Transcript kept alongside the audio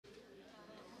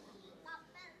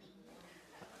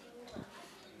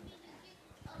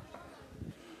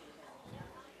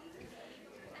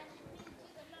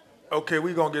Okay,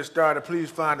 we're going to get started. Please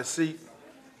find a seat.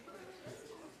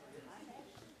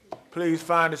 Please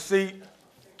find a seat.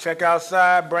 Check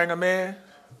outside, bring them in.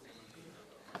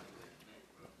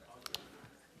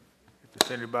 If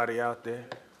there's anybody out there.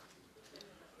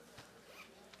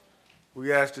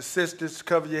 We ask the sisters to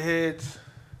cover your heads.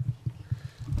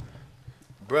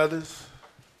 Brothers,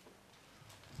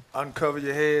 uncover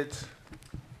your heads.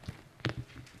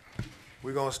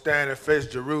 We're going to stand and face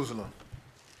Jerusalem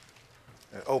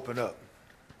and open up.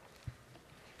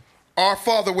 Our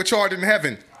Father which art in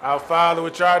heaven, Our Father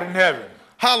which art in heaven,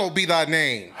 hallowed be thy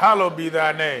name. hallowed be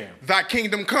thy name. Thy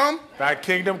kingdom come, Thy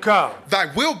kingdom come, thy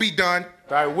will be done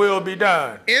thy will be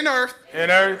done in earth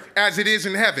in earth as it is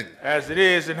in heaven. as it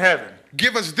is in heaven.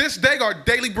 Give us this day our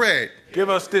daily bread, Give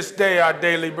us this day our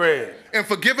daily bread, and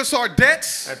forgive us our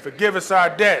debts and forgive us our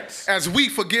debts as we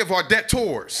forgive our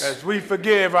debtors. as we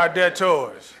forgive our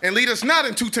debtors. And lead us not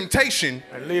into temptation,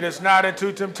 And lead us not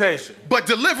into temptation, but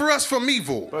deliver us from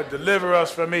evil. but deliver us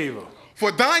from evil.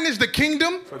 For thine is the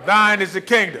kingdom, For thine is the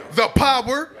kingdom, the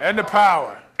power, and the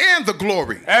power, and the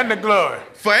glory. and the glory.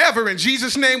 Forever in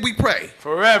Jesus' name we pray.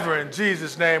 Forever in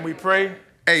Jesus' name we pray.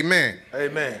 Amen.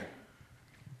 Amen.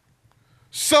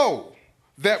 So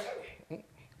that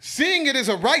seeing it is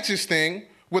a righteous thing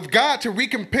with God to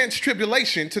recompense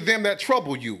tribulation to them that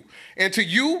trouble you, and to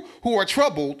you who are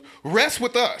troubled, rest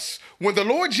with us, when the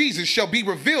Lord Jesus shall be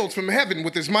revealed from heaven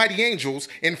with his mighty angels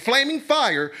in flaming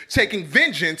fire, taking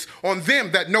vengeance on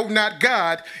them that know not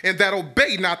God and that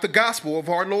obey not the gospel of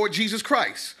our Lord Jesus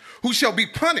Christ, who shall be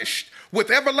punished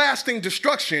with everlasting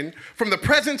destruction from the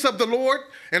presence of the Lord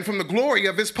and from the glory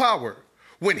of his power,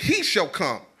 when he shall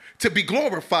come to be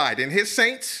glorified in his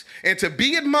saints and to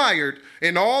be admired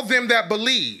in all them that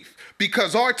believe,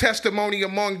 because our testimony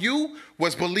among you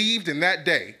was believed in that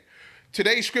day.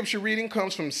 Today's scripture reading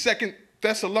comes from 2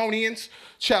 Thessalonians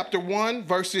chapter 1,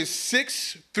 verses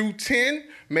 6 through 10.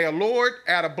 May our Lord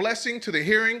add a blessing to the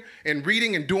hearing and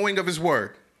reading and doing of his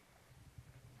word.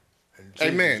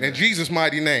 Amen. In Jesus'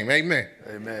 mighty name, amen.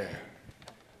 Amen.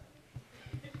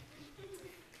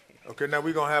 Okay, now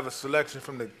we're going to have a selection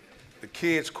from the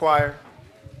kids' choir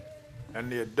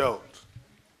and the adults.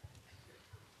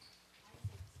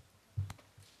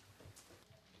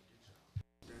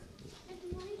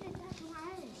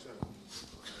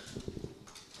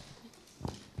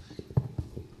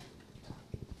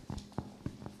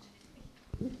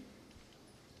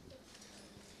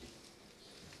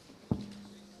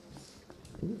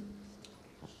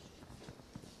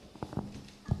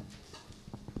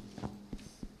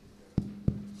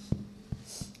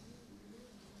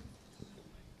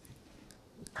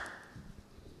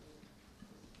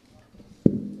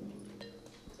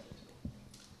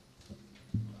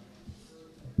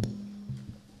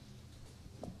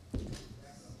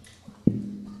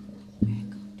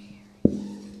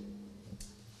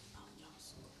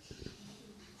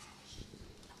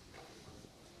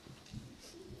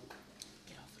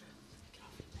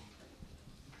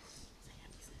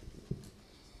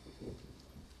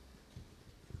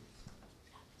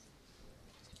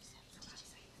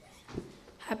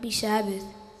 Happy Sabbath.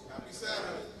 Happy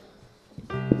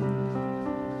Sabbath.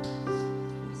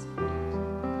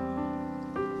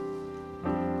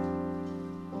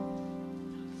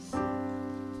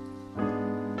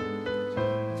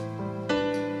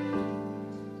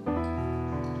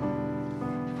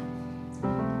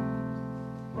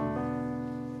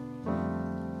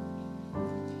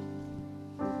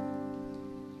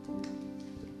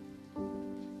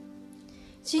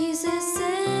 Jesus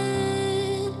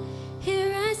said,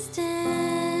 "Here I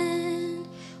stand.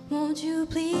 Won't you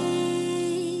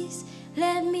please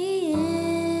let me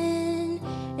in?"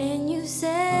 And you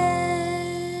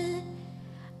said,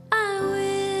 "I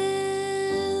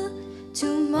will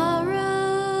tomorrow."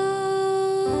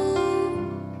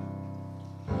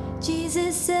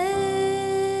 Jesus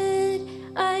said,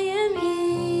 "I am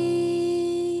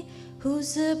He who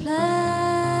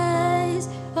supplies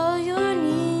all your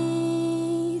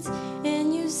needs."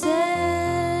 And you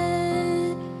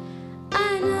said,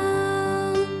 "I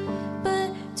know, but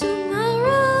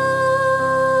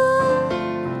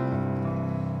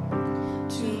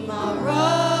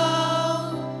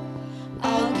tomorrow,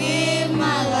 I'll give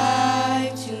my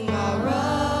life. Tomorrow,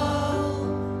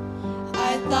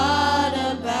 I thought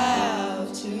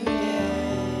about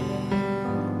today,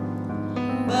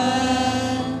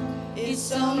 but it's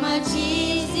so much easier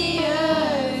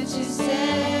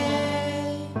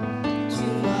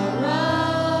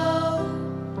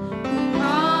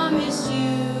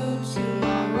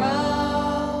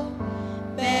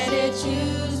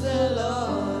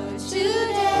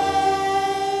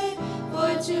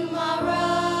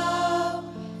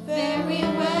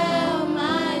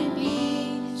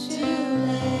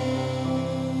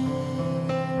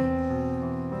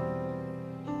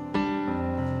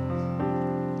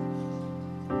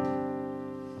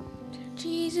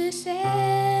Jesus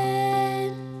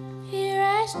said, here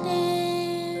I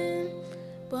stand.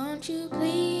 Won't you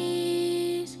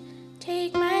please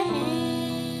take my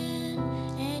hand?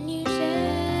 And you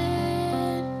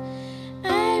said,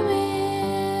 I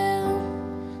will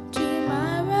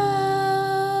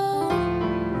tomorrow.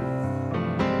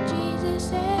 Jesus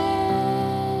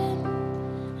said,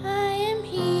 I am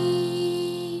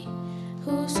He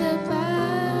who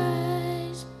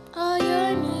supplies all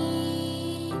your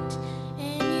needs.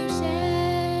 And you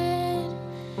said,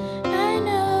 I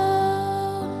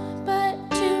know, but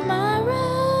tomorrow,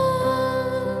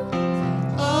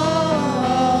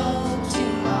 oh,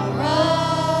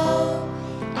 tomorrow,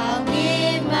 I'll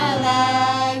give my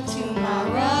life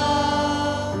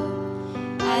tomorrow.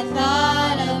 I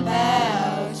thought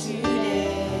about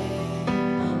today,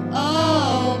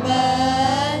 oh,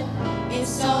 but it's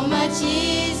so much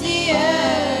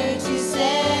easier to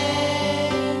say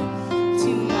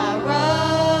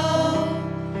tomorrow.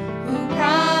 Who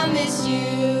promised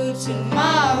you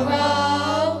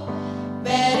tomorrow?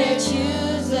 Better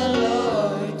choose the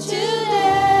Lord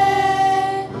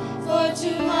today, for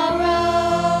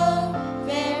tomorrow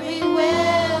very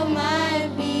well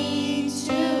might be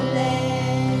too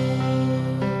late.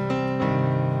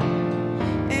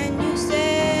 And you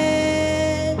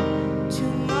said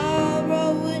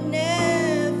tomorrow would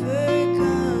never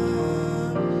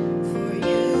come for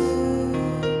you.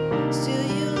 Still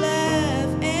you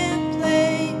laugh and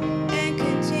play and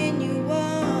continue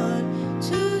on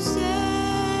to say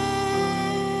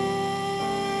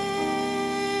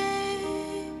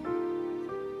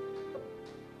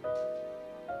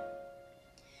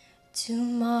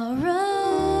tomorrow,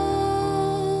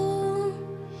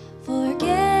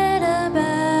 forget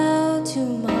about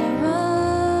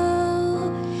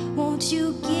tomorrow. Won't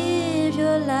you give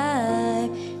your life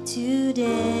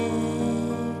today?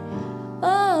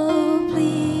 Oh,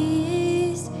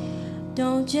 please,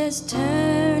 don't just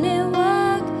turn and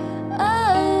walk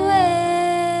away.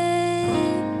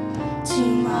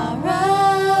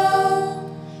 Tomorrow,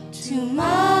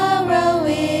 tomorrow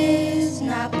is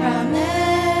not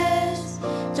promised.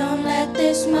 Don't let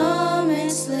this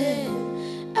moment slip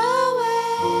away.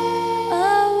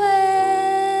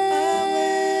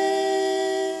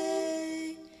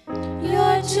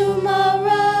 Your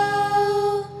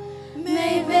tomorrow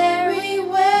may very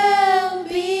well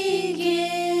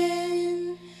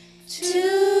begin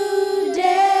today.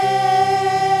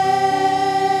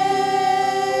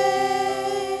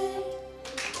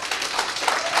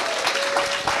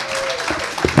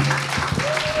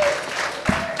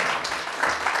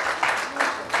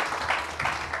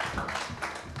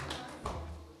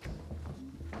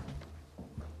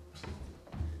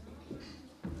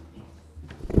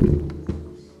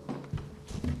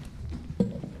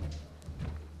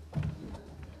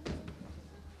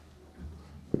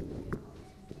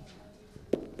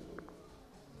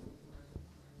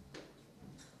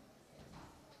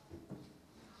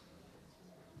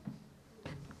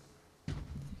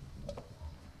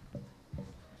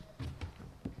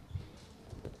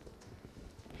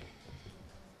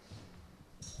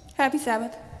 Happy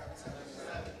Sabbath.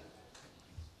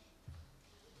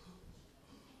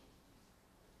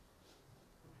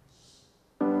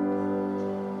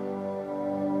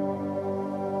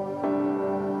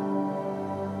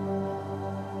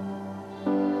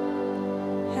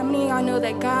 How many of y'all know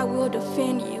that God will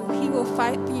defend you? He will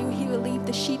fight for you. He will leave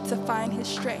the sheep to find his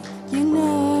strength. You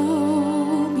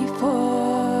know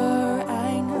before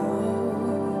I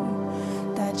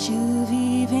know that you've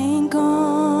even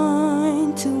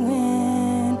gone to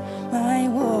win my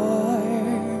war.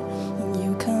 And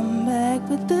you come back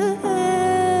with the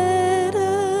head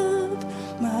of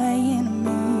my enemy.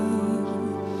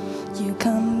 You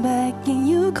come back and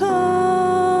you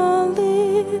call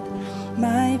it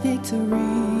my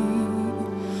victory.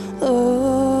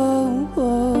 Oh,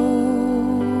 oh.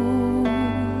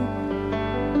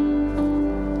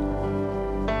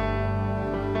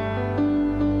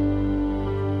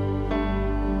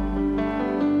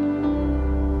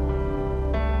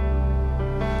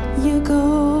 You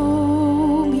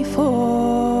go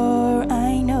before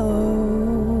I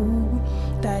know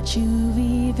that you've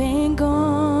even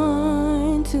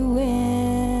gone to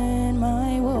win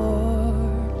my war.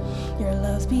 Your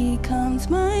love becomes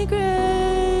my greatest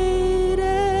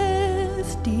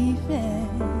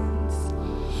defense.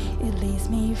 It leads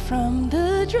me from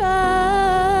the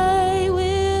dry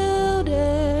wilderness,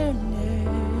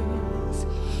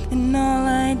 and all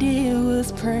I did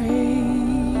was praise.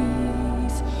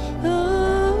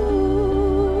 Oh,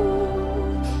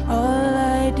 all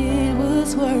I did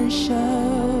was worship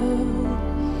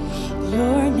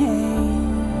your name.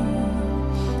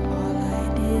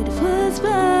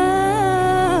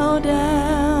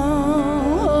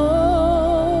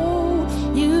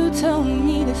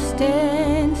 me to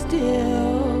stand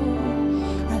still,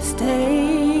 I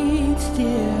stayed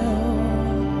still.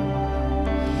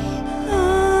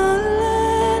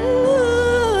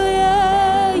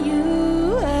 Hallelujah,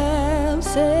 you have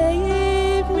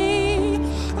saved me.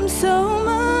 I'm so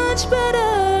much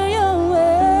better your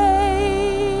way.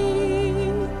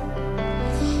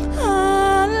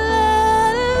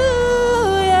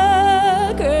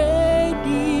 Hallelujah, great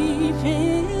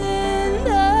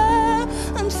defender.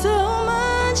 I'm so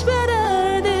much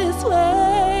better this way.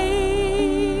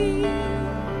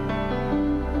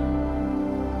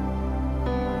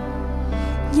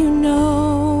 You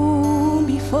know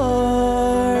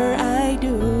before I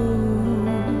do,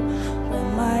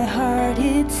 when my heart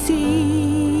it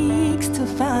seeks to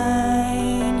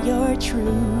find your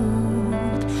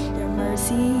truth, your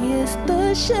mercy is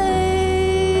the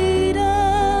shade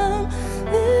I'm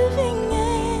living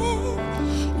in,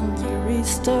 and you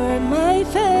restored my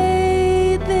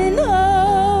faith and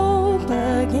hope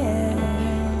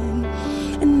again,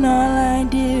 and all I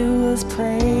did was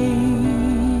praise.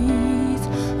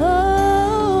 Oh,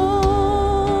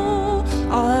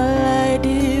 all I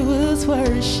did was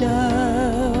worship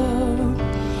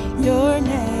your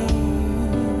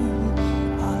name.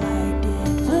 All I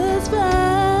did was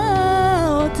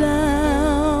bow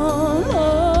down.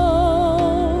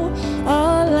 Oh,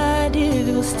 all I did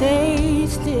was stay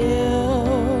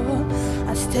still.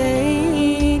 I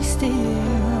stayed still.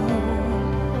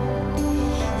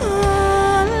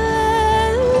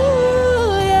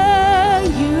 Hallelujah,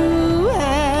 you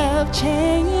have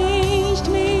changed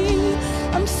me.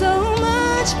 I'm so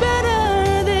much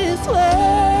better this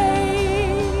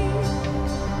way.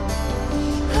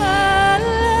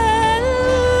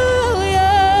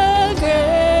 Hallelujah,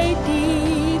 great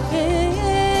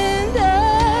defender.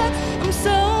 I'm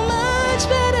so much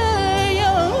better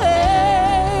your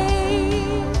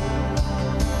way.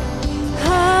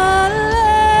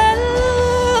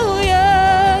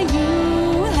 Hallelujah,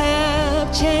 you have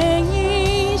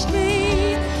changed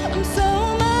me. I'm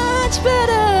so much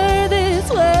better this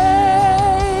way.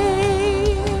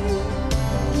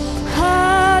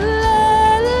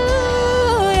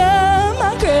 Hallelujah,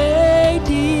 my great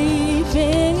defender.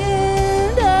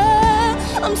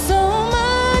 I'm so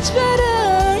much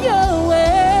better your way.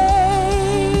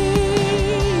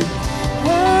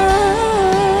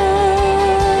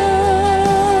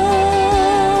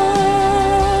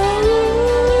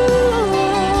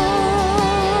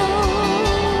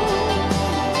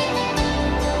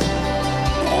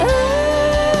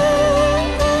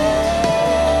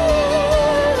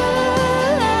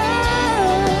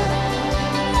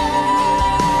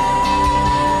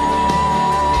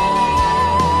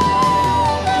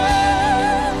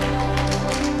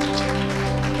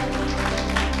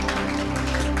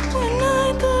 When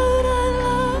I thought I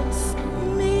lost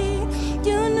me,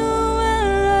 you knew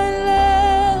where I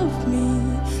left me.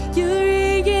 You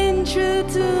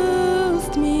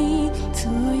reintroduced me to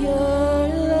your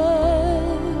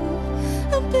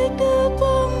love. I picked up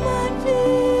all my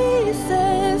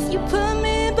pieces. You put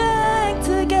me back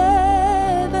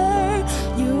together.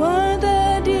 You are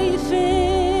the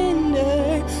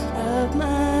defender of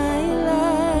my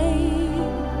life.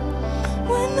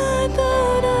 When I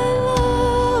thought I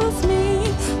lost me,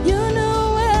 you knew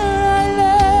where I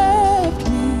left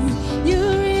me. You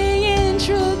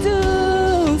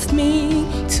reintroduced me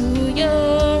to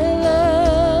your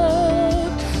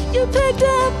love. You picked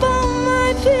up all my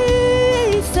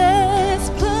pieces,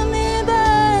 put me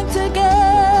back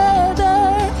together.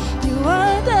 You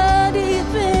are the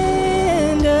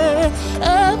defender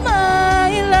of my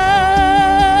life.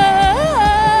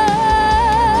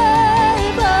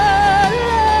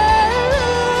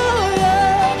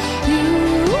 Hallelujah, you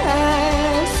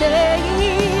have saved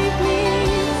me.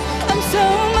 I'm so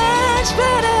much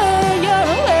better your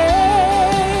way.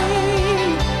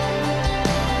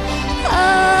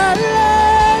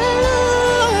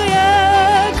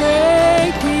 Hallelujah,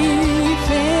 great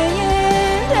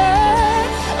defender.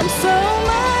 I'm so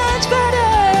much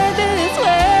better this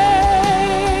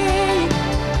way.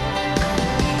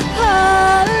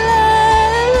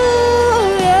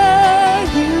 Hallelujah,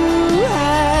 you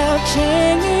have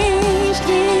changed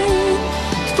me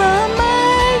from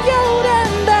my old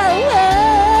and bad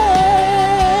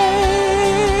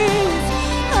ways.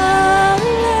 Hallelujah,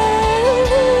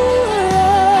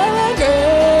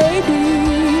 great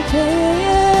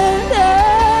defender.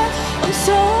 I'm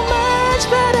so much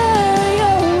better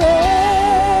your way.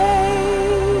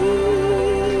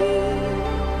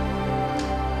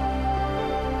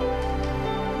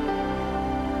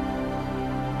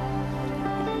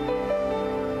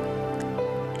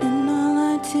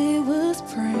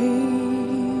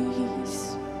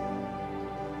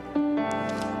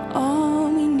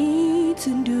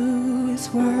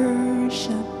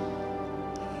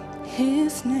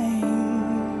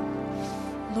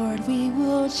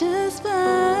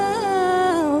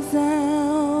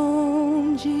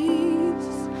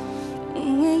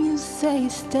 say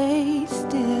stay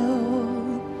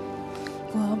still.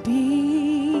 Well,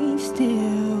 be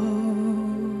still.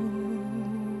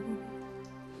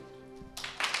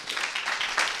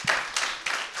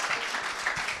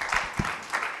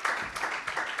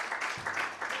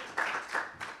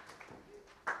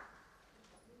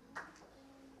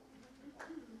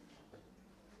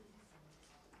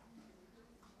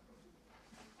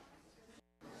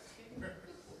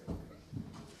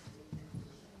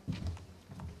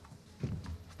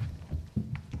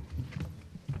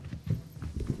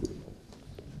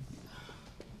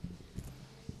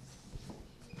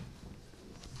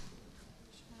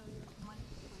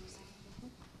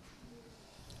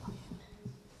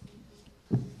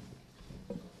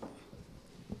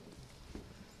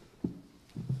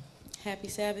 Happy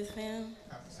Sabbath, fam.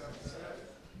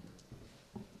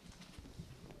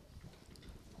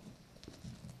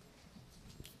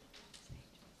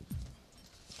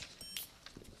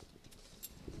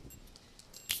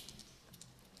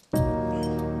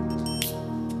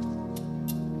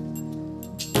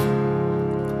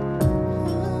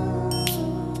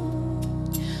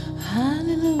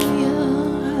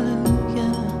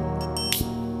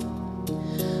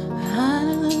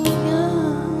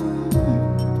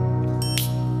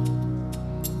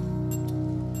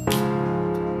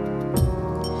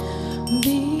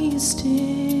 Be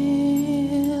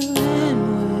still and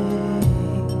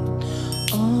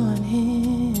wait on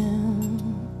Him.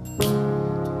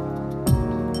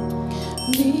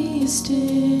 Be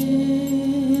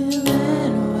still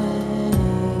and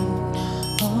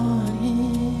wait on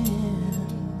Him.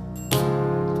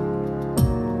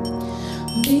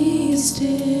 Be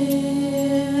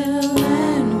still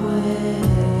and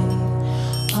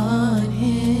wait on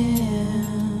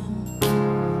Him.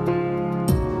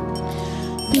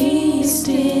 Be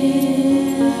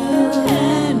still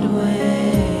and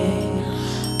wait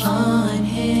on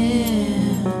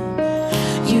Him.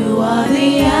 You are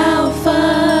the Alpha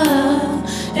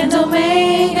and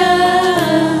Omega,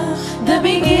 the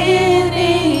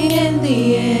beginning and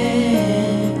the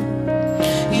end.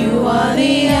 You are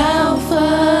the Alpha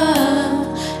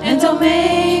and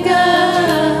Omega,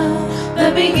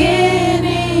 the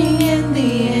beginning and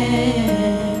the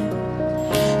end.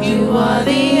 You are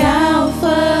the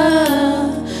Alpha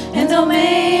and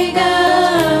Omega,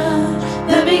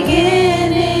 the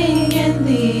beginning and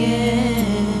the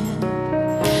end.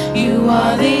 You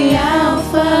are the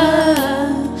Alpha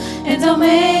and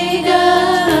Omega,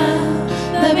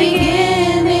 the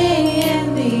beginning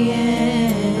and the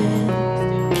end.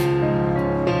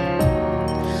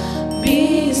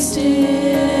 Be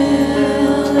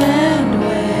still and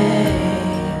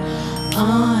wait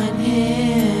on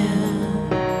Him.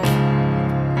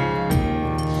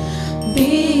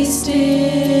 Be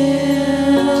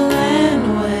still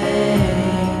and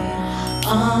wait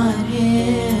on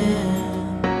Him.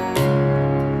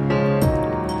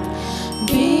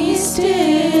 Be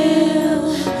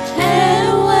still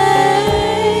and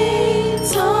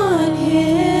wait on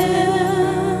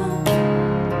Him.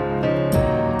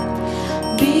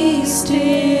 Be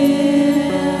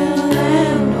still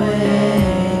and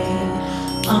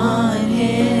wait on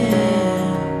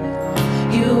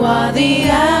Him. You are the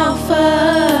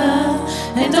Alpha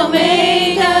and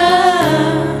Omega,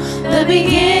 the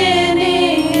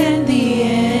beginning and the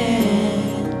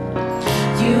end.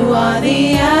 You are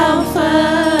the Alpha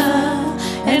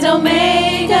and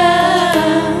Omega,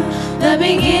 the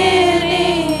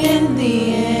beginning and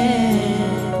the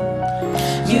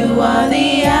end. You are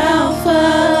the Alpha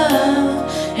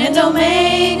and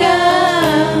Omega,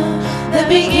 the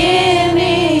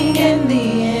beginning and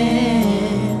the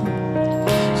end.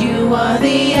 You are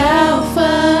the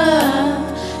Alpha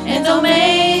and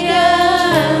Omega,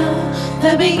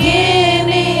 the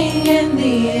beginning and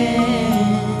the end.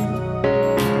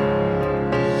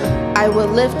 I will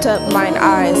lift up mine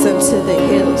eyes unto the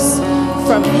hills.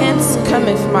 From hence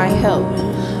cometh my help.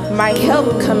 My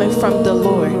help cometh from the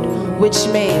Lord, which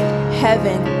made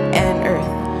heaven and earth.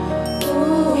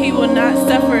 He will not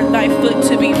suffer thy foot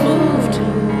to be moved.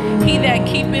 He that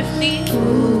keepeth thee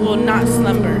will not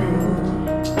slumber.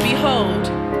 Behold,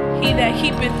 he that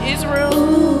keepeth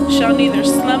Israel shall neither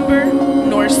slumber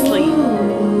nor sleep.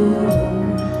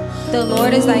 The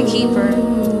Lord is thy keeper.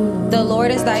 The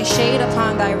Lord is thy shade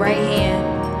upon thy right hand.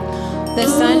 The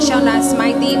sun shall not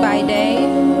smite thee by day,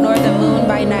 nor the moon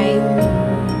by night.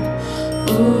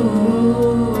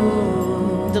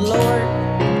 The Lord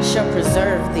shall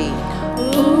preserve thee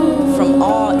from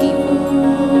all evil.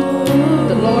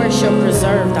 The Lord shall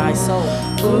preserve thy soul.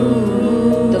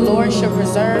 The Lord shall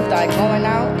preserve thy going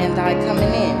out and thy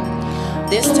coming in,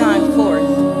 this time forth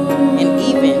and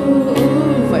even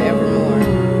forevermore.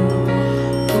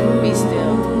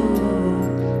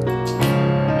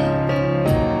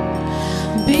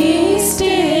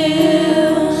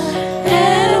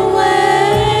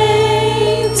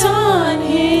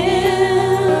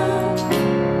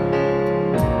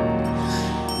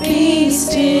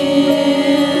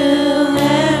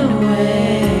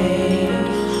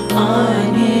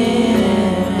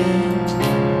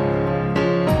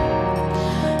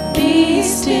 Be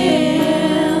still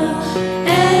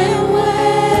and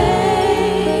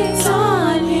wait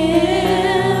on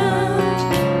Him.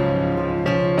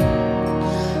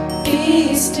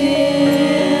 Be still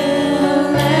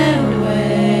and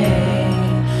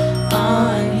wait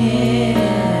on Him.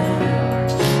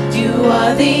 You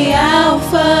are the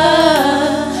Alpha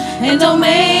and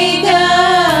Omega,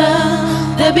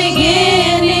 the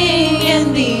beginning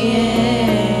and the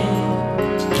end.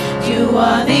 You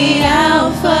are the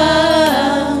Alpha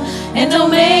and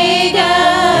Omega,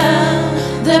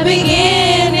 the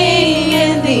beginning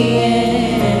and the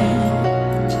end.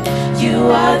 You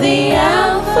are the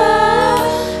Alpha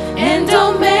and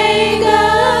Omega,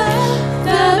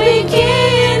 the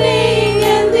beginning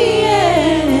and the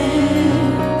end.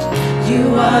 You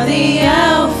are the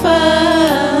Alpha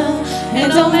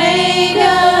and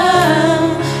Omega,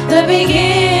 the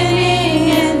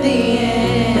beginning and the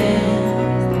end.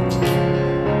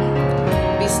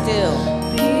 Be still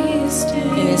Be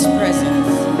still in His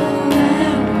presence.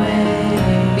 and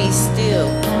wait Be still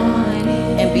on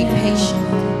Him. and be patient.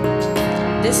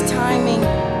 This timing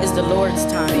is the Lord's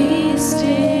time, Be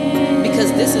still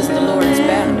because this is the Lord's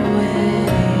battle.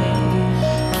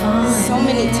 So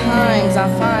many times I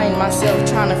find myself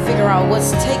trying to figure out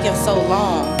what's taking so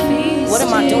long. What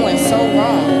am I doing so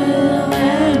wrong?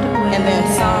 And then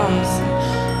Psalms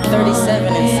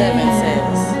 37 and 7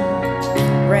 says,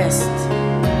 rest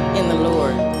in the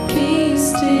Lord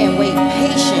and wait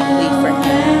patiently for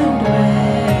Him.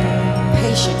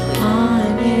 Patiently.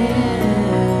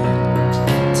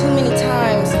 Too many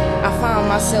times I find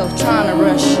myself trying to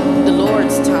rush the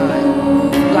Lord's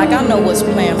time. Like I know what's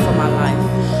planned for my life.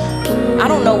 I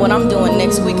don't know what I'm doing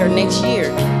next week or next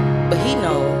year, but He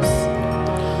knows.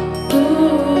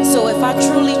 So if I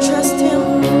truly trust Him,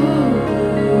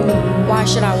 why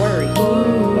should I worry?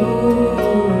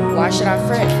 Why should I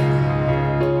fret?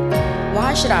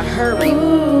 Why should I hurry,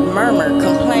 murmur,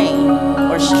 complain,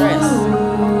 or stress?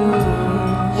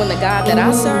 When the God that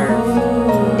I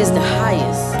serve is the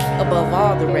highest above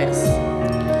all the rest.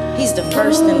 He's the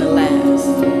first and the last,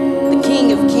 the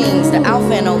King of Kings, the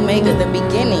Alpha and Omega, the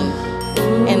beginning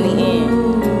and the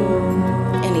end.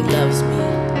 And He loves me.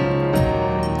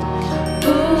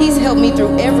 He's helped me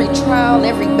through every trial,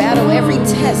 every battle, every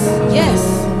test. Yes.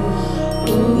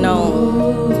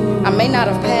 No, I may not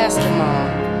have passed them all.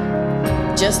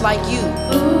 Just like you,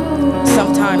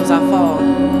 sometimes I fall.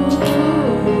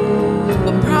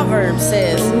 But Proverbs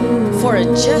says, for a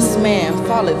just man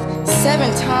falleth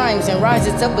 7 times and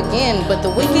riseth up again, but the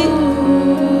wicked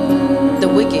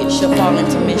shall fall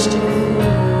into mischief.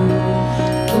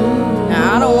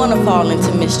 Now, I don't want to fall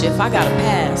into mischief. I got a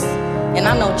past, and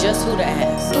I know just who to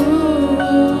ask.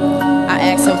 I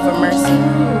ask Him for mercy.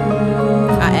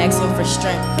 I ask Him for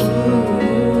strength.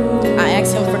 I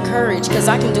ask Him for courage, because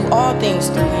I can do all things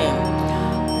through Him.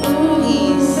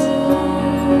 He's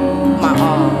my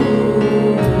all,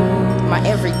 my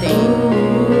everything.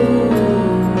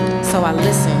 So I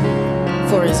listen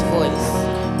for His voice.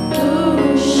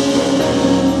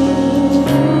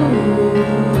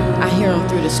 I hear Him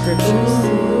through the scriptures.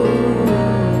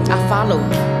 I follow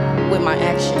with my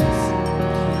actions.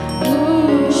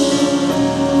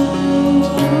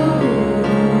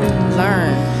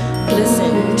 Learn,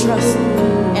 listen, trust,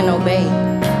 and obey.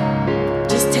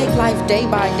 Just take life day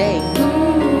by day.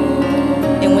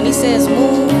 And when He says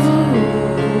move,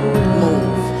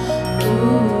 move.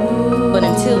 But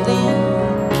until then,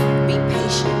 be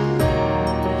patient.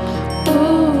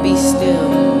 Be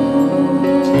still.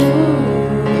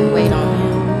 And wait on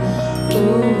Him.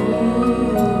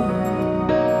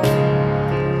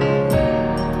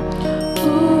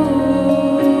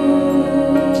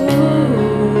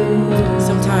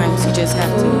 Sometimes you just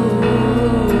have to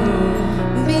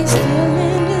be still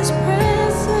in His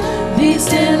presence. Be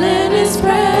still in His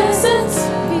presence.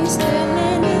 Be still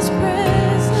in His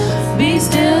presence. Be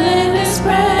still in His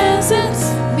presence.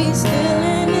 Be still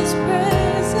in His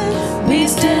presence. Be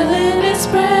still in His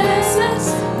presence.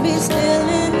 Be still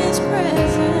in His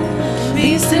presence.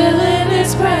 Be still in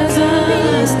His presence.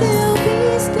 Be still,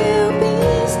 be still, be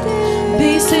still.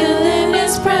 Be still in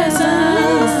His presence.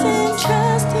 Listen,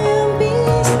 trust Him, be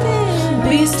still.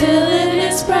 Be still in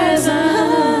His presence.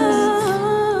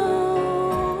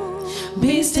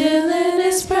 Be still in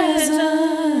His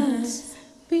presence.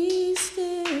 Be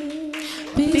still.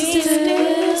 Be still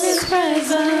in His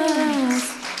presence.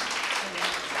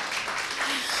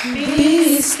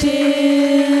 Be still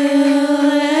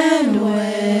and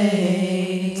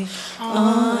wait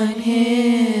on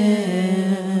Him.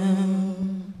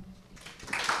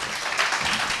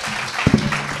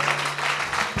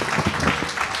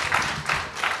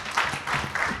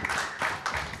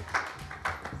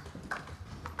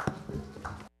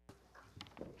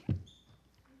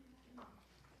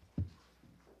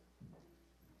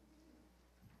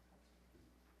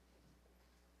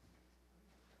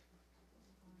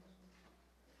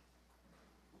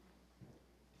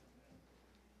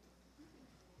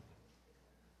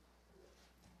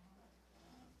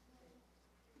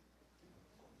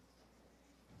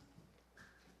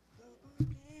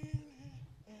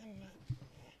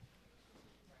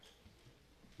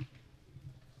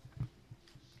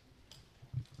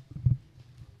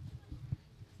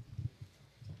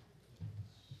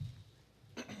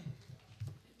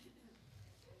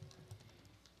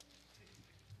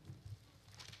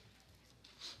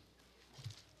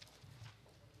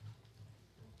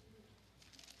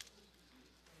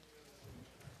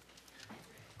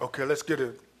 Okay, let's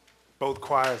give both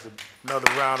choirs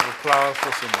another round of applause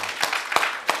for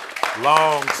some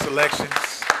long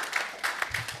selections.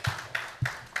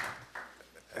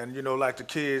 And you know, like the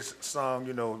kids' song,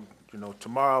 you know,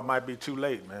 tomorrow might be too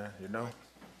late, man, you know.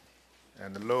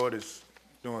 And the Lord is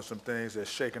doing some things that's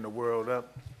shaking the world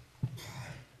up.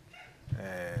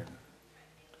 And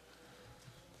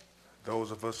those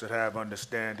of us that have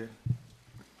understanding,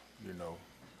 you know,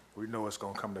 we know it's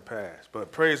going to come to pass.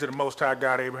 But praise to the Most High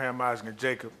God, Abraham, Isaac, and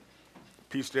Jacob.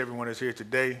 Peace to everyone that's here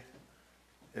today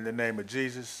in the name of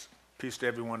Jesus. Peace to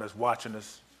everyone that's watching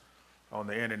us on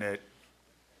the internet.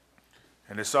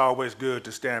 And it's always good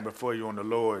to stand before you on the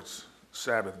Lord's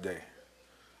Sabbath day.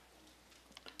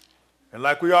 And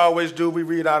like we always do, we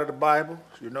read out of the Bible,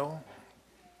 you know.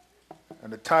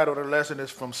 And the title of the lesson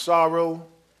is From Sorrow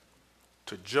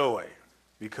to Joy.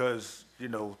 Because, you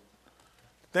know,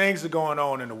 things are going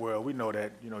on in the world. We know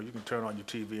that. You know, you can turn on your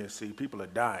TV and see people are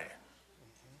dying.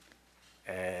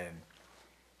 And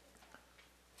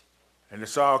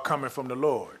it's all coming from the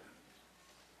Lord.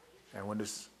 And when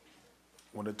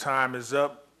the time is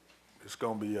up, it's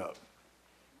going to be up.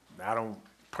 Now, I don't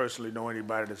personally know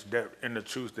anybody that's in the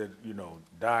truth that, you know,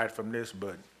 died from this,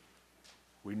 but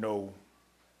we know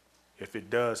if it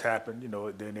does happen, you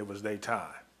know, then it was their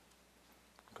time.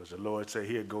 Because the Lord said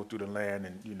he'd go through the land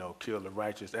and, you know, kill the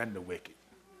righteous and the wicked.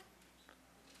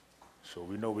 So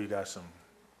we know we got some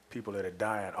people that are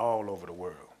dying all over the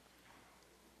world.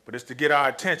 But it's to get our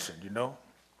attention, you know.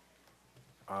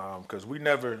 Because we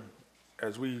never,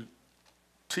 as we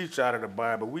teach out of the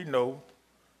Bible, we know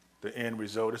the end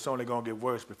result. It's only going to get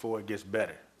worse before it gets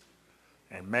better.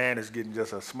 And man is getting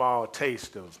just a small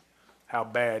taste of how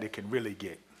bad it can really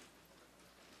get.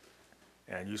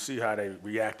 And you see how they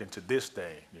reacting to this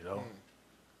thing, you know.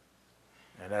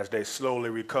 And as they slowly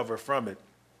recover from it,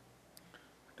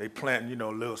 they planting, you know,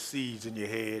 little seeds in your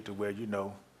head to where, you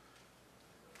know,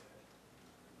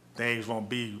 things won't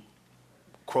be,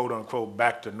 quote unquote,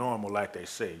 back to normal like they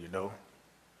say, you know.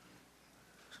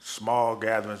 Small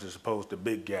gatherings as opposed to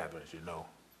big gatherings, you know.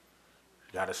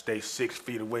 You got to stay 6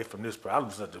 feet away from this. I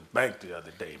was at the bank the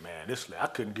other day, man. I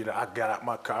couldn't get out. I got out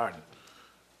my car and,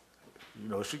 you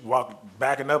know, she walked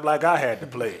backing up like I had the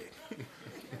plague.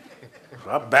 So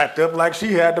I backed up like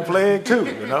she had the plague too,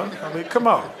 you know. I mean, come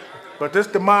on. But this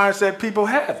the mindset people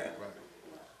have it,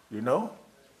 you know.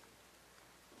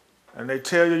 And they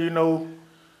tell you, you know,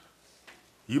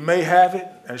 you may have it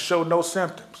and show no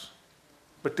symptoms,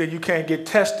 but then you can't get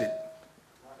tested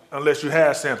unless you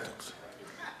have symptoms.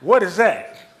 What is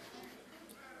that?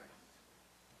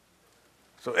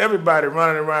 So everybody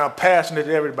running around passing it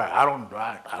to everybody. I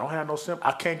don't have no symptoms.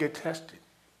 I can't get tested.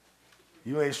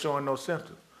 You ain't showing no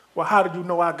symptoms. Well, how did you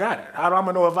know I got it? How do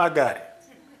I know if I got it?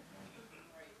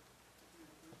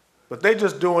 But they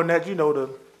just doing that, you know,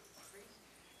 to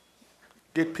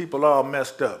get people all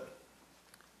messed up.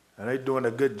 And they doing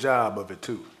a good job of it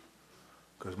too,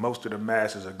 because most of the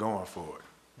masses are going for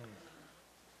it.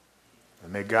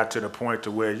 And they got to the point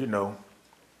to where, you know,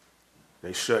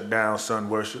 they shut down sun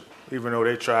worship, even though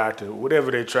they tried to,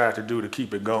 whatever they tried to do to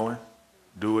keep it going,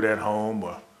 do it at home,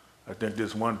 or I think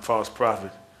this one false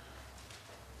prophet,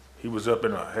 he was up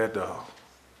in it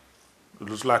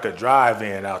was like a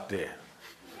drive-in out there.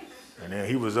 And then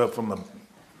he was up from a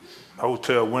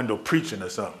hotel window preaching or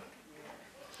something.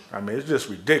 I mean, it's just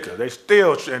ridiculous. They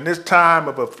still, in this time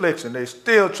of affliction, they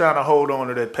still trying to hold on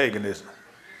to that paganism.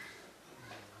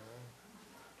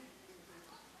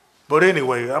 But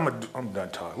anyway, I'm done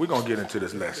talking. We're going to get into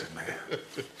this lesson, man.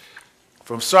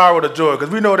 From sorrow to joy, because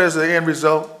we know there's an end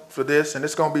result for this, and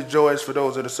it's going to be joyous for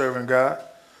those that are serving God.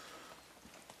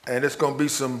 And it's going to be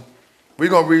we're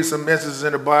going to read some instances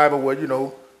in the Bible where, you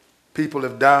know, people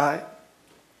have died,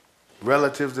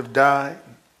 relatives have died,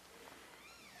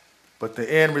 but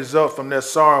the end result from their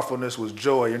sorrowfulness was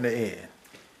joy in the end.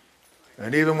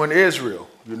 And even when Israel,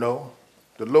 you know,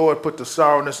 the Lord put the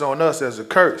sorrowness on us as a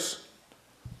curse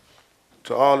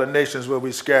to all the nations where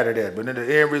we scattered at. But in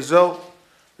the end result,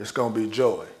 it's going to be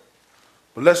joy.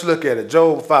 But let's look at it.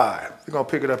 Job 5. We're going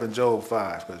to pick it up in Job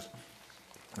 5.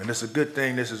 And it's a good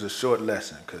thing this is a short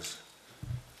lesson, because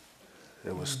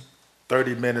it was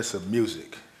 30 minutes of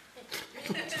music.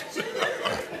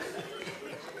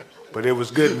 But it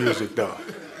was good music, though.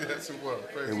 Yes, it was.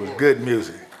 It was good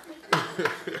music.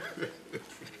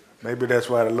 Maybe that's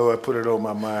why the Lord put it on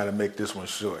my mind to make this one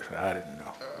short. I didn't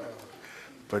know.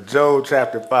 But Job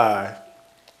chapter 5,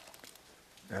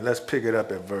 and let's pick it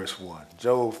up at verse 1.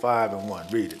 Job 5 and 1.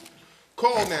 Read it.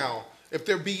 Call now, if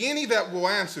there be any that will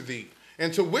answer thee,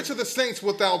 and to which of the saints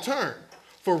wilt thou turn?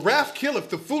 For wrath killeth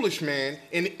the foolish man,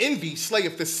 and envy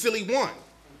slayeth the silly one.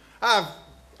 I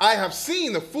I have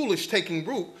seen the foolish taking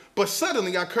root, but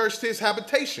suddenly I cursed his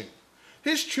habitation.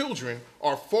 His children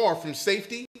are far from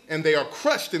safety, and they are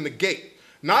crushed in the gate.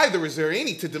 Neither is there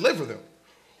any to deliver them.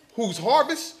 Whose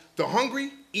harvest the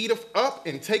hungry eateth up,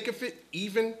 and taketh it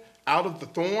even out of the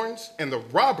thorns, and the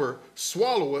robber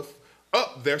swalloweth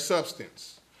up their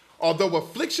substance. Although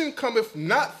affliction cometh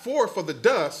not forth of the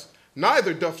dust,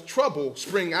 neither doth trouble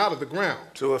spring out of the ground.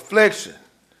 So affliction,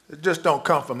 it just don't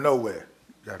come from nowhere.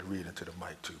 You got to read into the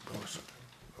mic too, bro. So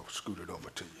I'll scoot it over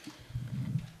to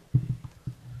you.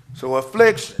 So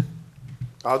affliction,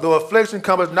 although affliction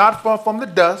cometh not from the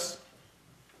dust,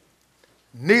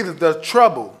 neither does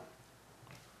trouble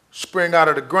spring out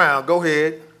of the ground. Go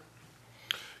ahead.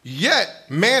 Yet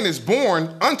man is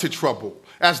born unto trouble,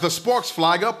 as the sparks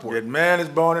fly upward. Yet man is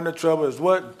born into trouble as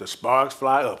what? The sparks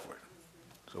fly upward.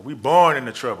 So we born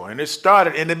into trouble, and it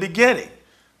started in the beginning.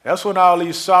 That's when all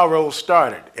these sorrows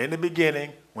started, in the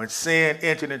beginning, when sin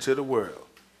entered into the world.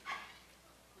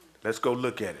 Let's go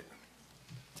look at it.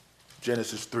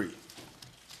 Genesis 3.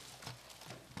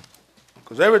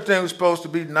 Because everything was supposed to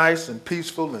be nice and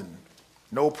peaceful and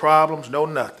no problems, no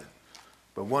nothing.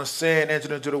 But once sin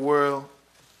entered into the world,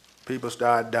 people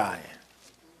started dying.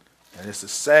 And it's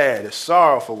sad, it's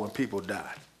sorrowful when people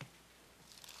die.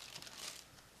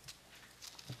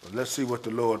 But let's see what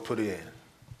the Lord put in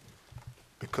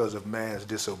because of man's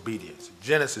disobedience.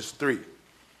 Genesis 3.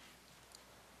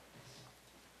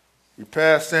 He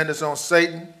passed sentence on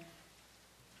Satan.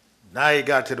 Now he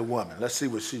got to the woman. Let's see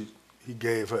what he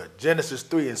gave her. Genesis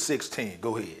 3:16.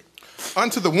 Go ahead.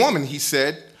 Unto the woman he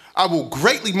said, I will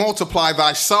greatly multiply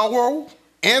thy sorrow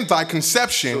and thy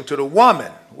conception. So to the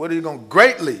woman, what are you going to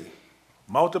greatly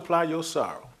multiply your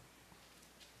sorrow?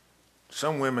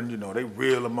 Some women, they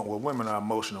well, women are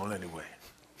emotional anyway,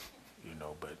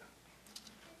 but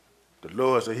the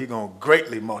Lord said he's going to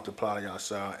greatly multiply your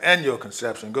sorrow and your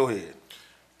conception. Go ahead.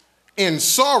 In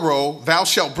sorrow thou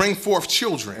shalt bring forth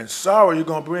children. In sorrow you're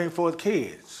going to bring forth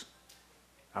kids.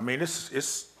 I mean,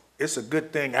 it's a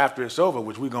good thing after it's over,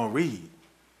 which we're going to read.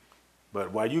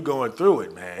 But while you going through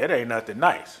it, man, it ain't nothing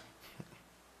nice.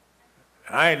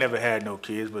 I ain't never had no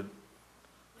kids, but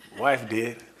wife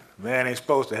did. Man ain't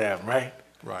supposed to have them, right?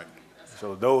 Right.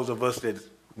 So those of us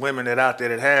women that out there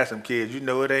that have some kids,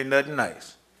 it ain't nothing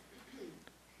nice.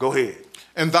 Go ahead.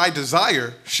 And thy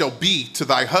desire shall be to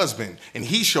thy husband, and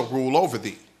he shall rule over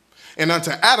thee. And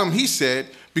unto Adam he said,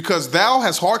 because thou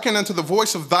hast hearkened unto the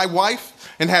voice of thy wife,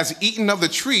 and hast eaten of the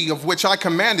tree of which I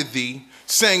commanded thee,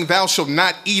 saying thou shalt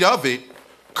not eat of it,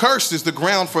 cursed is the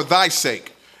ground for thy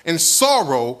sake. In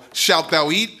sorrow shalt thou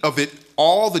eat of it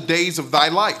all the days of thy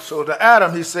life. So to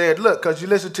Adam he said, look, because you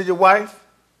listened to your wife,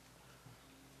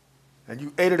 and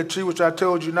you ate of the tree which I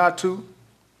told you not to,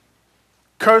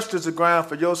 cursed is the ground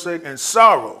for your sake, and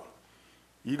sorrow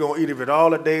you're going to eat of it all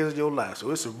the days of your life.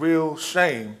 So it's a real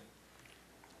shame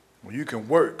when you can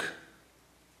work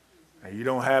and you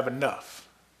don't have enough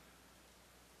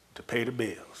to pay the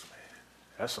bills, man.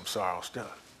 That's some sorrow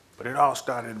stuff. But it all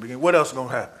started in the beginning. What else is going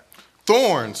to happen?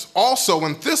 Thorns also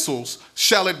and thistles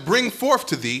shall it bring forth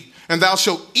to thee, and thou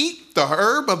shalt eat the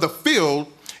herb of the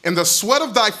field. In the sweat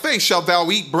of thy face shalt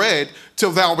thou eat bread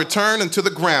till thou return unto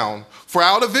the ground. For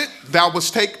out of it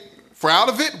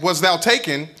was thou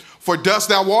taken, for dust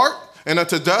thou art, and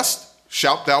unto dust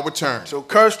shalt thou return. So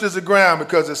cursed is the ground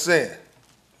because of sin.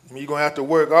 You're going to have to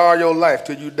work all your life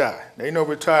till you die. There ain't no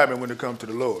retirement when it comes to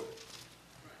the Lord.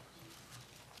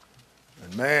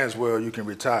 In man's world, you can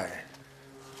retire.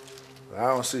 But I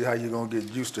don't see how you're going to get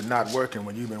used to not working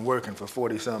when you've been working for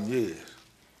 40-something years.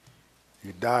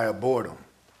 You die of boredom.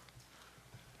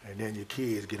 And then your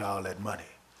kids get all that money.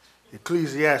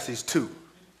 Ecclesiastes 2.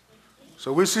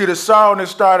 So we see the sorrow that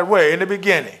started where? In the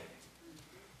beginning.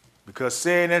 Because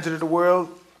sin entered the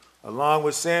world, along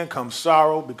with sin comes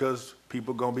sorrow because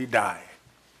people are going to be dying.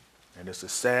 And it's a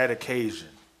sad occasion.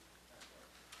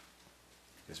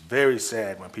 It's very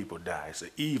sad when people die. It's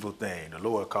an evil thing. The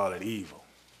Lord called it evil.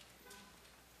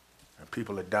 And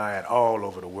people are dying all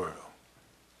over the world.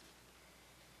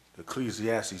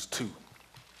 Ecclesiastes 2.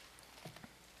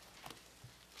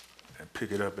 And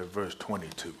pick it up at verse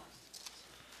 22.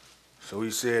 So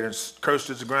he said, and cursed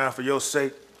is the ground for your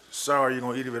sake. Sorry, you're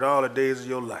going to eat of it all the days of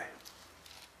your life.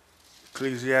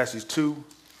 Ecclesiastes 2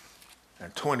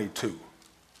 and 22.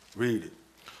 Read it.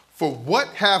 For what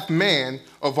hath man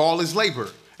of all his labor,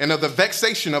 and of the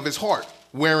vexation of his heart,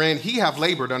 wherein he hath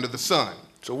labored under the sun?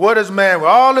 So what is man with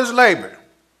all his labor,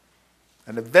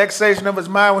 and the vexation of his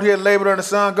mind when he had labored under the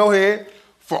sun? Go ahead.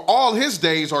 For all his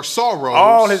days are sorrows.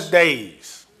 All his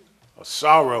days are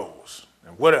sorrows.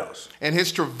 And what else? And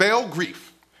his travail grief.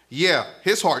 Yeah,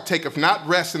 his heart taketh not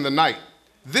rest in the night.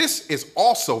 This is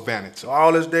also vanity. So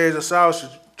all his days of sorrow should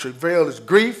travail is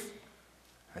grief,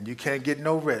 and you can't get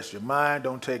no rest. Your mind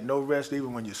don't take no rest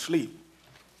even when you sleep.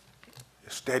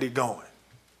 You're steady going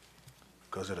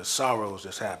because of the sorrows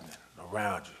that's happening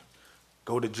around you.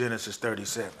 Go to Genesis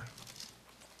 37.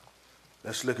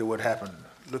 Let's look at what happened.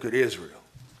 Look at Israel.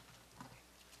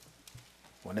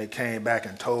 When they came back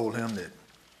and told him that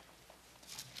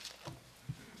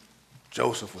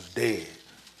Joseph was dead,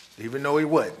 even though he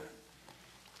wasn't.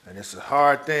 And it's a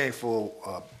hard thing for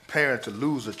a parent to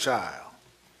lose a child,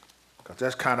 because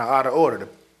that's kind of out of order. The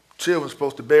children's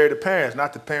supposed to bury the parents,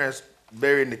 not the parents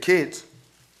burying the kids.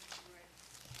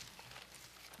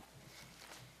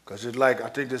 Because it's like, I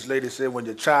think this lady said, when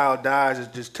your child dies,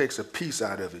 it just takes a piece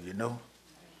out of it, you know?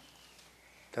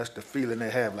 That's the feeling they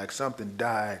have, like something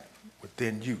died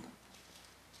within you.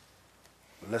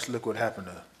 But let's look what happened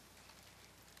to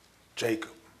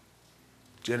Jacob.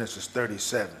 Genesis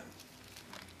 37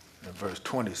 and verse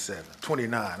 29,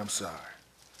 I'm sorry.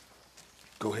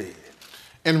 Go ahead.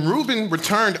 And Reuben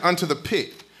returned unto the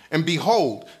pit, and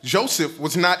behold, Joseph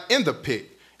was not in the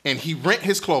pit, and he rent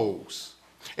his clothes.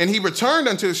 And he returned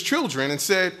unto his children and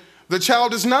said, the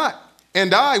child is not,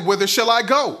 and I, whither shall I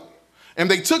go? And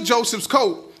they took Joseph's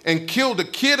coat and killed a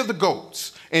kid of the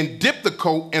goats and dipped the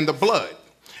coat in the blood.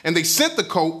 And they sent the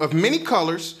coat of many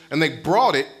colors, and they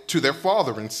brought it to their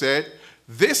father and said,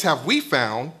 this have we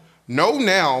found. Know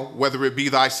now whether it be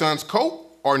thy son's coat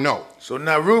or no. So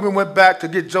now Reuben went back to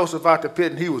get Joseph out the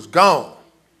pit, and he was gone.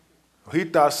 He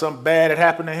thought something bad had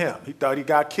happened to him. He thought he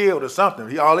got killed or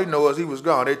something. All he knows is he was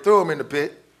gone. They threw him in the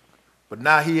pit, but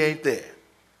now he ain't there.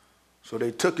 So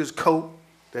they took his coat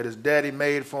that his daddy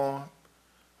made for him,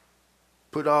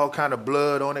 put all kind of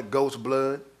blood on it, goat's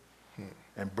blood,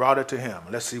 and brought it to him.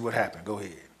 Let's see what happened. Go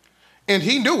ahead. And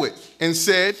he knew it and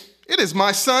said, it is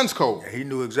my son's coat. Yeah, he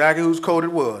knew exactly whose coat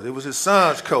it was. It was his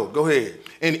son's coat. Go ahead.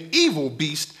 An evil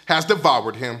beast has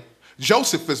devoured him.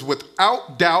 Joseph is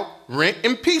without doubt rent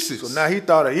in pieces. So now he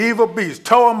thought an evil beast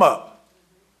tore him up,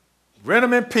 rent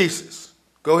him in pieces.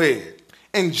 Go ahead.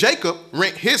 And Jacob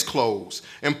rent his clothes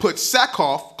and put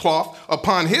sackcloth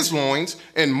upon his loins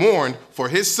and mourned for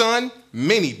his son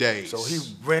many days. So he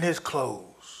rent his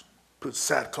clothes, put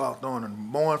sackcloth on and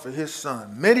mourned for his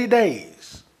son many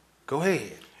days. Go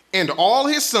ahead. And all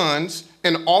his sons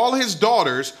and all his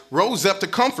daughters rose up to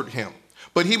comfort him.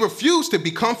 But he refused to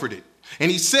be comforted. And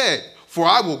he said, for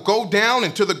I will go down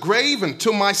into the grave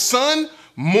until my son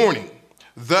mourning.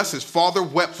 Thus his father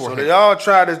wept for him. So they all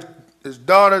tried, his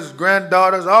daughters, his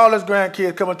granddaughters, all his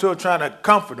grandkids coming to him trying to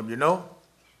comfort him, you know.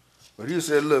 But he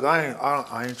said, look,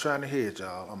 I ain't trying to hear it,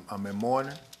 y'all. I'm in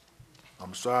mourning.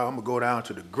 I'm sorry, I'm going to go down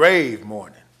to the grave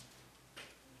mourning.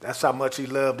 That's how much he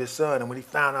loved his son. And when he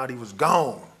found out he was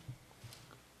gone,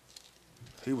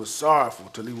 he was sorrowful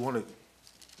till he wanted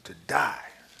to die,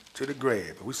 to the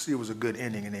grave. But we see it was a good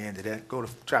ending in the end of that. Go to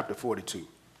chapter 42.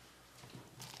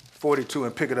 42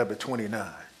 and pick it up at 29.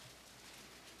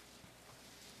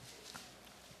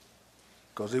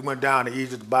 Because he went down to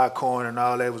Egypt to buy corn and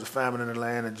all that. It was a famine in the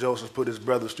land, and Joseph put his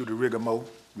brothers through the rigmarole,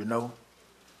 you know.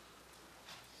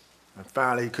 And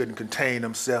finally he couldn't contain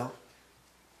himself.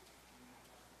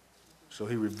 So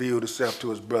he revealed himself to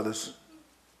his brothers.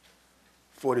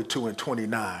 42 and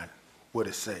 29, what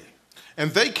it say? And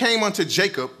they came unto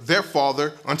Jacob, their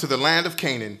father, unto the land of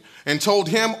Canaan, and told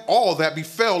him all that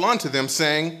befell unto them,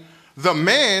 saying, the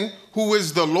man who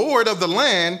is the Lord of the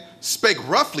land spake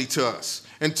roughly to us,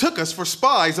 and took us for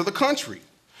spies of the country.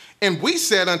 And we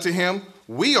said unto him,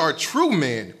 we are true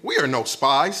men, we are no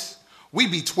spies. We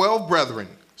be 12 brethren,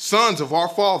 sons of our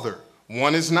father.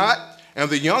 One is not, and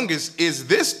the youngest is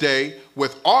this day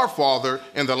with our father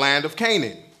in the land of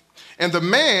Canaan. And the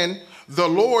man, the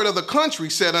Lord of the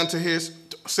country, said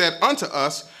unto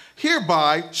us,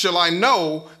 hereby shall I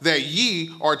know that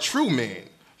ye are true men.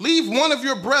 Leave one of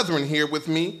your brethren here with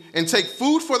me, and take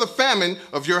food for the famine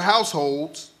of your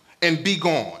households, and be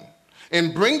gone.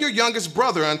 And bring your youngest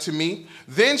brother unto me,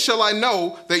 then shall I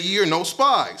know that ye are no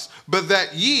spies, but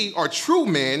that ye are true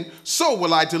men, so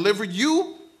will I deliver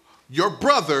you, your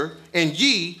brother, and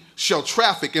ye shall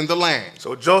traffic in the land.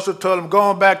 So Joseph told him,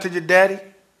 going back to your daddy,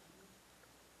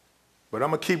 but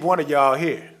I'm going to keep one of y'all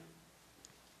here.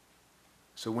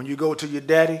 So when you go to your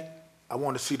daddy, I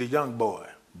want to see the young boy.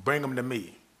 Bring him to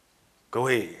me. Go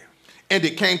ahead. And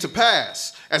it came to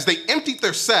pass, as they emptied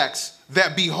their sacks,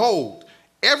 that behold,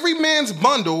 every man's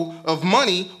bundle of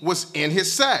money was in his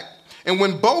sack. And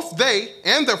when both they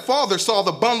and their father saw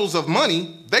the bundles of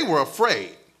money, they were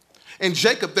afraid. And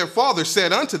Jacob their father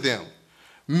said unto them,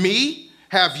 Me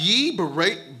have ye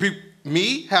bereaved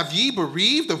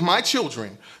of my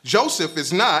children. Joseph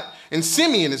is not, and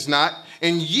Simeon is not,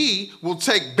 and ye will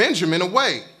take Benjamin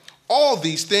away. All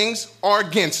these things are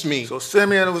against me. So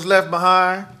Simeon was left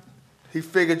behind. He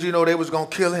figured, they was going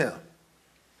to kill him.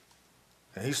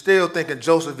 And he's still thinking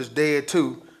Joseph is dead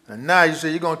too. And now you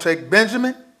say you're going to take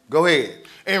Benjamin? Go ahead.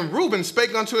 And Reuben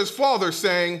spake unto his father,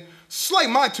 saying, slay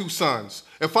my 2 sons.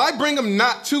 If I bring him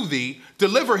not to thee,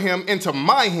 deliver him into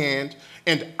my hand,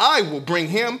 and I will bring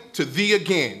him to thee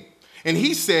again. And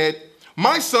he said,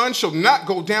 my son shall not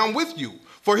go down with you,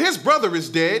 for his brother is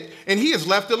dead, and he is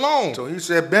left alone. So he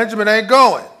said, Benjamin ain't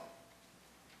going,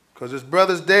 because his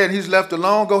brother's dead and he's left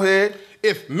alone. Go ahead.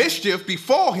 If mischief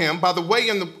befall him by the way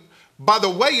in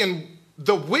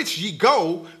the which ye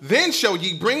go, then shall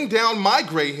ye bring down my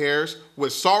gray hairs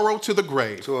with sorrow to the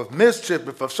grave. So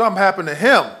if something happened to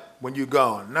him when you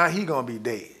gone, now he gonna be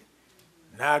dead.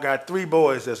 Now I got 3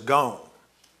 boys that's gone.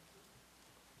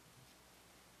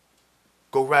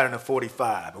 Go right into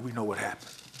 45, and we know what happened.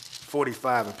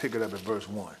 45 and pick it up at verse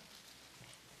 1.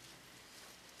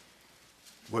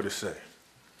 What does it say?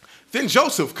 Then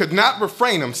Joseph could not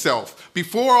refrain himself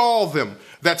before all them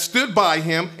that stood by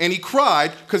him, and he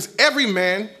cried, caused every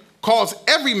man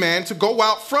to go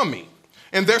out from me.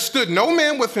 And there stood no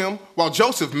man with him, while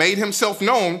Joseph made himself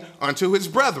known unto his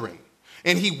brethren.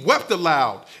 And he wept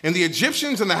aloud, and the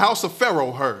Egyptians in the house of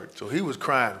Pharaoh heard. So he was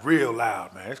crying real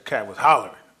loud, man. This cat was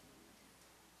hollering.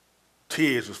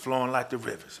 Tears was flowing like the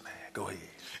rivers, man. Go ahead.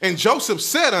 And Joseph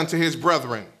said unto his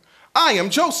brethren, I am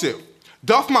Joseph.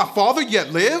 Doth my father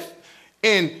yet live?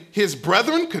 And his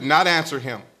brethren could not answer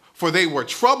him, for they were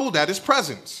troubled at his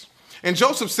presence. And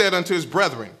Joseph said unto his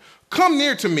brethren, come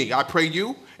near to me, I pray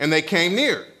you. And they came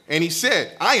near. And he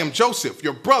said, I am Joseph,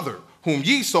 your brother, whom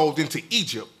ye sold into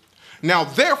Egypt. Now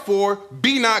therefore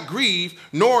be not grieved,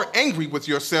 nor angry with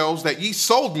yourselves that ye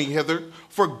sold me hither,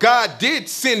 for God did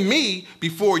send me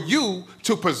before you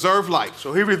to preserve life.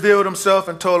 So he revealed himself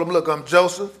and told them, look, I'm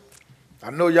Joseph. I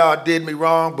know y'all did me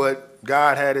wrong, but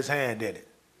God had his hand in it.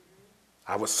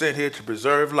 I was sent here to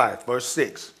preserve life. Verse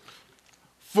 6.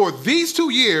 For these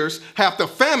 2 years hath the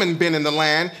famine been in the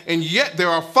land, and yet there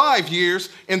are 5 years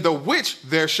in the which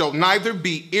there shall neither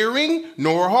be earing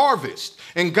nor harvest.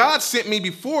 And God sent me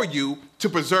before you to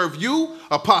preserve you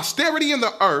a posterity in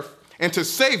the earth, and to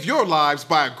save your lives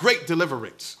by a great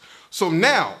deliverance. So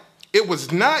now it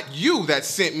was not you that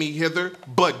sent me hither,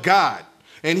 but God.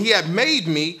 And he had made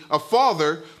me a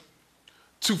father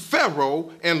to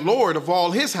Pharaoh and Lord of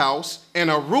all his house, and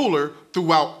a ruler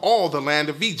throughout all the land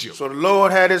of Egypt. So the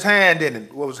Lord had his hand in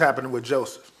it, what was happening with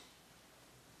Joseph.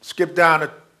 Skip down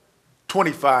to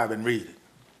 25 and read it.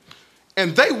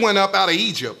 And they went up out of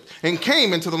Egypt and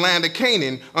came into the land of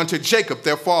Canaan unto Jacob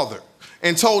their father,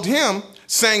 and told him,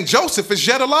 saying, Joseph is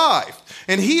yet alive,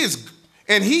 and he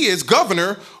is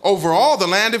governor over all the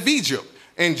land of Egypt.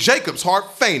 And Jacob's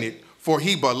heart fainted, for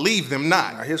he believed them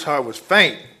not. Now his heart was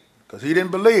faint, because he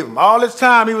didn't believe him. All this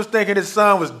time he was thinking his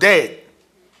son was dead.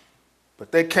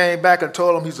 But they came back and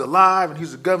told him he's alive and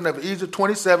he's the governor of Egypt.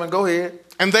 27, go ahead.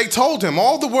 And they told him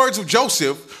all the words of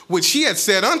Joseph, which he had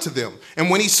said unto them. And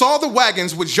when he saw the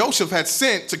wagons which Joseph had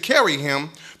sent to carry him,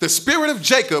 the spirit of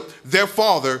Jacob, their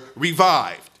father,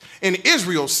 revived. And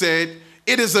Israel said,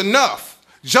 it is enough.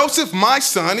 Joseph, my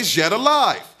son, is yet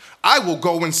alive. I will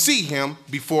go and see him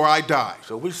before I die.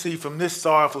 So we see from this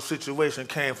sorrowful situation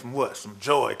came from what? Some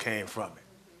joy came from it.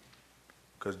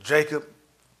 Because Jacob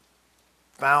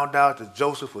found out that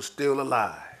Joseph was still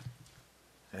alive.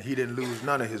 And he didn't lose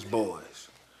none of his boys.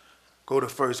 Go to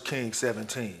 1 Kings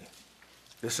 17.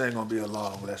 This ain't going to be a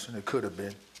long lesson. It could have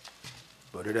been,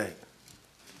 but it ain't.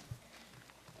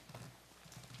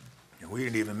 And we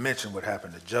didn't even mention what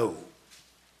happened to Job.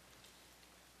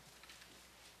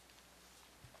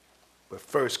 But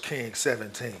 1 Kings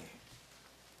 17.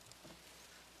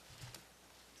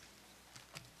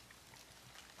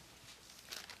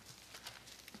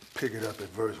 Pick it up at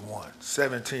verse 1.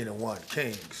 17 and 1.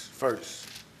 Kings first.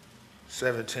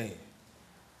 17.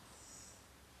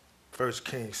 1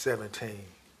 Kings 17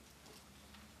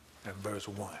 and verse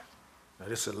 1. Now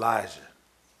this is Elijah.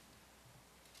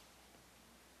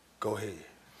 Go ahead.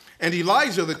 And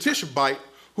Elijah the Tishbite,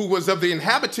 who was of the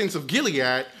inhabitants of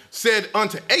Gilead, said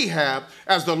unto Ahab,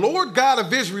 as the Lord God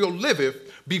of Israel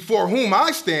liveth, before whom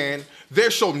I stand,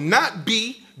 there shall not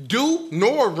be dew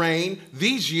nor rain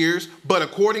these years, but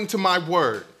according to my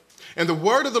word. And the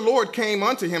word of the Lord came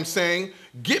unto him, saying,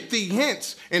 get thee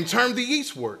hence, and turn thee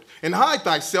eastward, and hide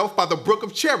thyself by the brook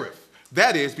of Cherith,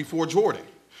 that is, before Jordan.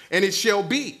 And it shall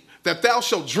be that thou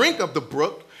shalt drink of the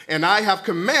brook, and I have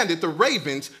commanded the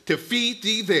ravens to feed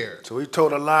thee there. So he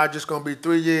told Elijah it's going to be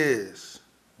 3 years.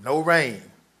 No rain.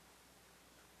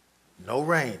 No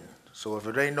rain. So if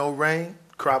it ain't no rain,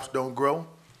 crops don't grow.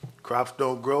 Crops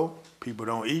don't grow, people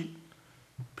don't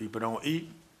eat,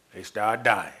 they start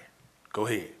dying. Go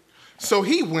ahead. So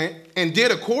he went and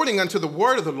did according unto the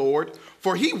word of the Lord,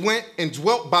 for he went and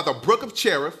dwelt by the brook of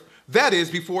Cherith, that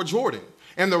is before Jordan.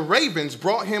 And the ravens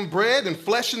brought him bread and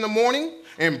flesh in the morning,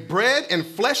 and bread and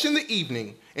flesh in the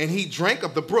evening, and he drank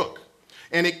of the brook.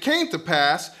 And it came to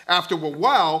pass after a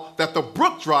while that the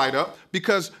brook dried up,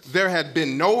 because there had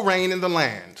been no rain in the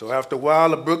land. So after a while,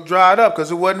 the brook dried up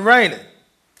because it wasn't raining.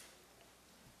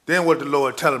 Then what did the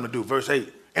Lord tell him to do? Verse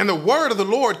 8. And the word of the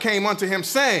Lord came unto him,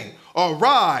 saying,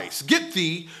 Arise, get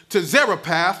thee to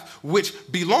Zarephath, which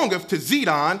belongeth to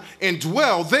Zidon, and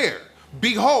dwell there.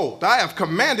 Behold, I have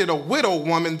commanded a widow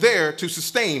woman there to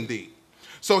sustain thee.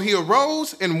 So he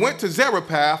arose and went to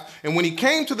Zarephath, and when he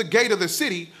came to the gate of the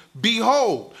city,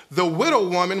 behold, the widow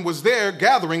woman was there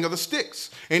gathering of the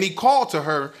sticks. And he called to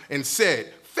her and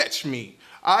said, Fetch me,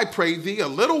 I pray thee, a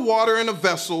little water in a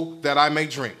vessel that I may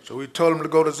drink. So we told him to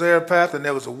go to Zarephath, and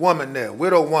there was a woman there,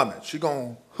 widow woman. She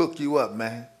gonna hook you up,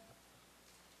 man.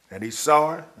 And he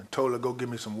saw her and told her, go give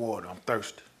me some water. I'm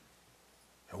thirsty.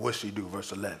 And what'd she do?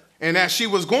 Verse 11. And as she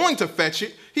was going to fetch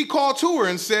it, he called to her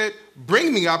and said,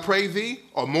 Bring me, I pray thee,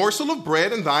 a morsel of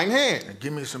bread in thine hand. And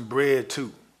give me some bread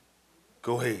too.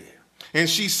 Go ahead. And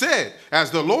she said, As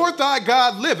the Lord thy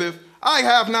God liveth, I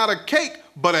have not a cake,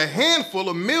 but a handful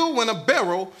of meal in a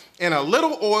barrel, and a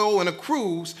little oil in a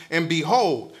cruse. And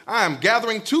behold, I am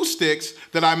gathering 2 sticks,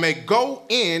 that I may go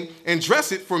in and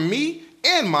dress it for me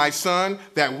and my son,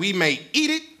 that we may eat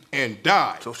it and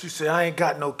die. So she said, I ain't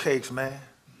got no cakes, man.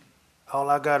 All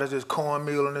I got is this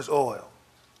cornmeal and this oil.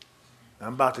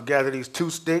 I'm about to gather these 2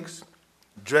 sticks,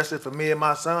 dress it for me and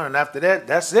my son, and after that,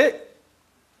 that's it.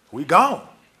 We gone.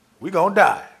 We gonna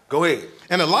die. Go ahead.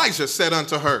 And Elijah said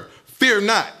unto her, Fear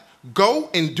not, go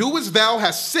and do as thou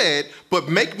hast said, but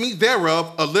make me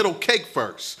thereof a little cake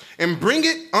first, and bring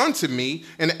it unto me,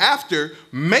 and after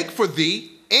make for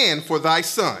thee and for thy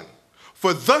son.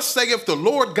 For thus saith the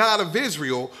Lord God of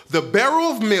Israel, the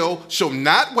barrel of meal shall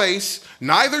not waste,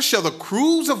 neither shall the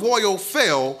cruse of oil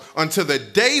fail, until the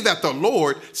day that the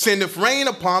Lord sendeth rain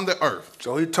upon the earth.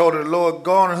 So he told her, the Lord,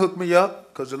 go on and hook me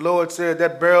up, because the Lord said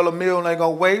that barrel of meal ain't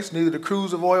going to waste, neither the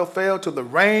cruse of oil fail, till the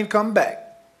rain come back.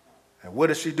 And what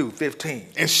did she do? 15.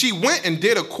 And she went and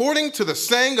did according to the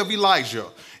saying of Elijah.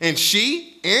 And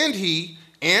she and he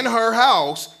and her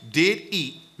house did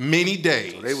eat many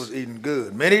days. So they was eating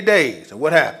good. Many days. And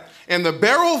what happened? And the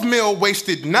barrel of meal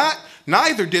wasted not,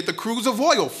 neither did the cruse of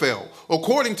oil fail,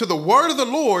 according to the word of the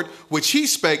Lord, which he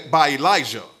spake by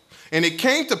Elijah. And it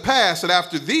came to pass that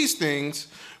after these things,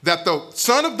 that the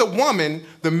son of the woman,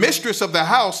 the mistress of the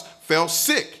house, fell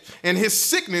sick. And his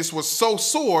sickness was so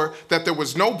sore that there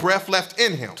was no breath left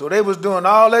in him. So they was doing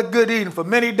all that good eating for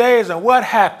many days, and what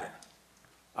happened?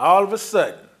 All of a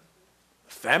sudden,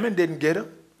 famine didn't get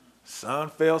him. Son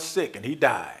fell sick, and he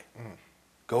died.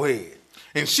 Go ahead.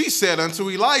 And she said unto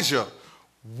Elijah,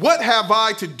 What have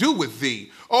I to do with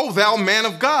thee, O thou man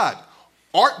of God?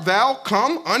 Art thou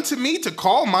come unto me to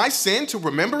call my sin to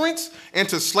remembrance and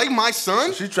to slay my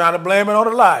son? She's trying to blame it on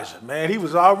Elijah. Man, he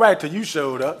was all right till you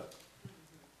showed up.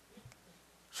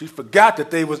 She forgot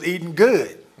that they was eating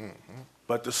good.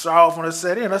 But the sorrowfulness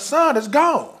set in. Her son is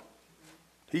gone.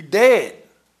 He dead.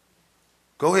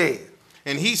 Go ahead.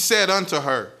 And he said unto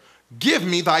her, Give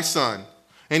me thy son.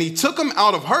 And he took him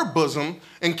out of her bosom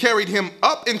and carried him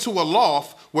up into a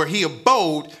loft where he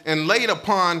abode and laid him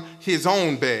upon his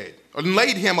own bed.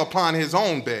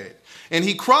 And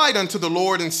he cried unto the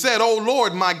Lord and said, O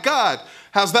Lord, my God,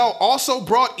 hast thou also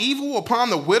brought evil upon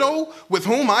the widow with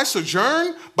whom I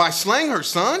sojourn by slaying her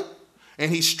son?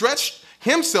 And he stretched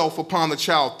himself upon the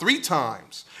child 3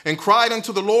 times and cried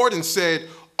unto the Lord and said,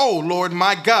 O Lord,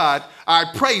 my God, I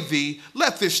pray thee,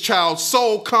 let this child's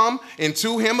soul come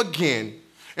into him again.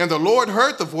 And the Lord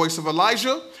heard the voice of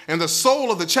Elijah, and the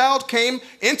soul of the child came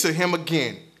into him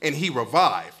again, and he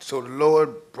revived. So the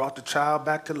Lord brought the child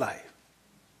back to life.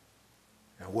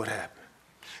 And what happened?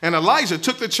 And Elijah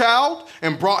took the child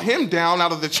and brought him down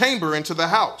out of the chamber into the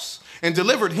house, and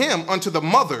delivered him unto the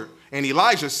mother. And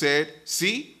Elijah said,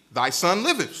 See, thy son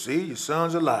liveth. See, your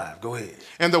son's alive. Go ahead.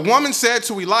 And the woman said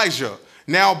to Elijah,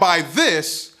 Now by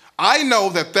this I know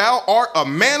that thou art a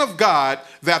man of God,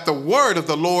 that the word of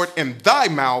the Lord in thy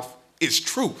mouth is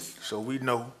truth. So we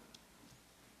know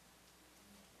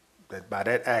that by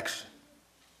that action,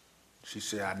 she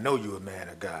said, I know you're a man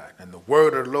of God. And the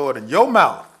word of the Lord in your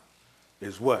mouth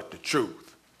is what? The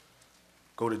truth.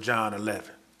 Go to John 11.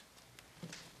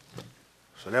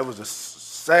 So that was a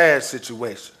sad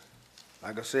situation.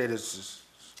 Like I said, it's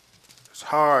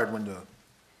hard when the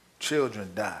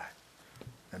children die.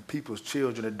 And people's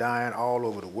children are dying all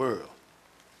over the world.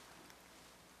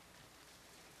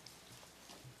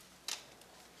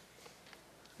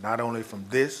 Not only from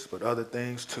this, but other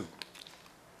things too.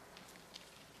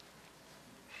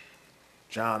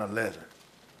 John 11.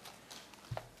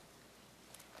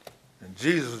 And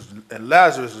Jesus and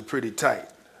Lazarus is pretty tight.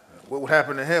 What would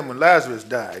happen to him when Lazarus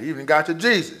died? He even got to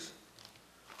Jesus.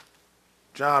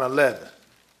 John 11.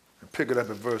 And pick it up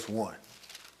at verse 1.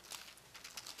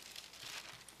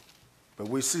 But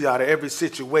we see out of every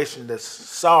situation that's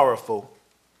sorrowful,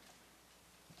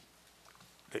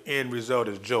 the end result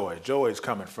is joy. Joy is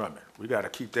coming from it. We got to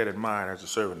keep that in mind as a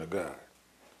servant of God.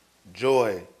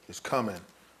 Joy is coming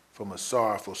from a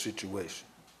sorrowful situation.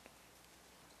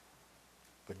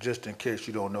 But just in case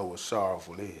you don't know what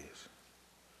sorrowful is,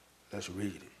 let's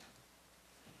read it.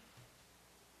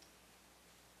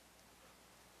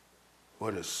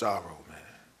 What is sorrow, man?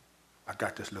 I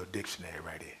got this little dictionary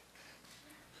right here.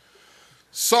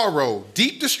 Sorrow,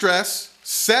 deep distress,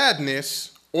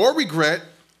 sadness, or regret,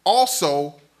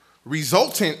 also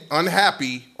resultant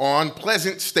unhappy or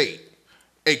unpleasant state,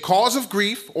 a cause of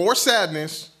grief or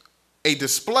sadness, a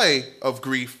display of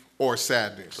grief or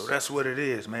sadness. So that's what it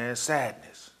is, man,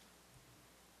 sadness.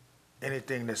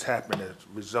 Anything that's happened that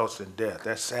results in death,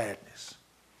 that's sadness.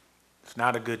 It's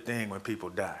not a good thing when people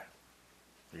die,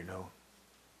 you know.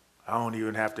 I don't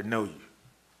even have to know you.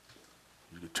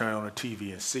 You can turn on the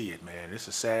TV and see it, man. It's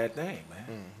a sad thing, man.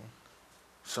 Mm-hmm.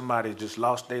 Somebody just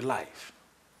lost their life.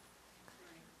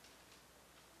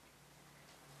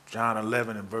 John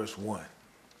 11 and verse 1.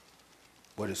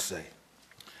 What does it say?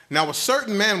 Now a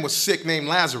certain man was sick named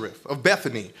Lazarus of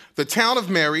Bethany, the town of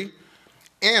Mary,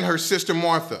 and her sister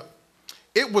Martha.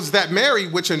 It was that Mary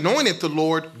which anointed the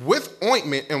Lord with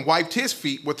ointment and wiped his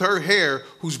feet with her hair,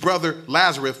 whose brother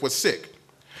Lazarus was sick.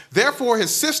 Therefore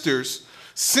his sisters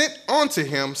sent unto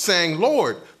him, saying,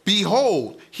 Lord,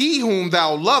 behold, he whom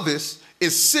thou lovest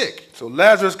is sick. So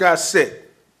Lazarus got sick.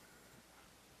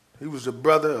 He was the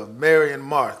brother of Mary and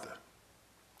Martha.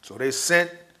 So they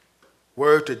sent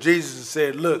word to Jesus and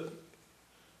said, look,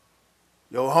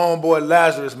 your homeboy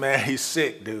Lazarus, man, he's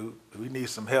sick, dude. We need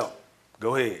some help.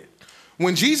 Go ahead.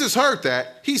 When Jesus heard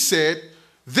that, he said,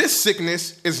 this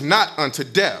sickness is not unto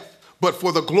death, but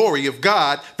for the glory of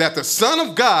God, that the Son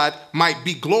of God might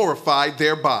be glorified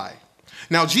thereby.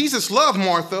 Now Jesus loved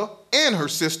Martha and her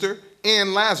sister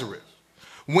and Lazarus.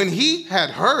 When he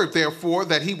had heard, therefore,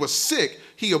 that he was sick,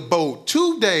 he abode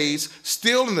 2 days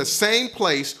still in the same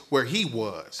place where he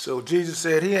was. So Jesus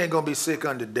said he ain't going to be sick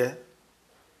unto death.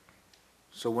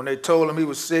 So when they told him he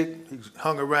was sick, he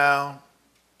hung around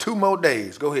 2 more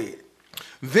days. Go ahead.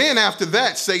 Then after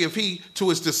that saith he to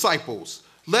his disciples,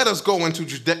 let us go into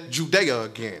Judea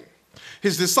again.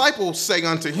 His disciples say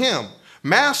unto him,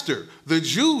 Master, the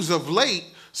Jews of late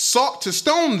sought to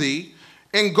stone thee,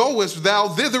 and goest thou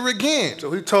thither again?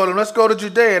 So he told them, let's go to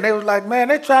Judea. And they was like, man,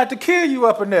 they tried to kill you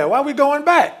up in there. Why are we going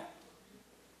back?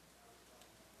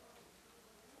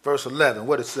 Verse 11,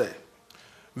 what did it say?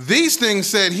 These things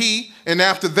said he, and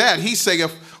after that he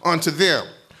saith unto them,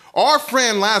 Our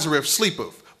friend Lazarus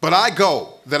sleepeth, but I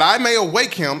go, that I may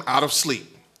awake him out of sleep.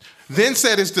 Then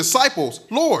said his disciples,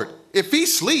 Lord, if he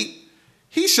sleep,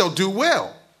 he shall do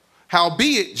well.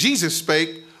 Howbeit Jesus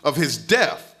spake of his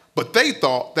death, but they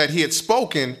thought that he had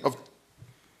spoken of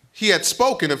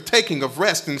taking of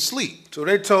rest and sleep.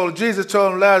 So Jesus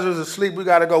told him Lazarus is asleep, we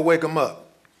got to go wake him up.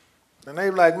 And they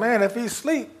were like, man, if he's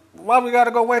asleep, why we got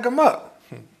to go wake him up?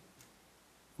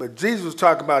 But Jesus was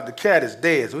talking about the cat is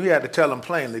dead, so he had to tell them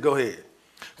plainly, go ahead.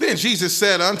 Then Jesus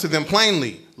said unto them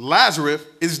plainly, Lazarus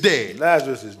is dead.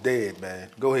 Lazarus is dead, man.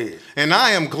 Go ahead. And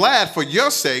I am glad for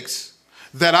your sakes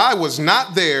that I was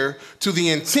not there, to the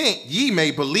intent ye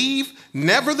may believe.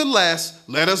 Nevertheless,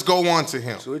 let us go on to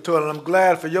him. So he told him, I'm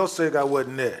glad for your sake I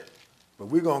wasn't there. But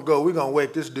we're going to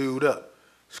wake this dude up.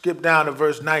 Skip down to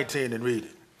verse 19 and read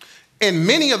it. And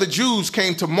many of the Jews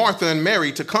came to Martha and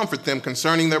Mary to comfort them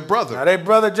concerning their brother. Now their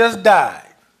brother just died.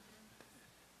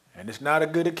 And it's not a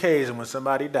good occasion when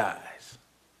somebody dies.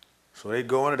 So they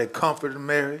go in and they comforted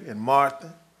Mary and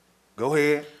Martha. Go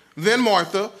ahead. Then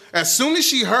Martha, as soon as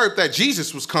she heard that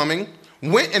Jesus was coming,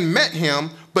 went and met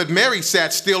him, but Mary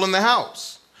sat still in the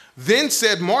house. Then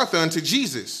said Martha unto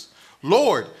Jesus,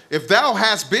 Lord, if thou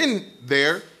hadst been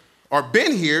there, or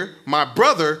been here, my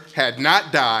brother had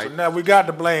not died. So now we got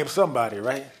to blame somebody,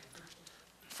 right?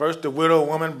 First the widow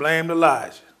woman blamed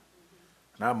Elijah.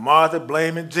 Now Martha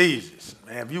blaming Jesus.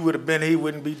 Man, if you would have been here, he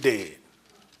wouldn't be dead.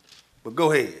 But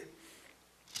go ahead.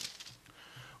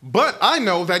 But I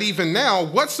know that even now,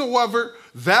 whatsoever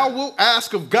thou wilt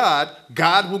ask of God,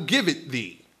 God will give it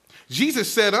thee.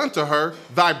 Jesus said unto her,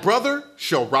 Thy brother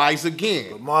shall rise again.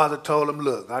 But Martha told him,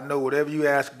 look, I know whatever you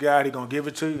ask God, he's going to give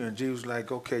it to you. And Jesus was like,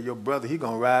 okay, your brother, he's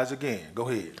going to rise again. Go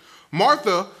ahead.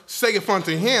 Martha saith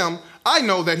unto him, I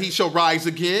know that he shall rise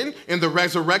again in the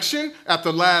resurrection at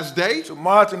the last day. So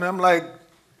Martha and I'm like,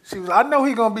 I know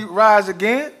he's going to rise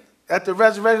again at the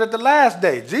resurrection at the last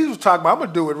day. Jesus was talking about, I'm going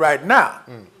to do it right now.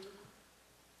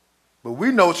 But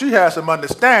we know she has some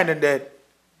understanding that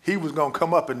he was going to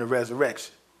come up in the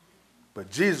resurrection.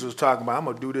 But Jesus was talking about, I'm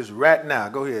going to do this right now.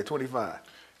 Go ahead, 25.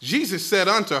 Jesus said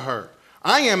unto her,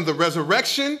 I am the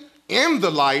resurrection and the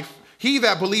life. He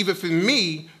that believeth in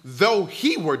me, though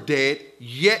he were dead,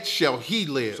 yet shall he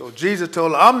live. So Jesus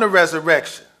told her, I'm the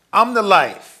resurrection. I'm the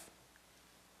life.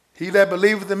 He that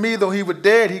believeth in me, though he were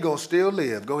dead, he going to still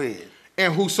live. Go ahead.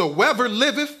 And whosoever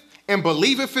liveth and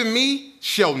believeth in me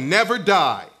shall never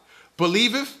die.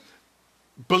 Believest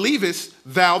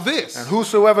thou this? And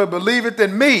whosoever believeth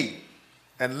in me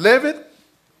and liveth,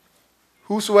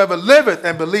 whosoever liveth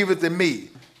and believeth in me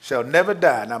shall never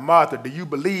die. Now, Martha, do you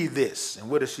believe this? And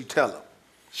what does she tell him?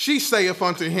 She saith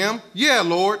unto him, Yea,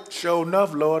 Lord. Sure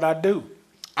enough, Lord, I do.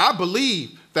 I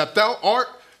believe that thou art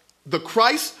the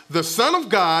Christ, the Son of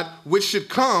God, which should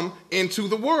come into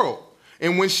the world.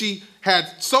 And when she had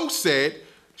so said,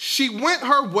 she went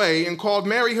her way and called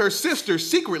Mary her sister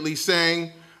secretly,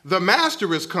 saying, The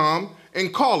Master is come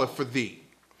and calleth for thee.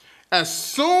 As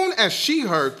soon as she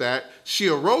heard that, she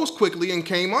arose quickly and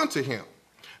came unto him.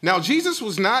 Now Jesus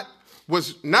was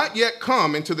not yet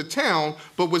come into the town,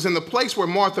 but was in the place where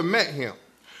Martha met him.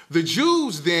 The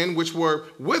Jews then, which were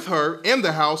with her in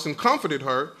the house and comforted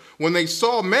her, when they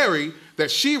saw Mary, that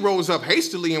she rose up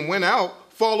hastily and went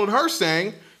out, followed her,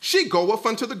 saying, She goeth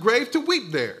unto the grave to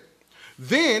weep there.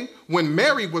 Then, when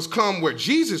Mary was come where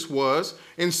Jesus was,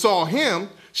 and saw him,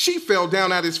 she fell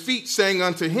down at his feet, saying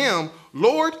unto him,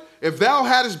 Lord, if thou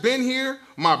hadst been here,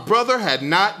 my brother had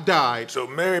not died. So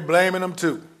Mary blaming him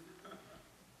too.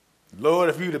 Lord,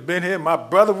 if you'd have been here, my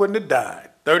brother wouldn't have died.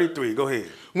 33, go ahead.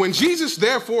 When Jesus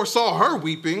therefore saw her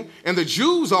weeping, and the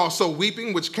Jews also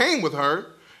weeping which came with her,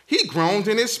 he groaned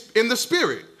in the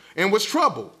spirit, and was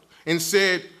troubled, and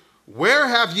said, Where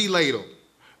have ye laid him?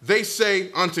 They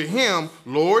say unto him,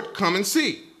 Lord, come and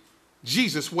see.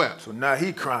 Jesus wept. So now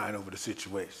he crying over the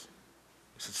situation.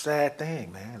 It's a sad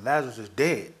thing, man. Lazarus is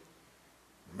dead.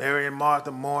 Mary and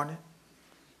Martha mourning,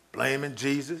 blaming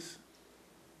Jesus.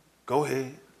 Go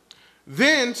ahead.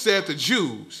 Then said the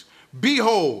Jews,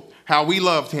 Behold, how we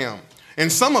loved him.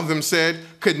 And some of them said,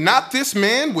 Could not this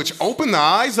man which opened the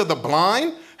eyes of the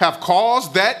blind have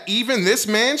caused that even this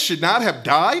man should not have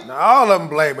died? Now all of them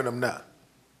blaming him now.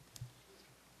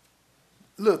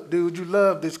 Look, dude, you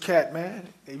love this cat, man.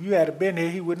 If you had been here,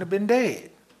 he wouldn't have been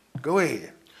dead. Go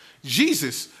ahead.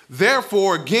 Jesus,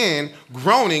 therefore, again,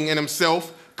 groaning in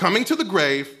himself, coming to the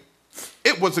grave,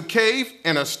 it was a cave,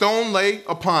 and a stone lay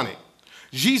upon it.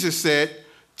 Jesus said,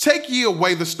 Take ye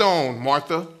away the stone,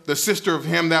 Martha, the sister of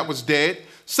him that was dead.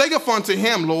 Saith unto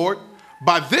him, Lord,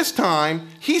 by this time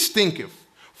he stinketh,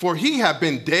 for he have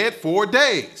been dead 4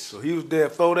 days. So he was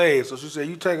dead 4 days. So she said,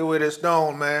 you take away that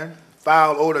stone, man.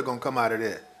 Foul odor gonna come out of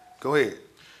there. Go ahead.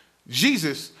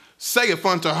 Jesus saith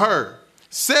unto her,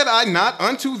 Said I not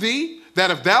unto thee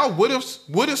that if thou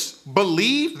wouldest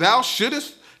believe, thou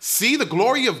shouldest see the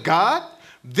glory of God?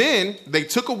 Then they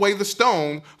took away the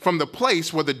stone from the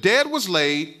place where the dead was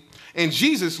laid, and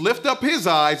Jesus lifted up his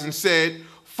eyes and said,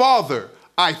 Father,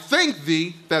 I thank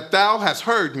thee that thou hast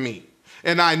heard me,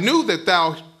 and I knew that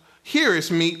thou hearest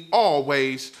me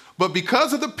always, but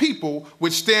because of the people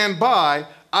which stand by,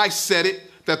 I said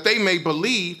it, that they may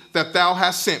believe that thou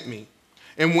hast sent me.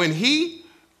 And when he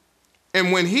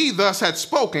thus had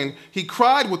spoken, he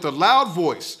cried with a loud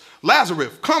voice,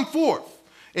 Lazarus, come forth.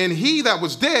 And he that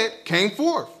was dead came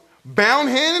forth, bound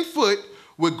hand and foot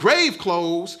with grave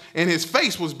clothes, and his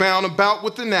face was bound about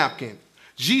with the napkin.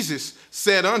 Jesus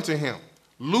said unto him,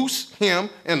 Loose him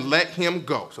and let him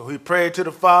go. So he prayed to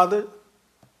the Father,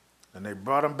 and they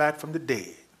brought him back from the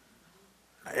dead.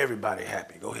 Now everybody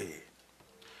happy. Go ahead.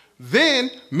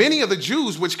 Then many of the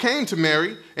Jews which came to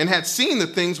Mary and had seen the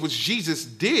things which Jesus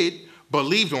did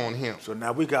believed on him. So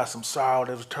now we got some sorrow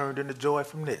that was turned into joy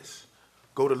from this.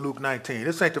 Go to Luke 19.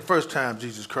 This ain't the first time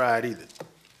Jesus cried either.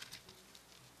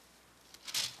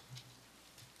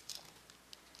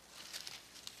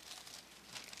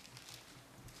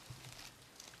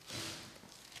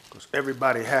 Because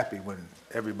everybody happy when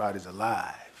everybody's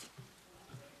alive.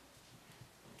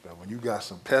 But when you got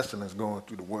some pestilence going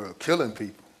through the world, killing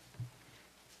people,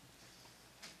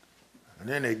 and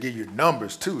then they give you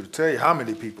numbers too to tell you how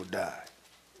many people died.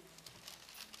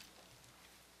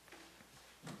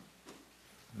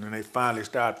 And then they finally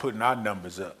started putting our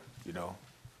numbers up, you know.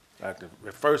 At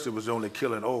first it was only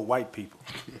killing old white people.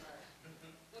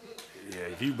 Yeah,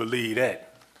 if you believe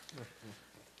that.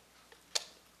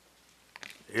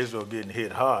 Israel getting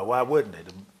hit hard. Why wouldn't they?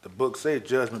 The book says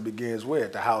judgment begins where?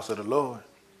 At the house of the Lord.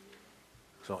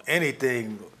 So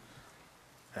anything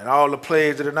and all the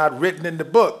plagues that are not written in the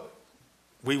book,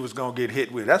 we was going to get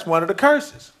hit with. That's one of the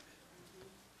curses.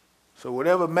 So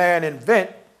whatever man invent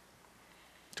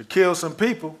to kill some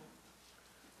people,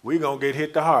 we going to get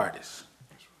hit the hardest.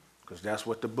 Because that's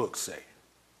what the books say.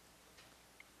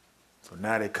 So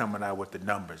now they're coming out with the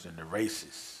numbers and the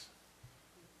races.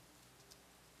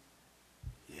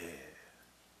 Yeah.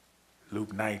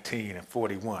 Luke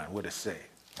 19:41, what it say?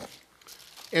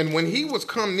 And when he was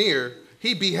come near,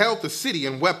 he beheld the city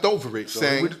and wept over it, So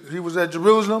saying, he was at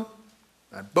Jerusalem,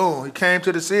 and boom, he came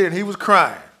to the city and he was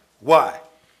crying. Why?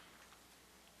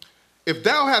 If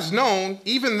thou hast known,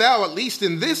 even thou at least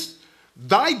in this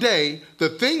thy day, the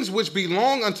things which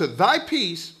belong unto thy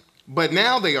peace, but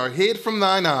now they are hid from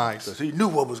thine eyes. Because he knew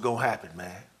what was going to happen,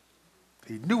 man.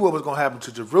 He knew what was going to happen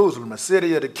to Jerusalem, a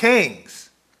city of the kings.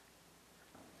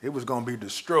 It was going to be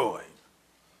destroyed.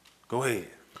 Go ahead.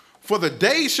 For the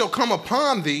days shall come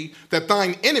upon thee that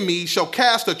thine enemies shall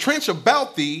cast a trench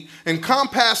about thee and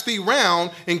compass thee round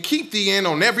and keep thee in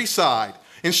on every side,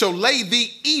 and shall lay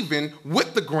thee even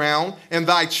with the ground and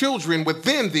thy children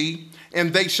within thee,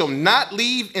 and they shall not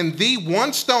leave in thee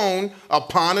one stone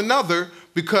upon another,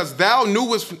 because thou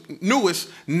knewest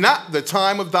not the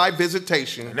time of thy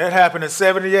visitation. And that happened in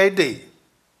 70 AD,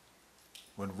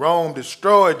 when Rome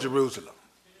destroyed Jerusalem.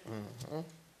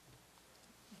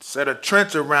 Set a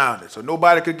trench around it so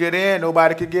nobody could get in,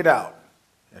 nobody could get out.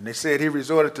 And they said he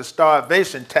resorted to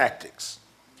starvation tactics.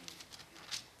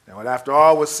 And when after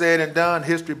all was said and done,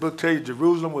 history book tell you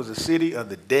Jerusalem was a city of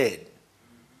the dead.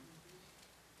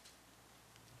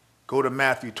 Go to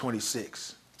Matthew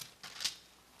 26.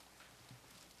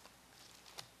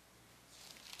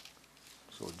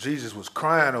 So Jesus was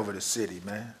crying over the city,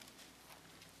 man.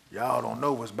 Y'all don't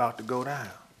know what's about to go down.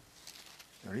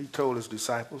 And he told his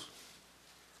disciples,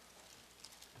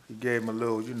 he gave them a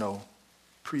little,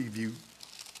 preview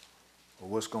of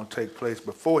what's going to take place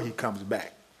before he comes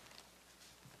back.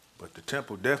 But the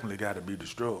temple definitely got to be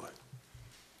destroyed.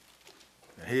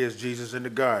 And here's Jesus in the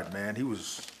garden, man. He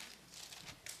was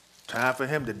time for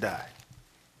him to die.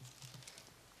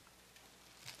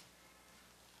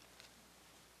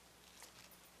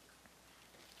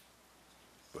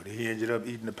 But he ended up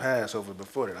eating the Passover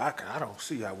before that. I don't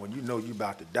see how when you know you're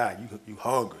about to die, you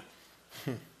hungry.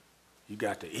 You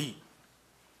got to eat.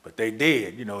 But they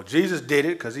did. Jesus did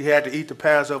it because he had to eat the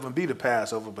Passover and be the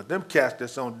Passover. But them cats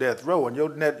that's on death row and your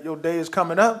day is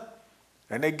coming up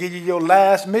and they give you your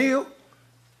last meal,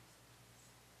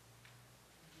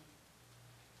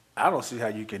 I don't see how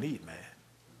you can eat, man.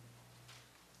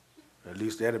 At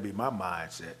least that'll be my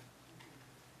mindset.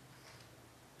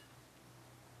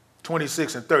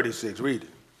 26 and 36, read it.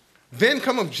 Then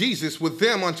cometh Jesus with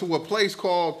them unto a place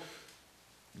called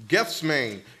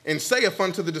Gethsemane, and saith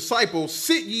unto the disciples,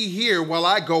 sit ye here while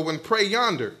I go and pray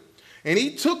yonder. And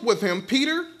he took with him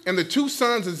Peter and the two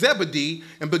sons of Zebedee,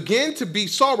 and began to be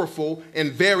sorrowful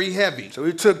and very heavy. So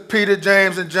he took Peter,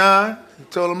 James, and John. He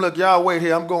told them, look, y'all wait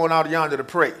here. I'm going out yonder to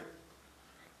pray.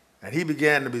 And he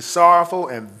began to be sorrowful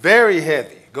and very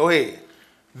heavy. Go ahead.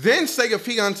 Then saith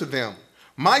he unto them,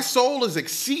 my soul is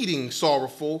exceeding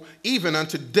sorrowful, even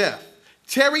unto death.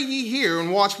 Tarry ye here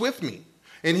and watch with me.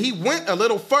 And he went a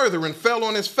little further and fell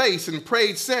on his face and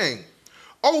prayed, saying,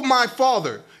 O my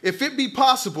Father, if it be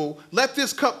possible, let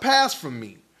this cup pass from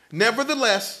me.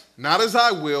 Nevertheless, not as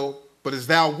I will, but as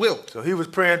thou wilt. So he was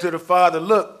praying to the Father,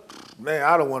 look, man,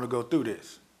 I don't want to go through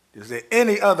this. Is there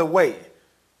any other way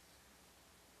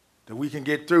that we can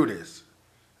get through this?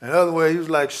 In other words, he was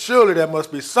like, surely there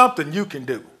must be something you can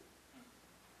do.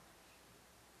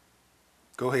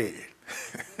 Go ahead.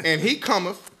 And he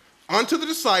cometh unto the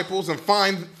disciples and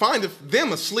findeth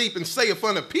them asleep, and saith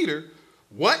unto Peter,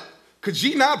 what? Could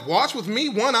ye not watch with me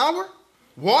 1 hour?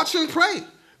 Watch and pray,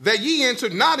 that ye enter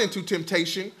not into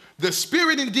temptation. The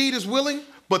spirit indeed is willing,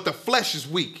 but the flesh is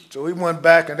weak. So he went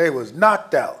back and they was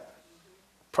knocked out.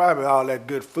 Probably all that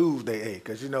good food they ate,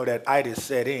 because that itis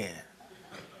set in.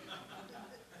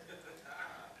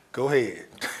 Go ahead.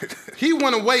 He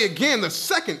went away again the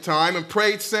second time and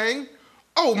prayed, saying,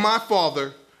 O my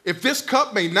Father, if this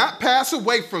cup may not pass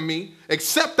away from me,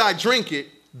 except I drink it,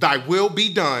 thy will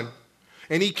be done.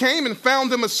 And he came and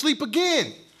found them asleep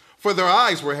again, for their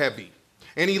eyes were heavy.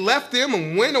 And he left them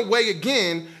and went away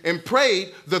again and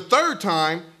prayed the third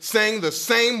time, saying the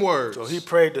same words. So he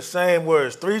prayed the same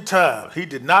words 3 times. He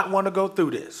did not want to go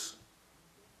through this.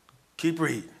 Keep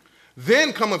reading.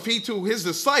 Then cometh he to his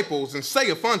disciples and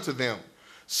saith unto them,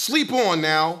 sleep on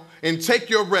now and take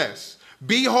your rest.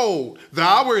 Behold, the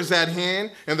hour is at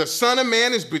hand, and the Son of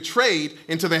Man is betrayed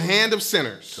into the hand of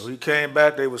sinners. So he came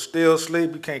back, they were still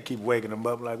asleep. You can't keep waking them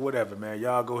up like, whatever, man.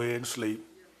 Y'all go ahead and sleep.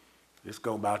 It's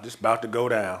about to go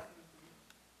down.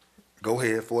 Go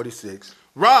ahead, 46.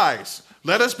 Rise,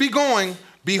 let us be going.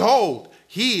 Behold,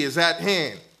 he is at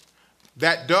hand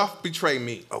that doth betray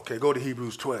me. Okay, go to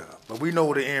Hebrews 12. But we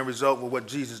know the end result with what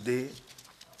Jesus did.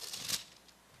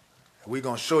 And we're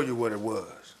going to show you what it was.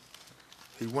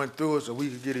 He went through it so we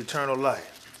could get eternal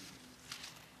life.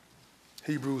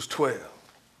 Hebrews 12.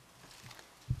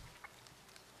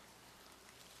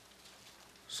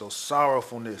 So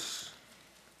sorrowfulness,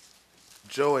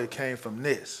 joy came from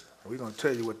this. We're going to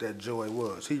tell you what that joy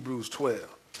was. Hebrews 12.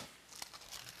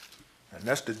 And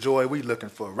that's the joy we're looking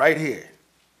for right here.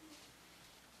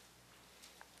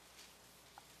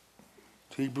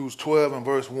 Hebrews 12 and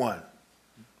verse 1.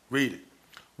 Read it.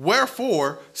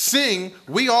 Wherefore, seeing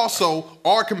we also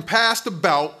are compassed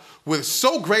about with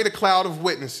so great a cloud of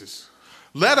witnesses,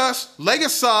 let us lay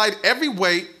aside every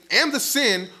weight and the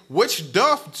sin which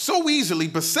doth so easily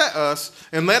beset us,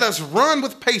 and let us run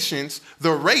with patience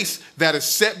the race that is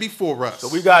set before us. So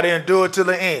we got to endure to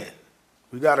the end.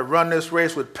 We got to run this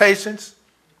race with patience,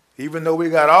 even though we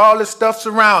got all this stuff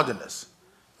surrounding us.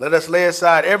 Let us lay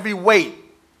aside every weight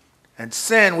and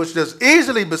sin which does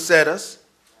easily beset us,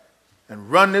 and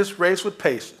run this race with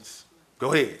patience.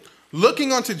 Go ahead.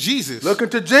 Looking unto Jesus. Looking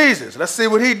to Jesus. Let's see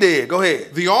what he did. Go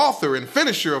ahead. The author and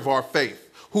finisher of our faith,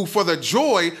 who for the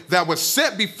joy that was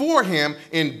set before him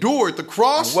endured the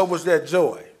cross. And what was that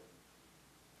joy?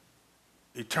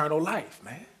 Eternal life,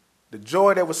 man. The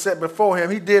joy that was set before him,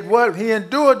 he did what? He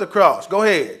endured the cross. Go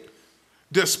ahead.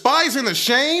 Despising the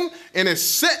shame, and is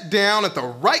set down at the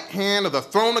right hand of the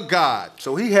throne of God.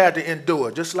 So he had to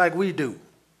endure just like we do.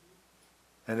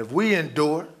 And if we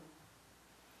endure,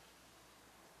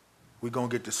 we're going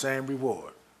to get the same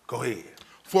reward. Go ahead.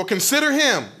 For consider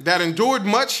him that endured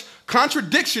much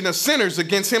contradiction of sinners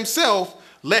against himself,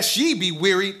 lest ye be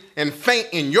weary and faint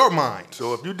in your mind.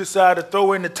 So if you decide to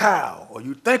throw in the towel, or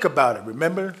you think about it,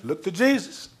 remember, look to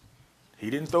Jesus. He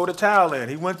didn't throw the towel in.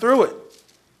 He went through it.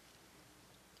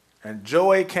 And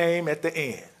joy came at the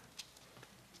end.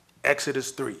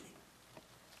 Exodus 3.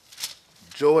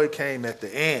 Joy came at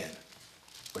the end.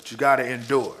 But you got to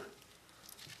endure.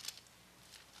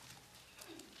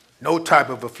 No type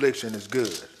of affliction is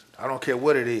good. I don't care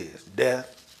what it is.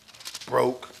 Death,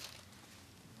 broke,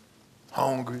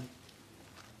 hungry.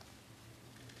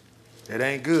 It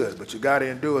ain't good, but you got to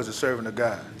endure as a servant of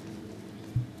God.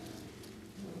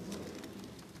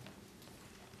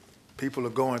 People are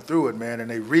going through it, man, and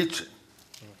they reaching.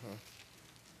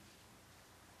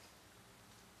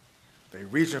 They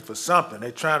reaching for something.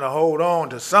 They trying to hold on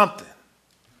to something.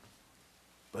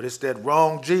 But it's that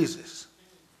wrong Jesus.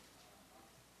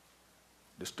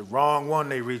 It's the wrong one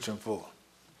they reaching for.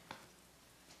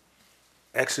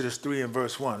 Exodus 3 and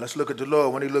verse 1. Let's look at the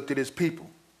Lord when he looked at his people.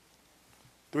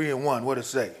 3 and 1, what does it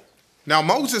say? Now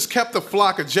Moses kept the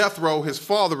flock of Jethro, his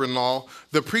father-in-law,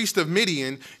 the priest of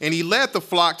Midian, and he led the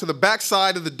flock to the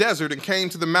backside of the desert and came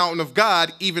to the mountain of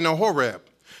God, even to Horeb.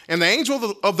 And the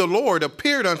angel of the Lord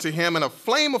appeared unto him in a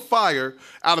flame of fire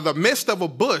out of the midst of a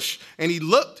bush, and he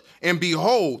looked, and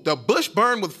behold, the bush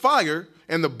burned with fire,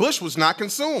 and the bush was not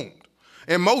consumed.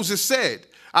 And Moses said,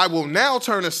 I will now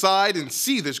turn aside and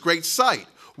see this great sight,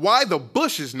 why the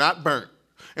bush is not burnt.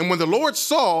 And when the Lord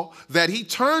saw that he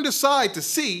turned aside to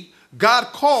see, God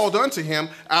called unto him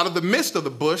out of the midst of the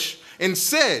bush and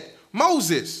said,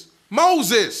 Moses,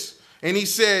 Moses. And he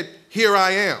said, here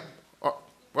I am.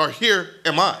 Or here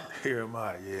am I. Here am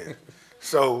I, yeah.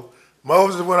 So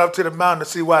Moses went up to the mountain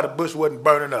to see why the bush wasn't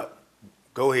burning up.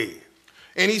 Go ahead.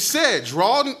 And he said,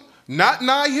 draw not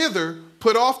nigh hither,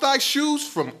 put off thy shoes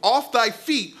from off thy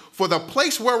feet, for the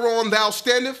place whereon thou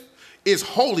standest is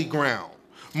holy ground.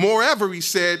 Moreover, he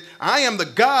said, I am the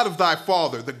God of thy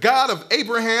father, the God of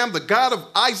Abraham, the God of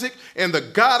Isaac, and the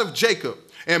God of Jacob.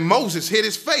 And Moses hid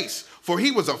his face, for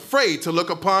he was afraid to look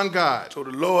upon God. So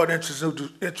the Lord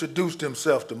introduced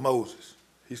himself to Moses.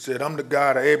 He said, I'm the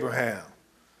God of Abraham,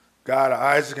 God of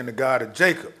Isaac, and the God of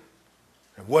Jacob.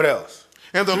 And what else?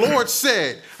 And the Lord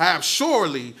said, I have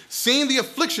surely seen the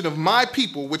affliction of my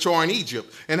people which are in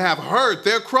Egypt, and have heard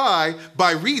their cry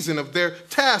by reason of their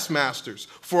taskmasters,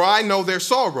 for I know their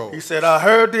sorrow. He said, I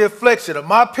heard the affliction of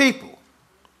my people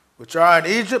which are in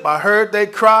Egypt. I heard they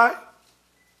cry,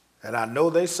 and I know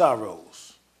their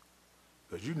sorrows.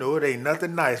 Because you know it ain't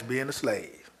nothing nice being a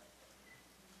slave.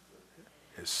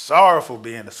 It's sorrowful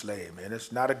being a slave, man.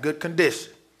 It's not a good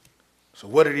condition. So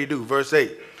what did he do? Verse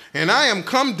 8. And I am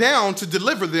come down to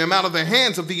deliver them out of the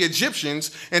hands of the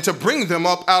Egyptians, and to bring them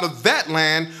up out of that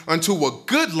land unto a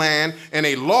good land and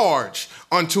a large,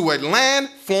 unto a land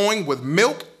flowing with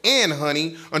milk and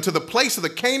honey, unto the place of the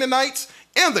Canaanites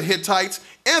and the Hittites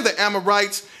and the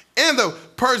Amorites and the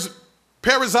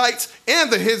Perizzites and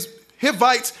the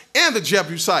Hivites and the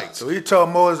Jebusites. So he told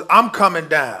Moses, I'm coming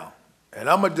down, and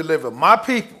I'm going to deliver my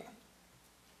people,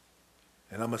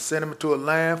 and I'm going to send them to a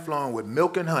land flowing with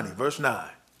milk and honey. Verse 9.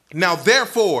 Now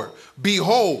therefore,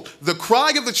 behold, the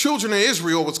cry of the children of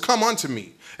Israel was come unto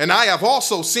me, and I have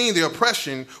also seen the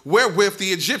oppression wherewith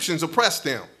the Egyptians oppressed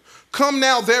them. Come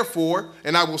now therefore,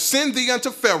 and I will send thee unto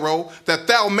Pharaoh, that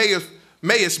thou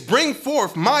mayest bring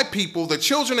forth my people, the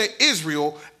children of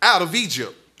Israel, out of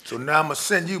Egypt. So now I'm going to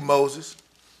send you, Moses.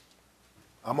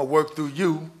 I'm going to work through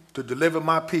you to deliver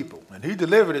my people. And he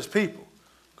delivered his people.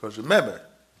 Because remember,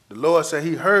 the Lord said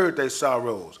he heard their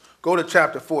sorrows. Go to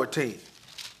chapter 14.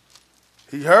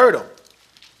 He heard them.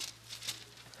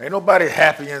 Ain't nobody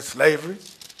happy in slavery.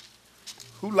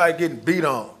 Who like getting beat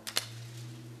on?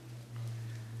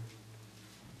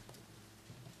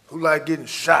 Who like getting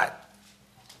shot?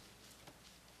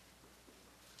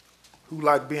 Who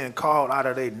like being called out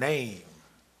of their name?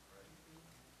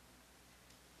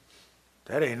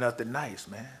 That ain't nothing nice,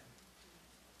 man.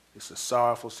 It's a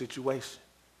sorrowful situation.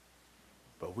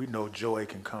 But we know joy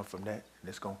can come from that, and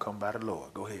it's going to come by the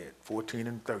Lord. Go ahead, 14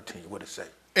 and 13, what it say?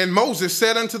 And Moses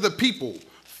said unto the people,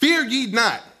 fear ye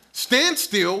not, stand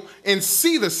still and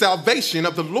see the salvation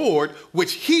of the Lord,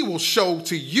 which he will show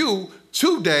to you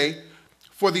today.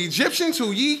 For the Egyptians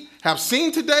who ye have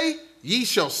seen today, ye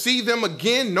shall see them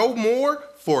again no more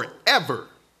forever.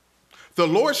 The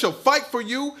Lord shall fight for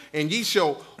you, and ye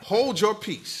shall hold your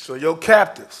peace. So your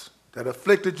captives that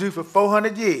afflicted you for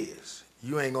 400 years,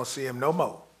 you ain't going to see them no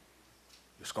more.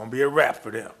 It's going to be a wrap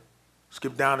for them.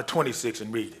 Skip down to 26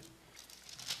 and read it.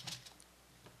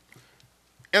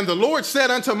 And the Lord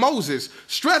said unto Moses,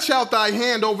 stretch out thy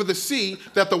hand over the sea,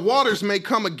 that the waters may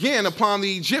come again upon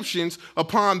the Egyptians,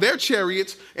 upon their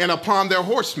chariots, and upon their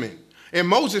horsemen. And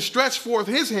Moses stretched forth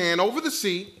his hand over the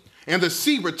sea, and the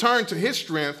sea returned to his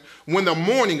strength when the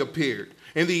morning appeared.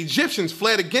 And the Egyptians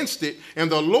fled against it,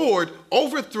 and the Lord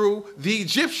overthrew the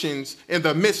Egyptians in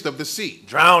the midst of the sea.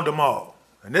 Drowned them all.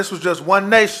 And this was just one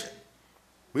nation.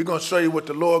 We're going to show you what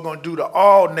the Lord going to do to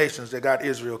all nations that got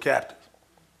Israel captive.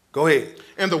 Go ahead.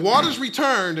 And the waters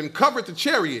returned and covered the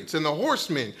chariots and the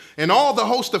horsemen and all the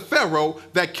host of Pharaoh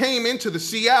that came into the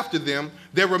sea after them.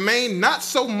 There remained not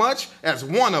so much as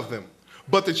one of them.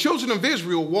 But the children of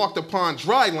Israel walked upon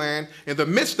dry land in the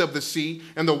midst of the sea,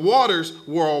 and the waters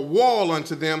were a wall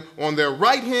unto them on their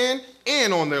right hand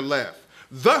and on their left.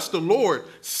 Thus the Lord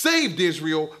saved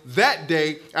Israel that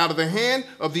day out of the hand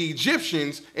of the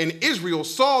Egyptians, and Israel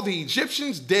saw the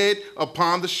Egyptians dead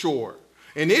upon the shore.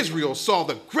 And Israel saw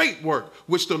the great work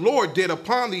which the Lord did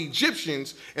upon the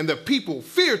Egyptians, and the people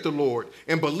feared the Lord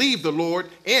and believed the Lord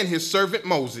and his servant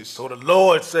Moses. So the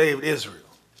Lord saved Israel.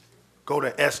 Go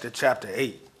to Esther chapter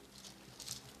 8.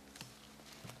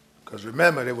 Because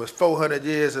remember, there was 400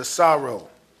 years of sorrow.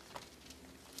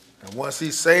 And once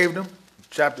he saved them,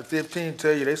 chapter 15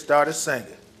 tell you they started singing.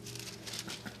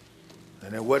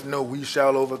 And there wasn't no we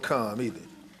shall overcome either.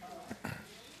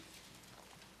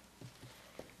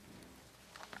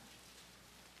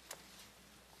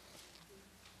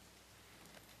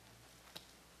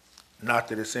 Not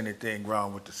that it's anything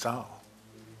wrong with the song.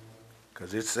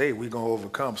 Because it say we're going to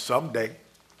overcome someday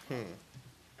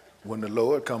when the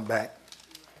Lord come back.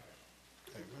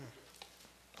 Amen.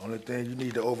 Only thing you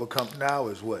need to overcome now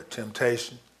is what?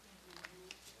 Temptation.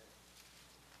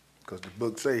 Because the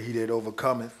book say he that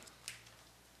overcometh,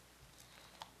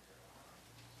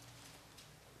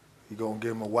 he going to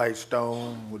give him a white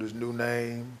stone with his new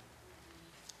name,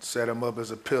 set him up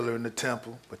as a pillar in the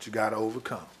temple, but you got to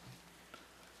overcome.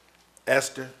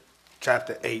 Esther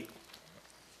chapter 8.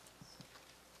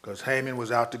 Because Haman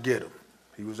was out to get him.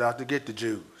 He was out to get the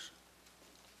Jews.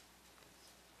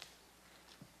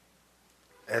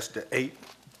 Esther 8.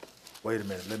 Wait a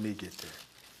minute, let me get there.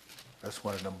 That's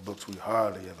one of them books we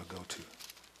hardly ever go to.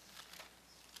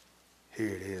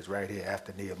 Here it is, right here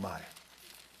after Nehemiah.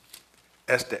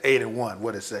 Esther 8 and 1,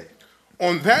 what it say?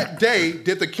 On that day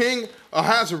did the king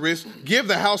Ahasuerus give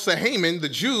the house of Haman, the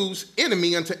Jews'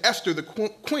 enemy, unto Esther the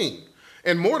queen.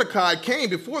 And Mordecai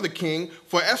came before the king,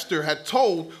 for Esther had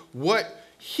told what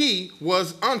he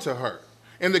was unto her.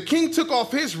 And the king took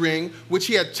off his ring, which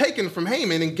he had taken from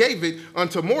Haman, and gave it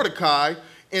unto Mordecai.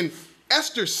 And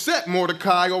Esther set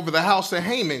Mordecai over the house of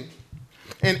Haman.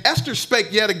 And Esther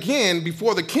spake yet again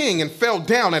before the king, and fell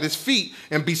down at his feet,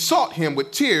 and besought him with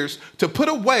tears to put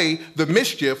away the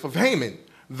mischief of Haman.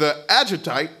 the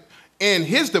Agagite and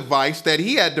his device that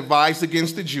he had devised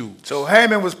against the Jews. So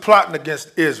Haman was plotting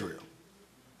against Israel.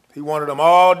 He wanted them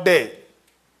all dead.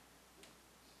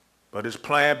 But his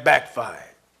plan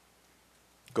backfired.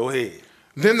 Go ahead.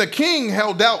 Then the king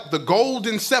held out the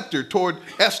golden scepter toward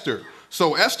Esther.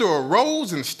 So Esther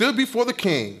arose and stood before the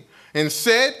king and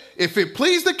said, if it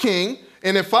please the king,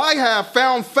 and if I have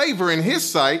found favor in his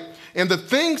sight, and the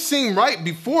thing seem right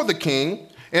before the king,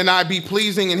 and I be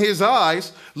pleasing in his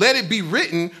eyes, let it be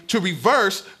written to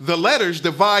reverse the letters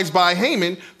devised by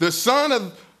Haman, the son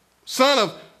of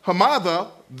Hammedatha,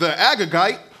 the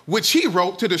Agagite, which he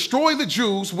wrote to destroy the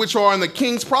Jews which are in the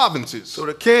king's provinces. So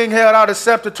the king held out his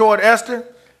scepter toward Esther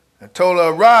and told her,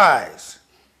 arise.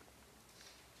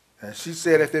 And she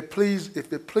said, if it pleased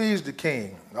the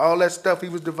king, all that stuff he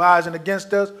was devising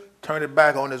against us, turn it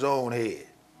back on his own head.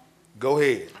 Go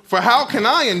ahead. For how can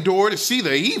I endure to see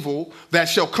the evil that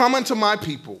shall come unto my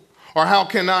people? Or how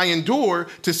can I endure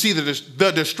to see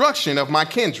the destruction of my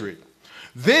kindred?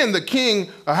 Then the king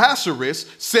Ahasuerus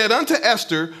said unto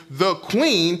Esther the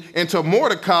queen and to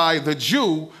Mordecai the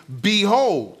Jew,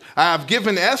 behold, I have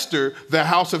given Esther the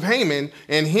house of Haman,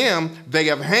 and him they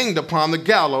have hanged upon the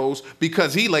gallows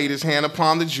because he laid his hand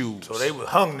upon the Jews. So they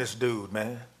hung this dude,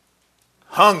 man.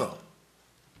 Hung him.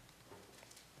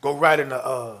 Go right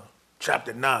into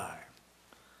chapter 9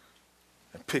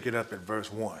 and pick it up at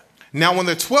verse 1. Now in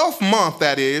the 12th month,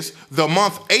 that is, the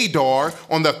month Adar,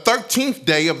 on the 13th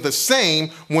day of the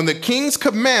same, when the king's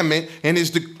commandment and his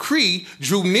decree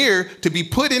drew near to be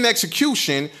put in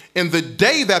execution, in the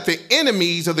day that the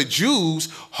enemies of the Jews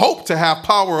hoped to have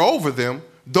power over them,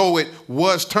 though it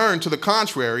was turned to the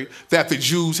contrary, that the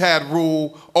Jews had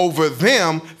rule over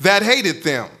them that hated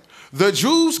them. The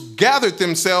Jews gathered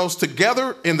themselves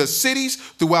together in the cities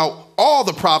throughout all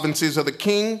the provinces of the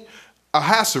king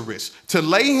Ahasuerus to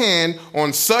lay hand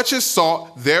on such as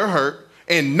sought their hurt,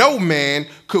 and no man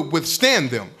could withstand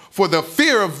them, for the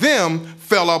fear of them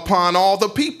fell upon all the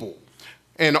people.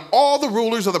 And all the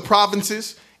rulers of the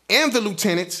provinces, and the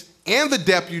lieutenants, and the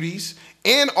deputies,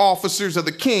 and officers of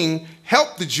the king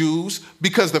helped the Jews,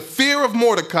 because the fear of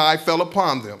Mordecai fell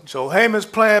upon them. So Haman's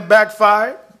plan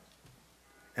backfired.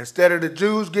 Instead of the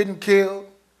Jews getting killed,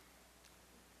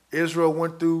 Israel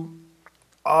went through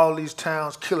all these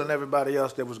towns killing everybody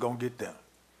else that was going to get them.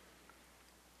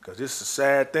 Because this is a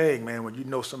sad thing, man, when you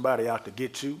know somebody out to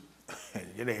get you, and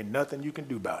it ain't nothing you can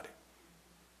do about it.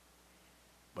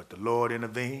 But the Lord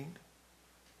intervened,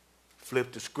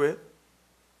 flipped the script.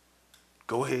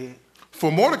 Go ahead.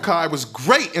 For Mordecai was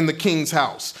great in the king's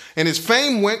house, and his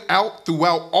fame went out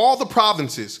throughout all the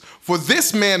provinces. For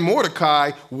this man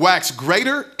Mordecai waxed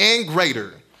greater and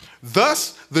greater.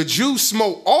 Thus the Jews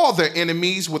smote all their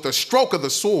enemies with a stroke of the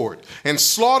sword, and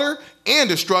slaughter and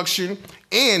destruction,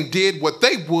 and did what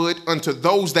they would unto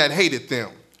those that hated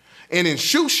them. And in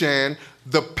Shushan,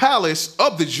 the palace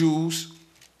of the Jews,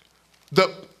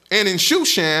 the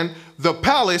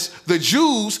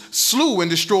Jews slew and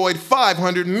destroyed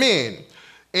 500 men.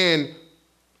 And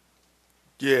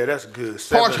yeah, that's good.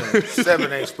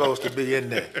 Seven ain't supposed to be in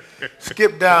there.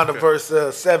 Skip down to verse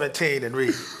 17 and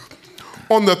read.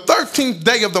 On the 13th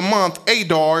day of the month,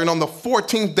 Adar, and on the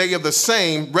 14th day of the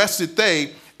same, rested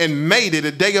they, and made it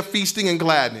a day of feasting and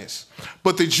gladness.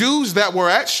 But the Jews that were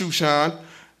at Shushan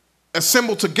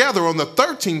assembled together on the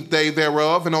 13th day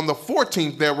thereof, and on the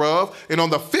 14th thereof, and on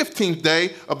the 15th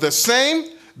day of the same,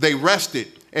 they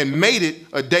rested, and made it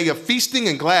a day of feasting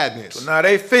and gladness. So now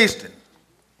they feasting.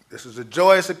 This is a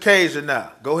joyous occasion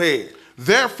now. Go ahead.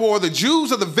 Therefore, the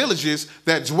Jews of the villages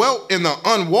that dwelt in the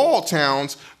unwalled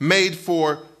towns made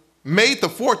the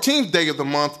 14th day of the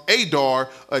month, Adar,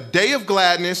 a day of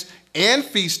gladness and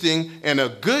feasting, and a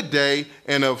good day,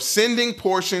 and of sending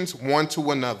portions one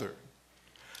to another.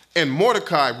 And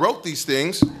Mordecai wrote these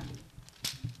things.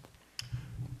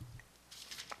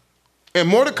 And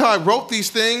Mordecai wrote these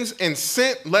things and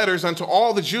sent letters unto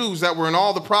all the Jews that were in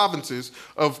all the provinces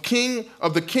of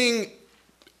the king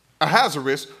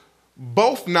Ahasuerus,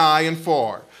 both nigh and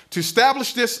far, to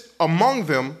establish this among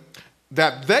them,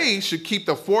 that they should keep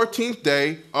the 14th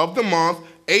day of the month,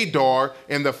 Adar,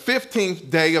 and the 15th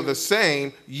day of the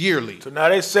same yearly. So now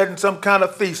they're setting some kind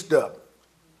of feast up,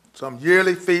 some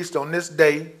yearly feast on this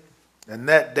day and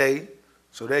that day,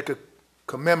 so they could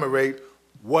commemorate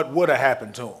what would have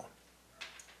happened to them.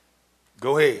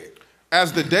 Go ahead.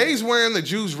 As the days wherein the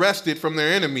Jews rested from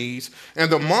their enemies,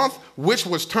 and the month which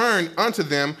was turned unto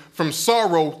them from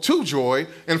sorrow to joy,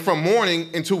 and from mourning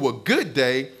into a good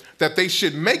day, that they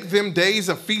should make them days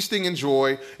of feasting and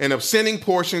joy, and of sending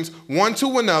portions one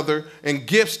to another, and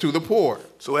gifts to the poor.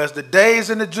 So as the days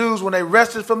in the Jews when they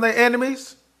rested from their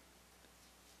enemies,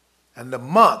 And the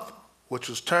month which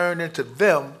was turned into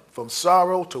them from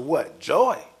sorrow to what?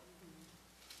 Joy.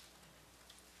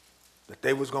 That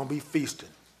they was going to be feasting.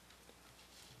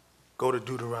 Go to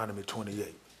Deuteronomy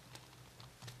 28.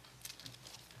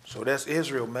 So that's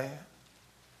Israel, man.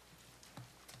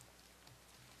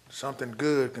 Something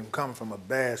good can come from a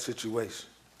bad situation.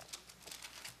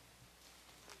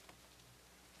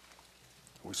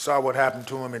 We saw what happened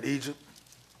to him in Egypt.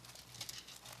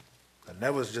 And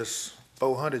that was just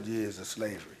 400 years of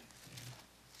slavery.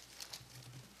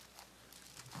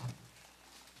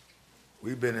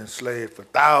 We've been enslaved for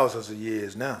thousands of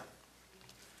years now.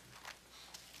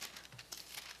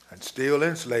 And still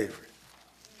in slavery.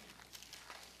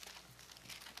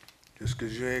 Just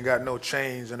because you ain't got no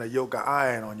chains and a yoke of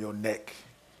iron on your neck,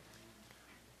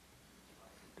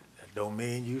 that don't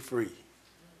mean you free.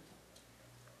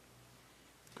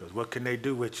 Because what can they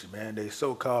do with you, man? They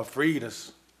so-called freed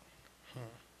us.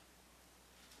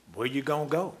 Where you gonna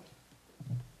go?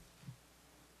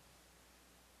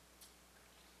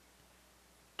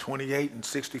 28 and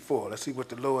 64. Let's see what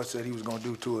the Lord said he was going to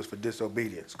do to us for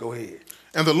disobedience. Go ahead.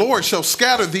 And the Lord shall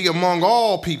scatter thee among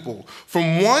all people,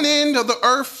 from one end of the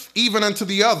earth even unto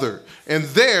the other. And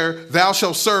there thou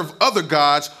shalt serve other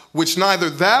gods, which neither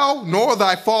thou nor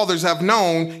thy fathers have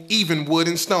known, even wood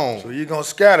and stone. So you're going to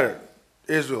scatter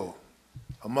Israel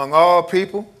among all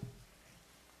people,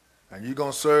 and you're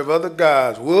going to serve other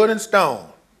gods, wood and stone.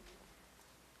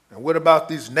 And what about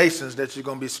these nations that you're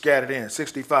going to be scattered in?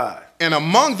 65. And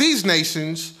among these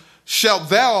nations shalt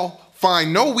thou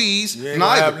find no ease, you ain't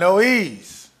neither. Gonna have no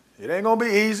ease. It ain't going to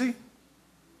be easy.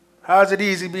 How's it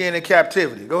easy being in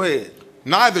captivity? Go ahead.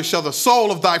 Neither shall the sole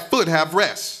of thy foot have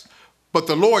rest. But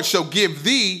the Lord shall give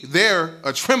thee there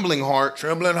a trembling heart,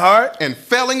 and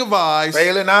failing of eyes,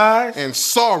 and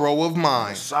sorrow of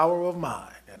mind. Sorrow of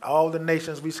mind. And all the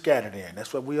nations we scattered in,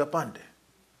 that's what we up under.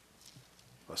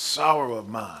 A sorrow of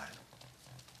mind.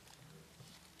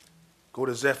 Go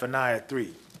to Zephaniah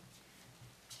 3.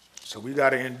 So we got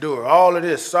to endure all of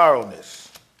this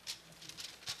sorrowness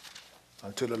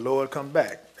until the Lord come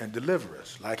back and deliver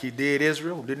us, like he did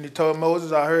Israel. Didn't he tell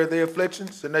Moses, I heard their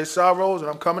afflictions and their sorrows, and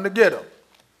I'm coming to get them.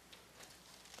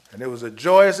 And it was a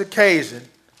joyous occasion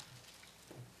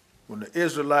when the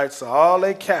Israelites saw all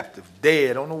their captives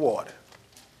dead on the water.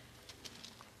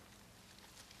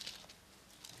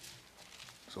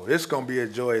 So it's going to be a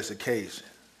joyous occasion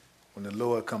when the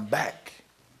Lord come back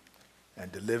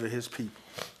and deliver his people.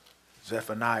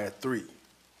 Zephaniah 3.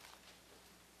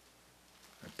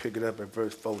 And pick it up at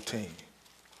verse 14.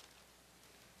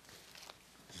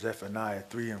 Zephaniah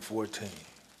 3 and 14.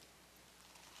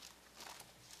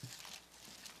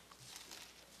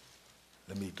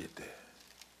 Let me get there.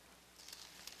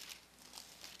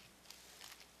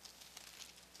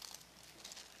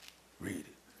 Read it.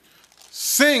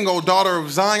 Sing, O daughter of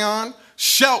Zion.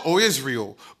 Shout, O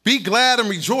Israel. Be glad and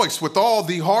rejoice with all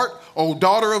the heart, O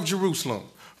daughter of Jerusalem.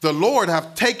 The Lord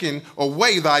hath taken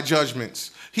away thy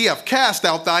judgments. He hath cast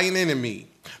out thine enemy.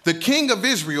 The King of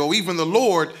Israel, even the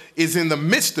Lord, is in the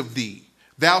midst of thee.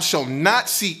 Thou shalt not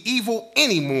see evil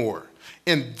any more.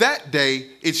 In that day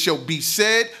it shall be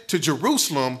said to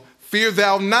Jerusalem, fear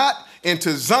thou not, and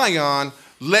to Zion,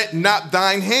 let not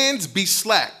thine hands be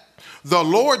slack. The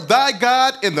Lord thy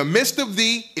God in the midst of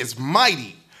thee is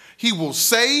mighty. He will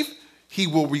save. He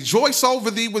will rejoice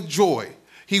over thee with joy.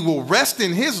 He will rest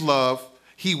in his love.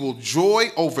 He will joy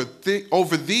over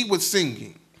thee with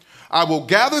singing. I will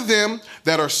gather them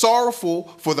that are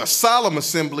sorrowful for the solemn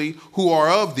assembly who are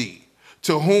of thee,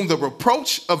 to whom the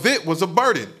reproach of it was a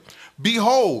burden.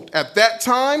 Behold, at that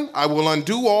time I will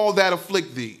undo all that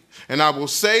afflict thee, and I will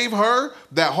save her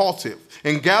that halteth,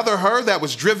 and gather her that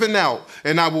was driven out,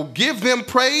 and I will give them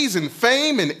praise and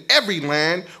fame in every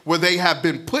land where they have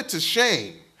been put to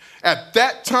shame. At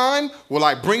that time will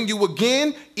I bring you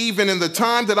again, even in the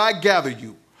time that I gather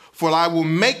you. For I will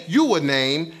make you a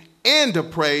name and a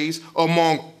praise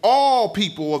among all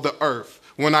people of the earth,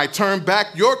 when I turn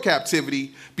back your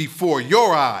captivity before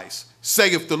your eyes,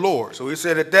 saith the Lord. So he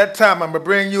said, at that time I'm going to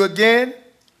bring you again,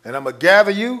 and I'm going to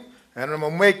gather you, and I'm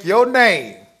going to make your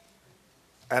name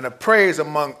and a praise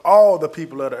among all the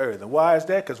people of the earth. And why is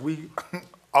that? Because we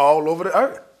all over the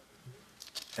earth.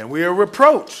 And we are a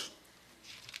reproach.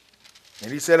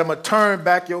 And he said, I'm going to turn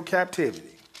back your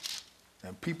captivity.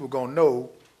 And people going to know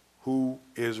who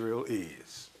Israel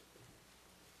is.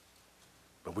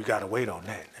 But we got to wait on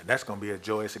that. And that's going to be a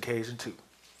joyous occasion too.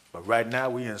 But right now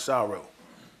we in sorrow.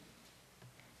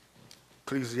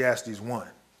 Ecclesiastes 1.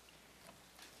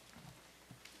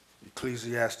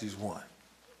 Ecclesiastes 1.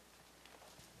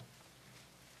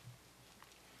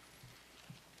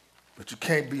 But you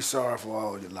can't be sorrowful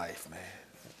all your life, man.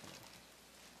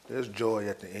 There's joy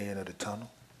at the end of the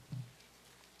tunnel.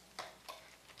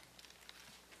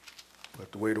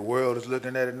 But the way the world is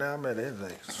looking at it now, man,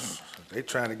 they're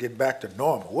trying to get back to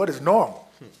normal. What is normal?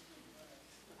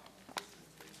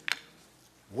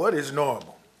 What is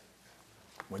normal?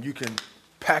 When you can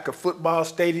pack a football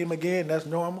stadium again, that's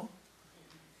normal?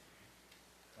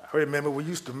 I remember we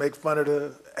used to make fun of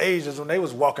the Asians when they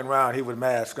was walking around here with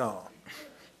masks on.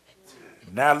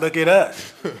 Now look at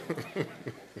us.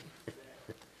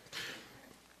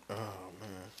 Oh,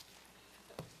 man.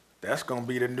 That's going to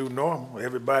be the new normal,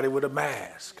 everybody with a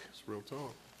mask. It's real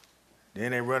talk.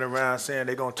 Then they run around saying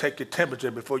they're going to take your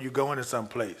temperature before you go into some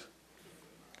place.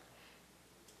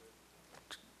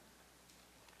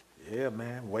 Yeah,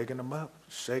 man, waking them up,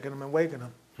 shaking them and waking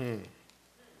them.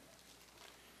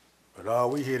 But all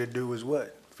we here to do is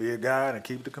what? Fear God and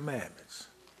keep the commandments.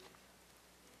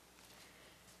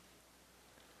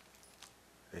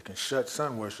 They can shut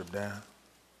sun worship down.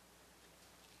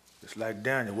 Just like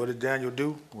Daniel. What did Daniel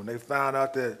do when they found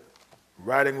out that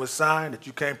writing was signed, that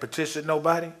you can't petition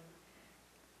nobody?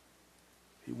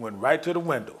 He went right to the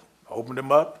window, opened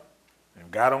them up, and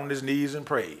got on his knees and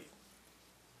prayed.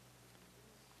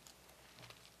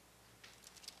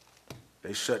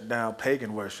 They shut down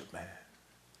pagan worship, man.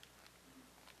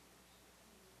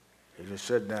 They just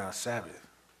shut down Sabbath.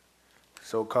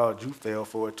 So-called Jew fell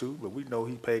for it too, but we know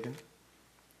he pagan.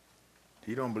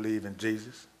 He don't believe in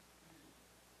Jesus.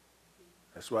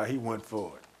 That's why he went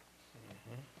for it.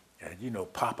 And you know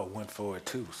Papa went for it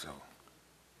too, so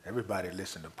everybody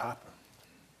listened to Papa.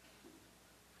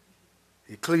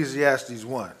 Ecclesiastes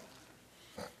 1.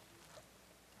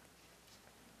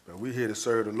 But we here to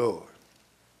serve the Lord.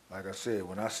 Like I said,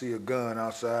 when I see a gun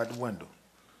outside the window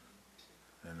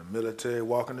and the military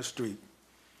walking the street,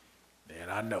 then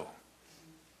I know.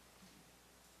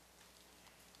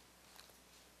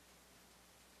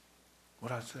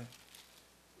 What'd I say?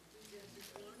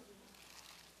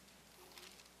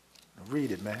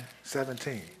 Read it, man.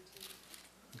 17.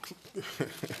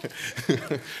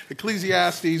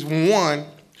 Ecclesiastes 1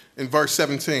 in verse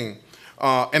 17.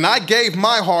 And I gave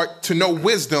my heart to know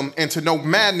wisdom and to know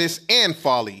madness and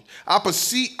folly. I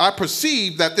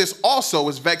perceive that this also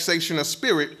is vexation of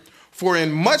spirit, for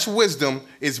in much wisdom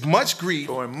is much grief.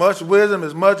 For in much wisdom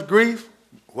is much grief.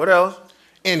 What else?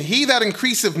 And he that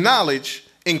increaseth knowledge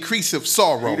increaseth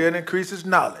sorrow. He that increases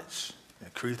knowledge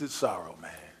increases sorrow,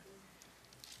 man.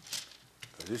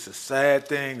 Because it's a sad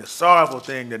thing, a sorrowful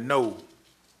thing to know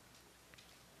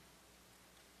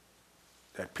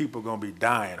that people are going to be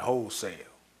dying wholesale.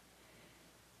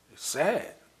 It's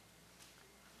sad.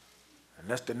 And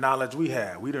that's the knowledge we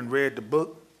have. We done read the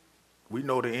book. We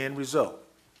know the end result.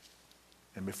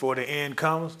 And before the end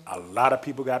comes, a lot of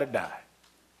people got to die.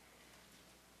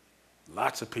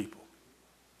 Lots of people.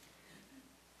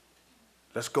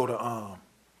 Let's go to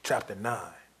chapter 9.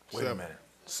 Wait a minute.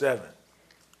 7.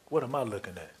 What am I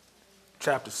looking at?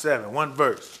 Chapter 7, one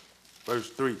verse. Verse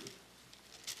 3.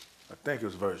 I think it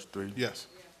was verse 3. Yes.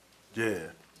 Yeah.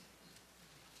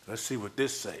 Let's see what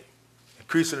this say.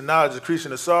 Increasing the knowledge,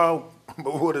 increasing the sorrow.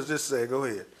 But what does this say? Go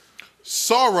ahead.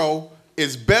 Sorrow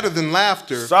is better than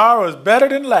laughter. Sorrow is better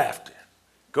than laughter.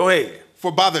 Go ahead.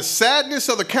 For by the sadness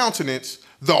of the countenance,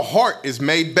 the heart is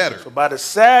made better. For by the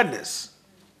sadness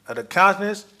of the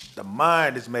countenance, the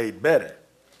mind is made better.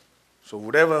 So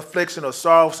whatever affliction or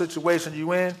sorrow situation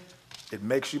you in, it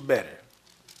makes you better.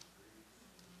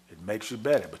 It makes you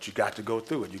better, but you got to go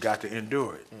through it. You got to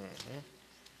endure it. Mm-hmm.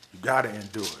 You got to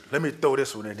endure it. Let me throw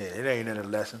this one in there. It ain't in the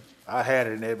lesson. I had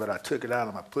it in there, but I took it out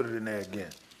and I put it in there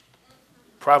again.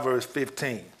 Proverbs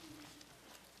 15.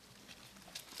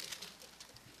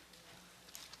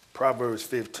 Proverbs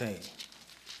 15.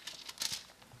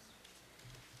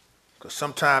 Because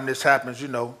sometimes this happens, you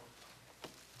know.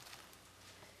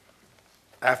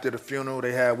 After the funeral,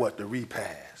 they have what? The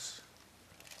repast.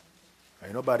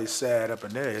 Ain't nobody sad up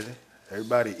in there, is it?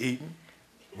 Everybody eating,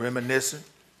 reminiscing.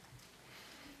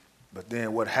 But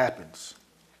then what happens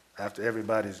after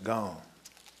everybody's gone?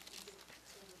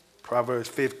 Proverbs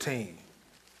 15.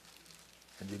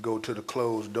 And you go to the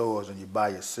closed doors and you by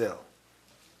yourself.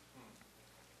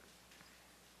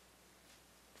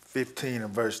 15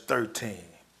 and verse 13.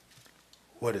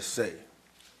 What it say?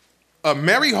 A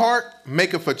merry heart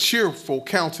maketh a cheerful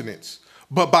countenance,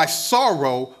 but by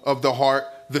sorrow of the heart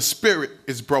the spirit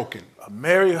is broken. A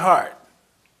merry heart.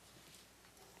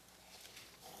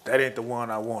 That ain't the one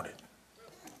I wanted.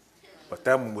 But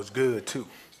that one was good too.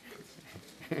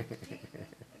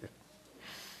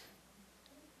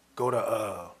 Go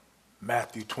to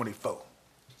Matthew 24.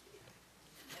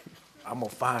 I'm going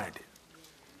to find it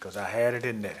because I had it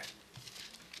in there.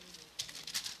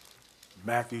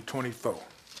 Matthew 24.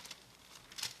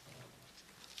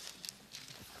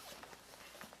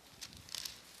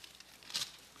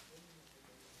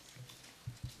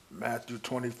 Matthew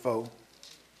 24.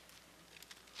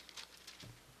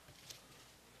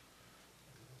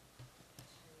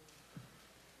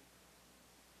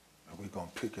 And we're going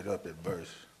to pick it up at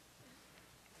verse.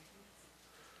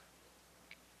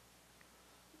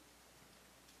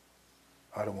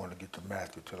 I don't want to get to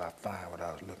Matthew till I find what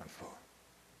I was looking for.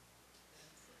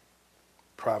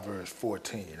 Proverbs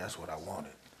 14, that's what I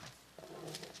wanted.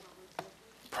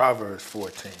 Proverbs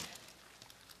 14.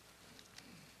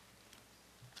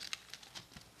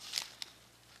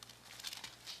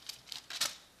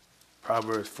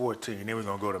 Proverbs 14, then we're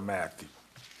going to go to Matthew.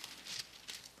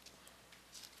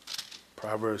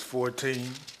 Proverbs 14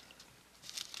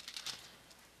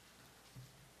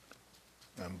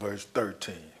 and verse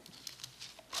 13.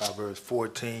 Proverbs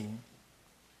 14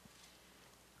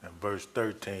 and verse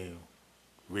 13,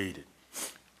 read it.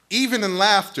 Even in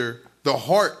laughter, the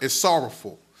heart is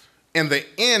sorrowful, and the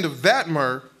end of that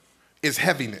mirth is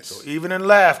heaviness. So even in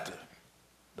laughter,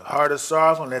 the heart is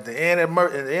sorrowful, and at the end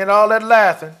of all that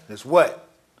laughing is what?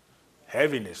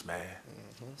 Heaviness, man.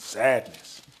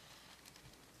 Sadness.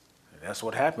 And that's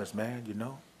what happens, man, you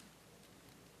know.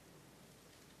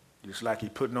 Just like he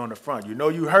putting on the front. You know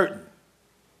you hurting,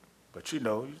 but you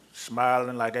know, you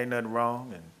smiling like ain't nothing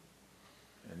wrong,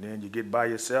 and then you get by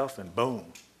yourself, and boom,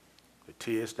 the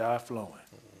tears start flowing.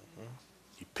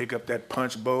 You pick up that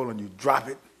punch bowl and you drop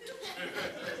it.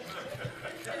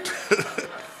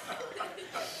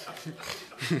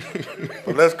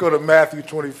 But let's go to Matthew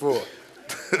 24.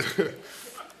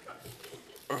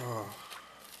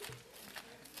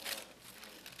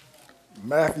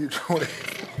 Matthew 20.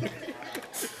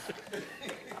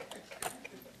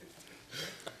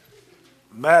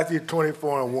 Matthew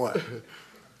 24 and 1.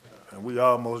 And we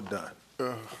almost done.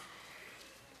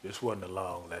 This wasn't a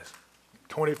long lesson.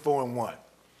 24 and 1.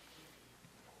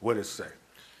 What does it say?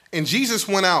 And Jesus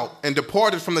went out and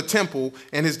departed from the temple,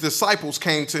 and his disciples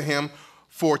came to him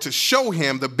for to show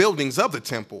him the buildings of the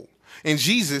temple. And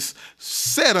Jesus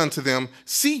said unto them,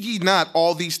 See ye not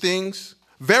all these things?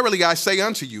 Verily I say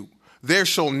unto you, there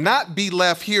shall not be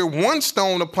left here one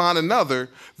stone upon another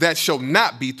that shall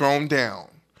not be thrown down.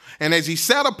 And as he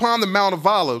sat upon the Mount of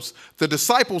Olives, the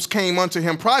disciples came unto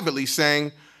him privately,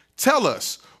 saying, Tell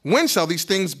us, when shall these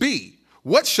things be?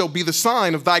 What shall be the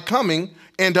sign of thy coming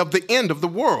and of the end of the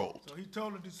world? So he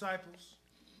told the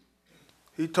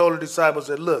disciples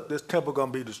that, look, this temple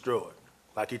going to be destroyed.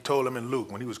 Like he told them in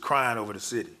Luke when he was crying over the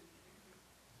city.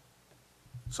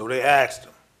 So they asked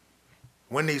him,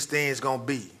 when these things going to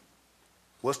be?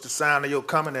 What's the sign of your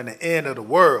coming and the end of the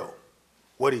world?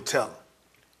 What'd he tell them?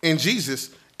 And Jesus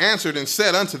answered and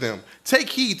said unto them, Take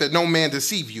heed that no man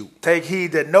deceive you. Take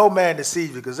heed that no man deceive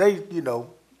you, because they, you know,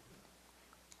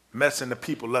 messing the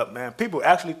people up, man. People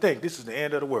actually think this is the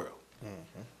end of the world.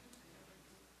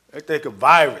 They think a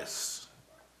virus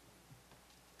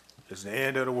is the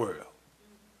end of the world.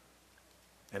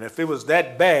 And if it was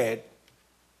that bad,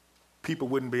 people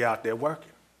wouldn't be out there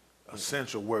working.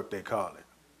 Essential work, they call it.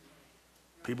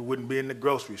 People wouldn't be in the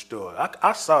grocery store.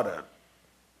 I saw the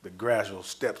gradual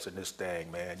steps in this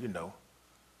thing, man, you know,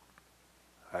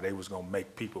 how they was going to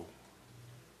make people,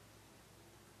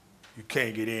 you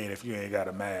can't get in if you ain't got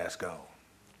a mask on.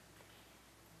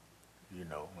 You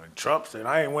know, when Trump said,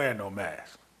 I ain't wearing no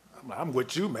mask. I'm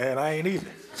with you, man, I ain't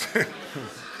either.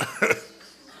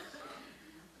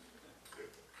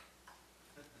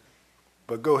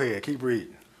 But go ahead, keep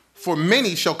reading. For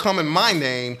many shall come in my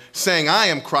name, saying, I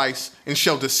am Christ, and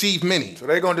shall deceive many. So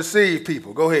they're going to deceive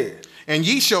people. Go ahead. And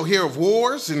ye shall hear of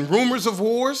wars and rumors of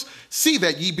wars. See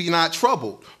that ye be not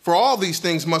troubled. For all these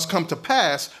things must come to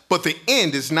pass, but the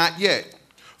end is not yet.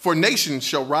 For nation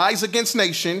shall rise against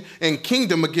nation, and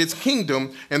kingdom against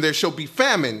kingdom, and there shall be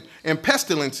famine, and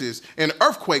pestilences, and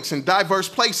earthquakes in diverse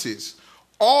places.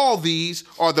 All these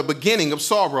are the beginning of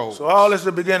sorrow. So all is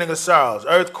the beginning of sorrows.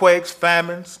 Earthquakes,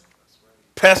 famines,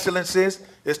 pestilences.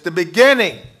 It's the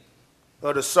beginning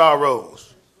of the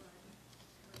sorrows.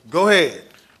 Go ahead.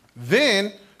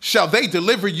 Then shall they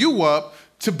deliver you up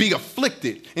to be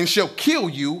afflicted, and shall kill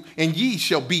you, and ye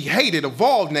shall be hated of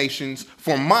all nations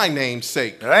for my name's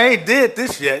sake. I ain't did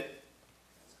this yet.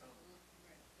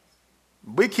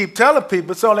 We keep telling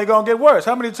people it's only going to get worse.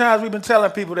 How many times we've been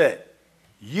telling people that?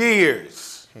 Years.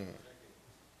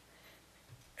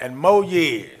 And more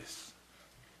years.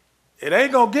 It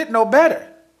ain't going to get no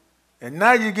better. And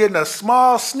now you're getting a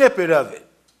small snippet of it.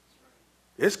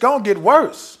 It's going to get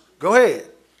worse. Go ahead.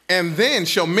 And then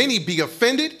shall many be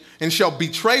offended, and shall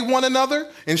betray one another,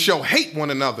 and shall hate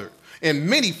one another. And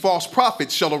many false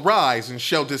prophets shall arise, and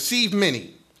shall deceive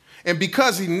many. And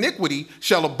because iniquity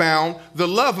shall abound, the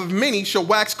love of many shall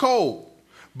wax cold.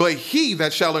 But he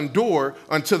that shall endure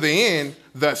unto the end,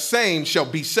 the same shall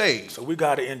be saved. So we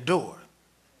got to endure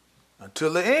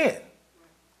until the end.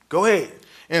 Go ahead.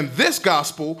 And this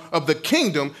gospel of the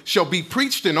kingdom shall be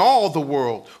preached in all the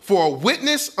world for a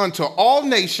witness unto all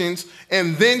nations,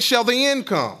 and then shall the end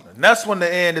come. And that's when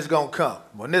the end is going to come,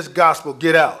 when this gospel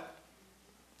get out.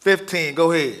 15,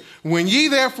 go ahead. When ye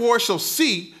therefore shall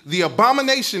see the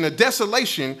abomination of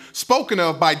desolation spoken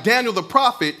of by Daniel the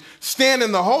prophet stand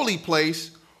in the holy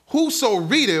place, whoso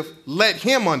readeth, let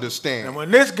him understand. And when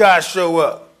this guy show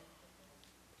up,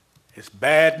 it's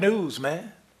bad news,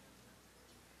 man.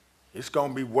 It's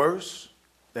going to be worse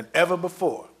than ever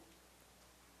before.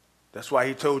 That's why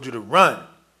he told you to run.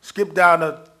 Skip down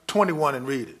to 21 and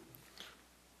read it.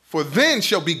 For then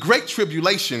shall be great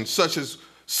tribulation, such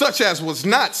as was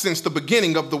not since the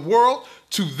beginning of the world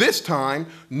to this time,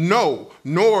 no,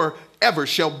 nor ever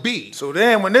shall be. So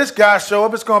then when this guy show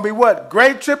up, it's going to be what?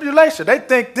 Great tribulation. They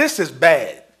think this is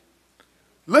bad.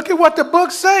 Look at what the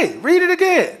book say. Read it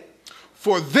again.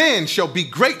 For then shall be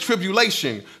great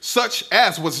tribulation, such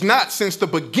as was not since the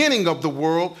beginning of the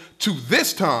world to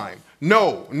this time,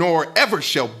 no, nor ever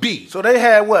shall be. So they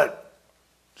had what?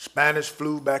 Spanish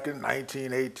flu back in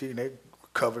 1918. They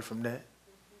recovered from that.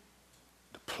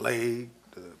 The plague,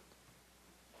 the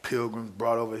pilgrims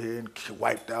brought over here and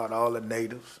wiped out all the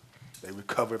natives. They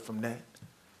recovered from that.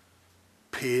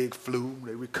 Pig flu,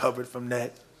 they recovered from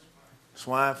that.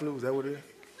 Swine flu, is that what it is?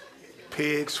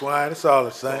 Pig, swine, it's all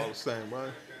the same. It's all the same,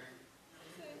 right?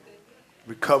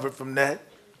 Recovered from that.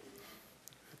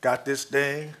 Got this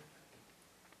thing.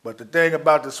 But the thing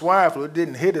about the swine flu, it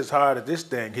didn't hit as hard as this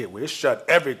thing hit. It shut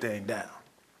everything down.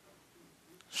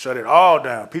 Shut it all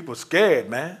down. People scared,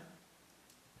 man.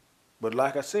 But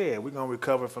like I said, we're going to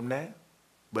recover from that.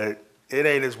 But it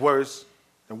ain't as worse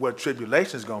than what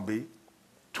tribulation is going to be.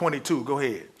 22, go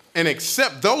ahead. And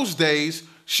except those days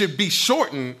should be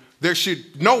shortened, there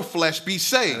should no flesh be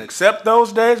saved. And except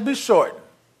those days be shortened,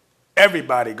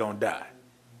 everybody going to die.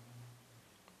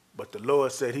 But the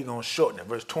Lord said he going to shorten it.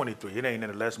 Verse 23, it ain't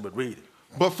in the lesson, but read it.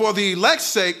 But for the elect's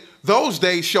sake, those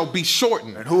days shall be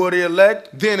shortened. And who are the elect?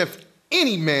 Then if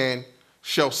any man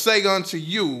shall say unto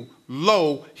you,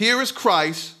 lo, here is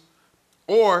Christ,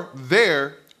 or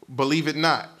there, believe it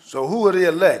not. So who are the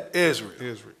elect? Israel.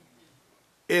 Israel.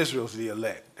 Israel's the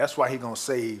elect. That's why he's going to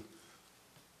save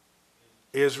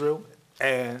Israel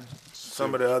and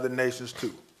some of the other nations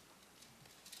too.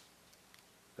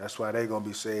 That's why they're going to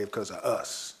be saved because of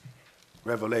us.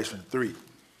 Revelation 3.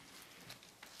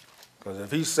 Because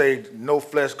if he say no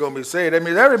flesh going to be saved, that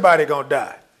means everybody going to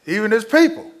die, even his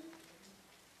people.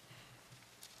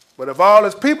 But if all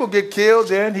his people get killed,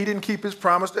 then he didn't keep his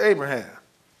promise to Abraham.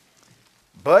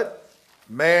 But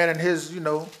man and his,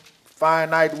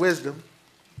 finite wisdom,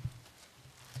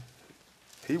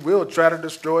 he will try to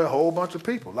destroy a whole bunch of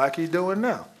people like he's doing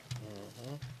now.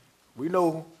 Mm-hmm. We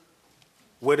know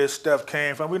where this stuff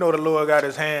came from. We know the Lord got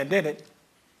his hand in it.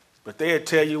 But they'll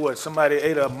tell you what, somebody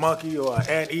ate a monkey or an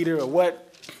anteater or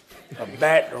what? A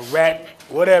bat, a rat,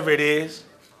 whatever it is.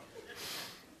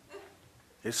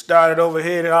 It started over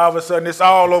here and all of a sudden it's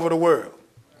all over the world.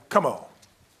 Come on.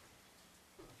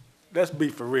 Let's be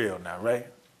for real now, right?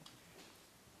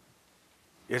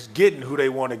 It's getting who they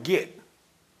want to get.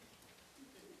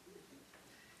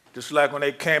 Just like when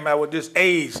they came out with this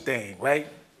AIDS thing, right?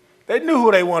 They knew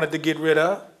who they wanted to get rid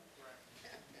of.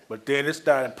 But then it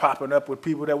started popping up with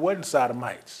people that wasn't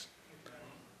sodomites.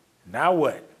 Now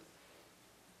what?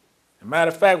 As a matter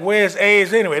of fact, where's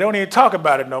AIDS anyway? They don't even talk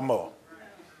about it no more.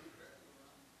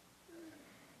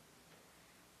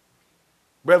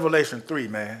 Revelation 3,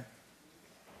 man.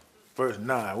 Verse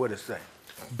 9, what does it say?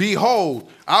 Behold,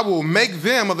 I will make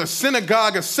them of the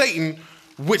synagogue of Satan,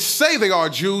 which say they are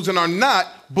Jews and are not,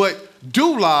 but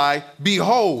do lie.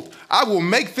 Behold, I will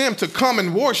make them to come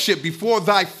and worship before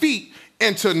thy feet,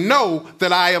 and to know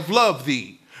that I have loved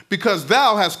thee, because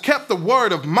thou hast kept the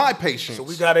word of my patience. So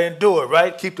we got to endure,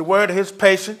 right? Keep the word of his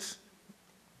patience.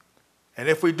 And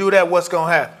if we do that, what's going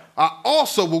to happen? I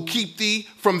also will keep thee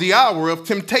from the hour of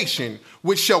temptation,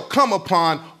 which shall come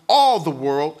upon all the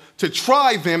world to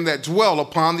try them that dwell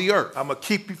upon the earth. I'm going to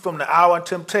keep you from the hour of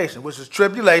temptation, which is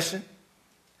tribulation.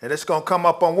 And it's going to come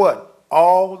up on what?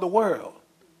 All the world.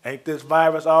 Ain't this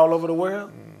virus all over the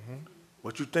world? Mm-hmm.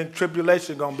 What you think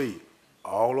tribulation going to be?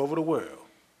 All over the world.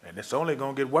 And it's only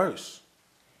going to get worse.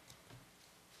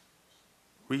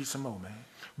 Read some more, man.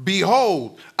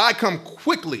 Behold, I come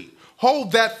quickly.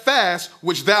 Hold that fast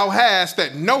which thou hast,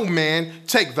 that no man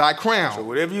take thy crown. So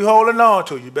whatever you holding on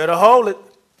to, you better hold it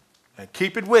and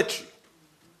keep it with you.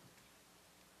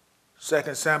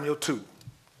 2 Samuel 2.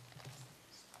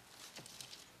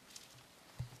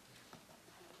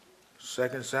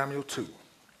 2 Samuel 2.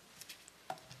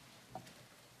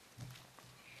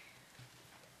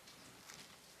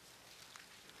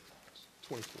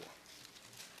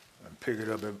 And pick it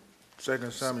up at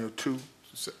 2 Samuel 2.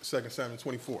 2 Samuel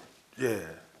 24. Yeah.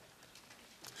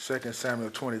 2 Samuel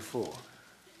 24.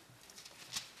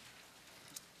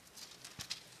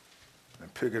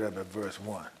 And pick it up at verse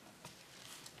 1.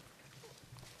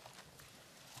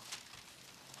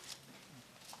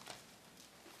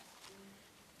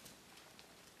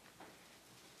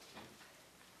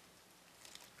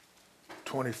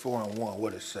 (24:1).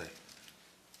 What does it say?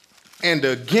 And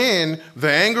again,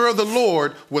 the anger of the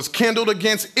Lord was kindled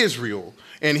against Israel,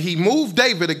 and he moved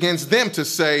David against them to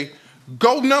say,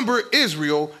 go number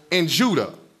Israel and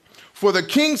Judah. For the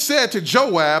king said to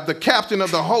Joab, the captain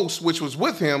of the host which was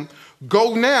with him,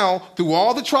 go now through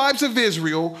all the tribes of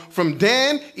Israel, from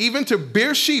Dan even to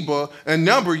Beersheba, and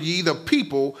number ye the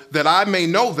people, that I may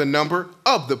know the number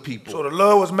of the people. So the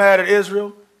Lord was mad at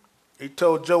Israel. He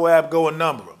told Joab, go and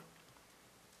number them.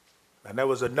 And that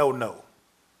was a no-no.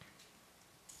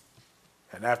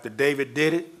 And after David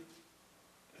did it,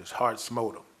 his heart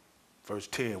smote him. Verse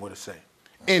 10, what does it say?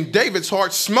 And David's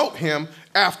heart smote him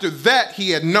after that he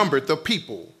had numbered the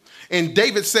people. And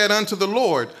David said unto the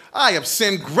Lord, I have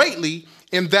sinned greatly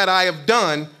in that I have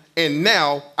done, and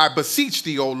now I beseech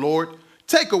thee, O Lord,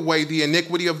 take away the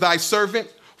iniquity of thy servant,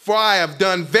 for I have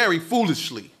done very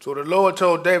foolishly. So the Lord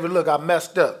told David, look, I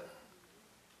messed up.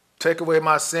 Take away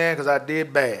my sin because I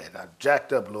did bad. I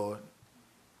jacked up, Lord.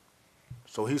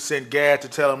 So he sent Gad to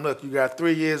tell him, look, you got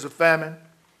 3 years of famine,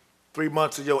 3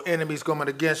 months of your enemies coming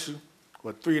against you,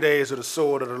 but 3 days of the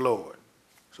sword of the Lord.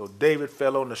 So David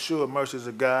fell on the sure mercies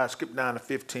of God. Skip down to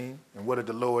 15. And what did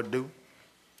the Lord do?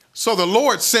 So the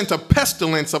Lord sent a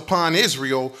pestilence upon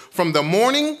Israel from the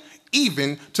morning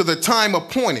even to the time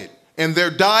appointed. And there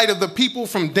died of the people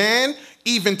from Dan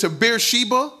even to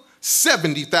Beersheba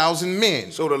 70,000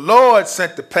 men. So the Lord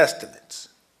sent the pestilence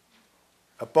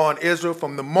upon Israel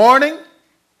from the morning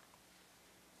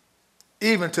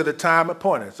even to the time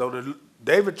appointed. So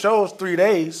David chose 3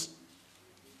 days,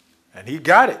 and he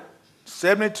got it.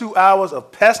 72 hours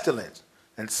of pestilence,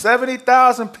 and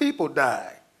 70,000 people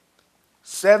died.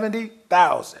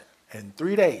 70,000 in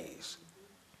 3 days.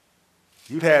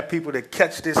 You'd have people that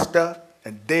catch this stuff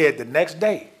and dead the next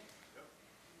day.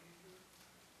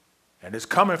 And it's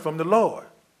coming from the Lord.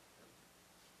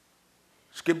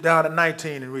 Skip down to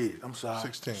 19 and read it. I'm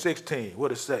sorry. 16. What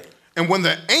does it say? And when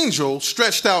the angel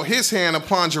stretched out his hand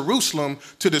upon Jerusalem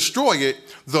to destroy it,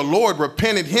 the Lord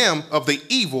repented him of the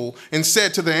evil and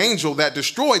said to the angel that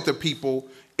destroyed the people,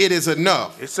 it is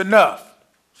enough. It's enough.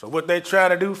 So what they try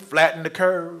to do, flatten the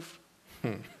curve.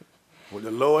 When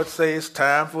the Lord say it's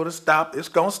time for it to stop, it's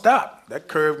going to stop. That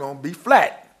curve going to be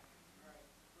flat.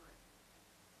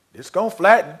 It's going to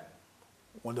flatten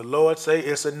when the Lord say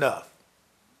it's enough.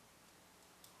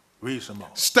 Read some more.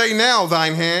 Stay now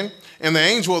thine hand. And the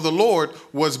angel of the Lord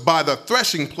was by the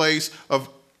threshing place of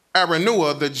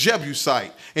Araunah the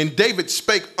Jebusite. And David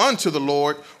spake unto the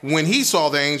Lord when he saw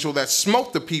the angel that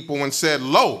smote the people and said,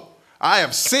 lo, I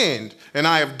have sinned and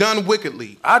I have done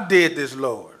wickedly. I did this,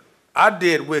 Lord. I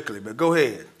did wickedly, but go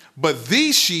ahead. But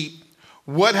these sheep,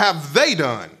 what have they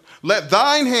done? Let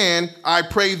thine hand, I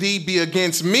pray thee, be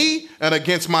against me and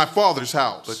against my father's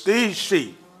house. But these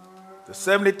sheep, the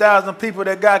 70,000 people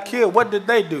that got killed, what did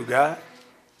they do, God?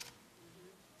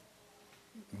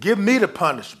 Give me the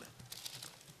punishment.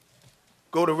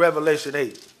 Go to Revelation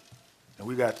 8. And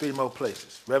we got 3 more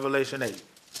places. Revelation 8.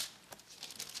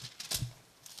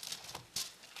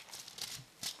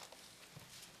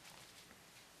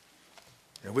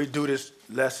 And we do this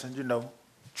lesson, you know.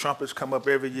 Trumpets come up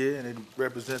every year, and it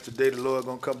represents the day the Lord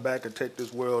going to come back and take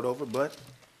this world over, but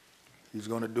he's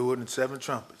going to do it in 7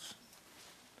 trumpets.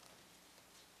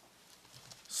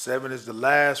 7 is the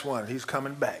last one. He's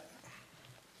coming back.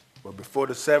 But before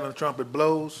the 7th trumpet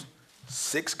blows,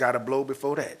 6 got to blow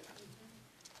before that.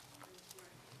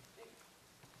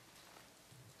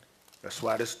 That's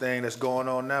why this thing that's going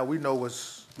on now, we know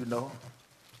it's, you know,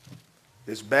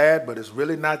 it's bad, but it's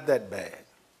really not that bad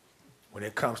when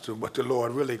it comes to what the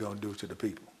Lord really going to do to the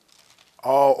people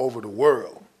all over the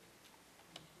world.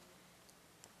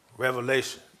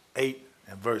 Revelation 8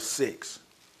 and verse 6.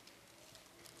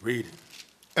 Read it.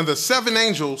 And the 7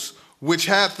 angels which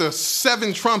had the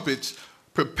 7 trumpets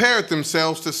prepared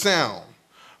themselves to sound.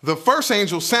 The first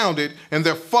angel sounded, and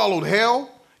there followed hail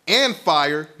and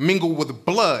fire mingled with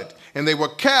blood, and they were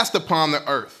cast upon the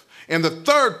earth. And the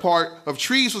third part of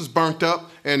trees was burnt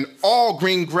up, and all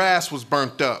green grass was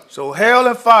burnt up. So hail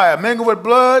and fire mingled with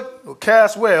blood were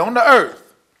cast where? On the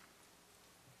earth.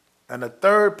 And the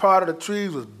third part of the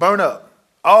trees was burnt up.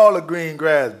 All the green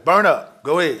grass burn up.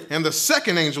 Go ahead. And the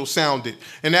second angel sounded,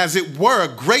 and as it were, a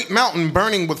great mountain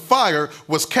burning with fire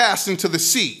was cast into the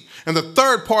sea. And the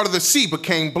third part of the sea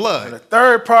became blood. And the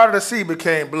third part of the sea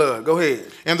became blood. Go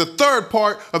ahead. And the third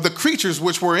part of the creatures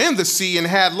which were in the sea and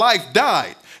had life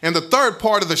died. And the third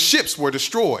part of the ships were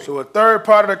destroyed. So a third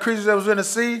part of the creatures that was in the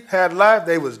sea had life.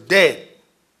 They was dead.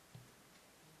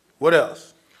 What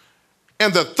else?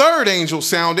 And the third angel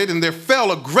sounded, and there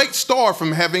fell a great star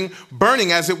from heaven,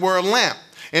 burning as it were a lamp.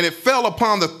 And it fell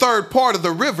upon the third part of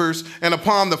the rivers and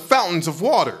upon the fountains of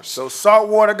waters. So salt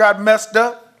water got messed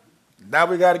up. Now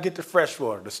we got to get the fresh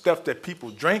water, the stuff that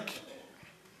people drink.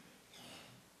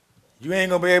 You ain't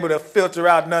going to be able to filter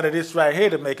out none of this right here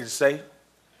to make it safe.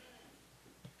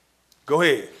 Go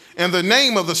ahead. And the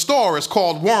name of the star is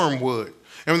called Wormwood.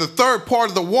 And the third part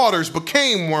of the waters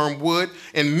became wormwood,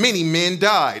 and many men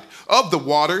died of the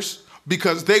waters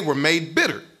because they were made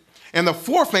bitter. And the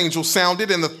fourth angel sounded,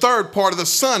 and the third part of the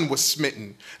sun was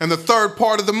smitten, and the third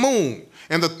part of the moon,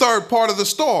 and the third part of the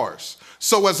stars.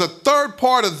 So as a third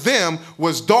part of them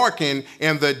was darkened,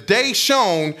 and the day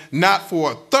shone not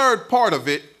for a third part of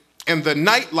it, and the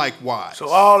night likewise. So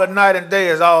all the night and day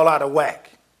is all out of whack.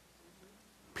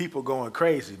 People going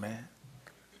crazy, man.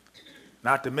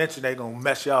 Not to mention they going to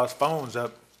mess y'all's phones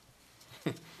up.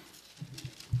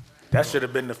 That should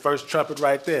have been the first trumpet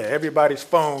right there. Everybody's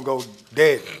phone goes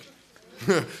dead.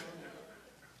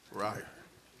 Right.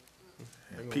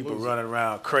 And people running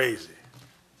around crazy.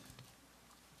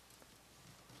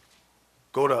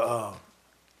 Go to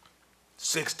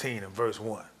 16 and verse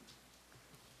 1.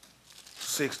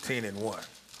 16 and 1.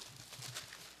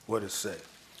 What does it say?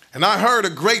 And I heard a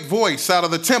great voice out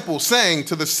of the temple saying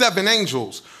to the seven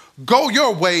angels, go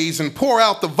your ways and pour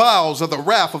out the vials of the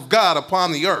wrath of God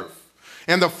upon the earth.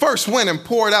 And the first went and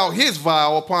poured out his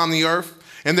vial upon the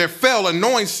earth, and there fell a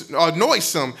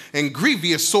noisome and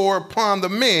grievous sore upon the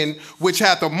men which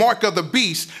had the mark of the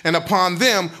beast, and upon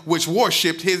them which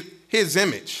worshipped his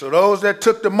image. So those that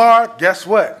took the mark, guess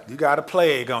what? You got a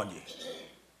plague on you.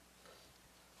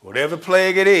 Whatever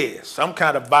plague it is, some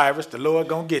kind of virus, the Lord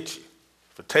gonna get you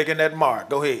for taking that mark.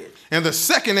 Go ahead. And the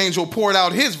second angel poured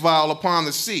out his vial upon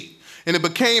the sea, and it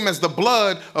became as the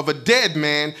blood of a dead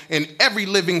man, and every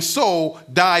living soul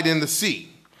died in the sea.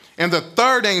 And the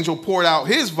third angel poured out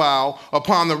his vial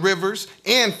upon the rivers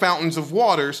and fountains of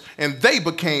waters, and they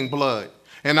became blood.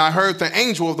 And I heard the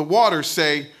angel of the waters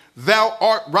say, thou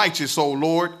art righteous, O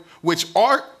Lord, which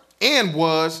art and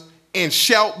was and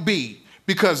shalt be,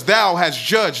 because thou hast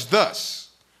judged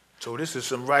thus. So this is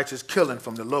some righteous killing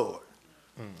from the Lord.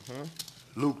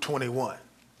 Luke 21.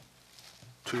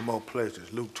 Two more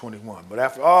places, Luke 21. But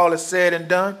after all is said and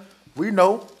done, we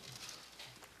know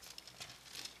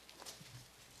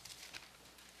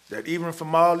that even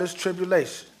from all this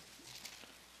tribulation,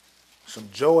 some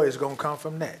joy is going to come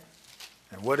from that.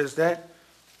 And what is that?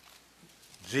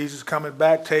 Jesus coming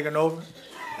back, taking over,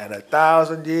 and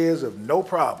 1,000 years of no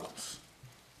problems.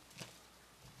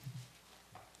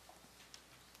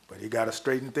 But he got to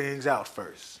straighten things out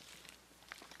first.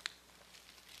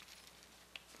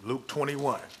 Luke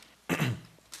 21, and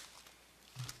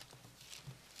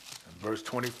verse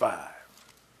 25.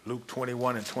 Luke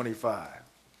 21 and 25.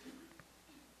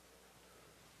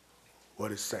 What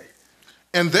does it say?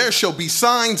 And there shall be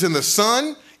signs in the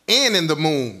sun and in the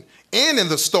moon and in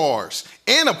the stars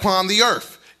and upon the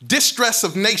earth, distress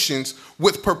of nations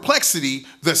with perplexity,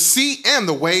 the sea and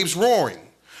the waves roaring,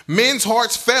 men's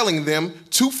hearts failing them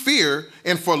to fear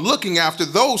and for looking after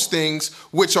those things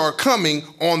which are coming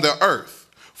on the earth.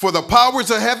 For the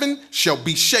powers of heaven shall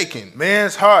be shaken.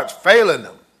 Men's hearts failing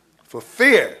them for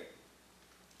fear.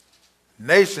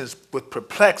 Nations with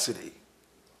perplexity.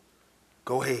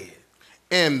 Go ahead.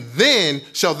 And then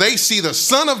shall they see the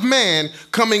Son of Man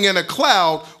coming in a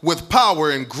cloud with power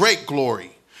and great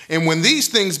glory. And when these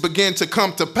things begin to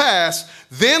come to pass,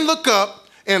 then look up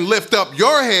and lift up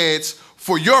your heads,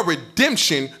 for your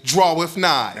redemption draweth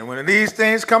nigh. And when these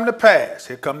things come to pass,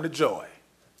 here come the joy.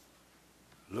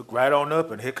 Look right on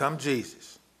up, and here comes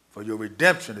Jesus. For your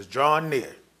redemption is drawing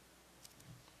near.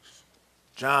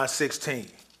 John 16.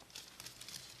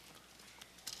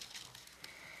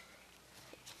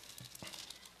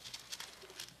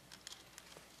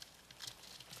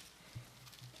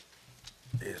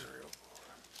 Israel.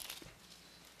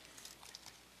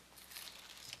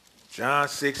 John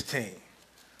 16.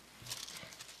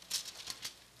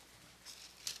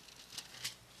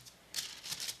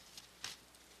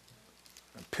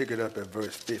 Pick it up at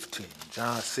verse 15.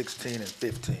 John 16 and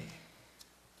 15.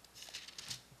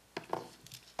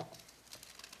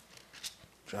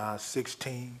 John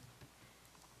 16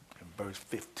 and verse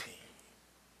 15.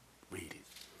 Read it.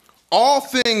 All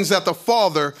things that the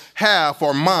Father hath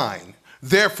are mine.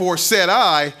 Therefore said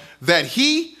I, that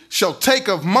he shall take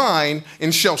of mine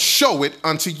and shall show it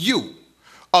unto you.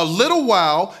 A little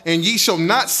while, and ye shall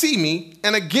not see me,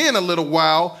 and again a little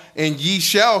while, and ye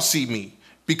shall see me,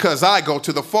 because I go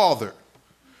to the Father.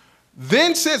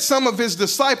 Then said some of his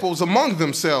disciples among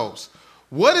themselves,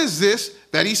 what is this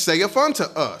that he saith unto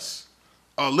us?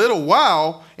 A little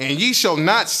while, and ye shall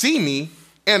not see me,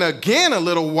 and again a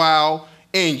little while,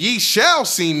 and ye shall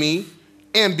see me,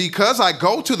 and because I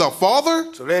go to the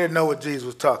Father? So they didn't know what Jesus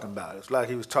was talking about. It's like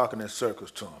he was talking in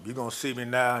circles to them. You're going to see me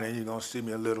now, and then you're going to see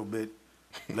me a little bit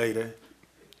later,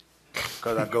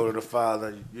 because I go to the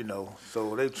Father, you know.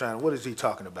 So they trying, what is he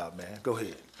talking about, man? Go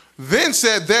ahead. Then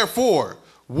said, therefore,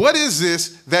 what is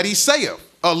this that he saith?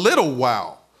 A little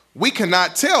while. We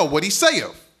cannot tell what he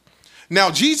saith.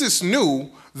 Now Jesus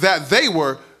knew that they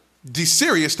were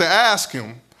desirious to ask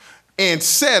him, and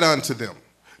said unto them,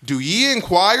 do ye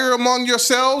inquire among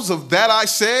yourselves of that I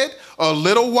said, a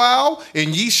little while,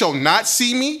 and ye shall not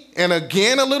see me, and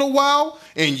again a little while,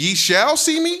 and ye shall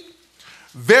see me?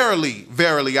 Verily,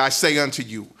 verily, I say unto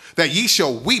you, that ye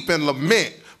shall weep and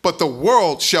lament, but the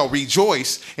world shall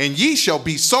rejoice, and ye shall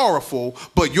be sorrowful,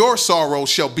 but your sorrow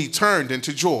shall be turned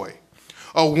into joy.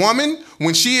 A woman,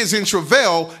 when she is in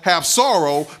travail, have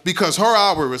sorrow, because her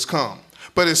hour is come.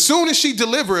 But as soon as she is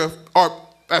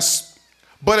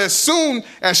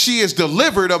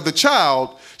delivered of the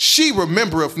child, she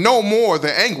remembereth no more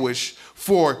the anguish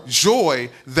for joy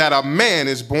that a man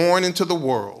is born into the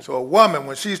world. So a woman,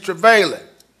 when she's travailing,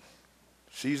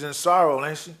 she's in sorrow,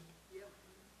 ain't she? Yep.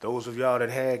 Those of y'all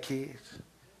that had kids,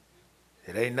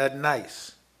 it ain't nothing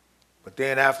nice. But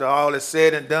then after all is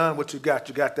said and done, what you got?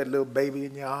 You got that little baby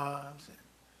in your arms.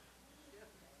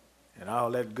 And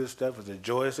all that good stuff is a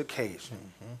joyous occasion.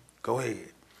 Mm-hmm. Go ahead.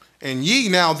 And ye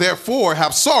now therefore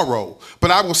have sorrow, but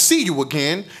I will see you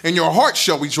again, and your heart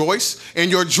shall rejoice,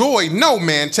 and your joy no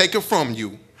man taketh from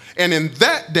you. And in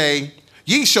that day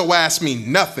ye shall ask me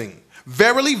nothing.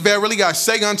 Verily, verily, I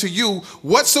say unto you,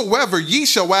 whatsoever ye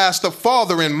shall ask the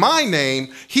Father in my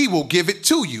name, he will give it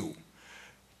to you.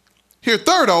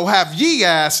 Hitherto have ye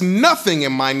asked nothing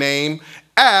in my name.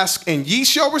 Ask, and ye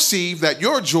shall receive, that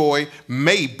your joy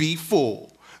may be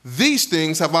full. These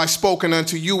things have I spoken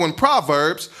unto you in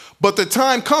Proverbs, but the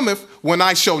time cometh when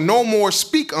I shall no more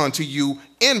speak unto you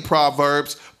in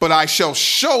Proverbs, but I shall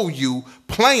show you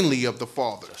plainly of the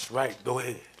Father. That's right. Go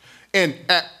ahead. And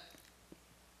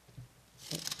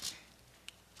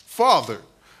Father,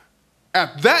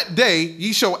 at that day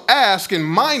ye shall ask in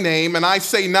my name, and I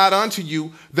say not unto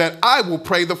you that I will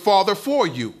pray the Father for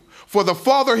you. For the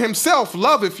Father himself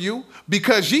loveth you,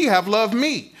 because ye have loved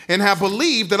me, and have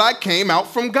believed that I came out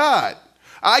from God.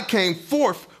 I came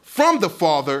forth from the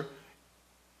Father,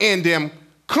 and am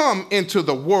come into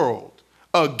the world.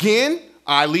 Again,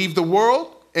 I leave the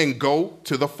world and go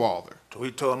to the Father. So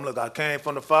he told him, look, I came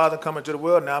from the Father, coming to the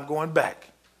world, now I'm going back.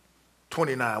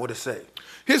 29, what did it say?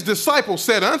 His disciples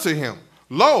said unto him,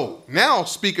 lo, now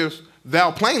speakest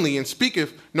thou plainly, and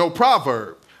speaketh no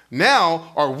proverb.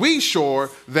 Now are we sure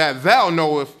that thou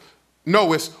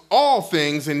knowest all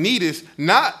things, and needest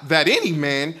not that any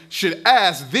man should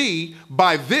ask thee.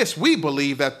 By this we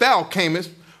believe that thou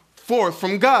camest forth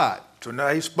from God. So now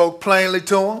he spoke plainly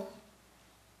to him,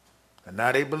 and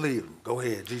now they believe him. Go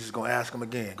ahead. Jesus is going to ask him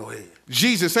again. Go ahead.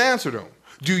 Jesus answered him,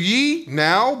 do ye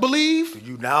now believe? Do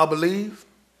you now believe?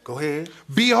 Go ahead.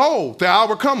 Behold, the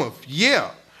hour cometh,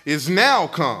 is now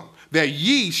come, that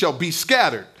ye shall be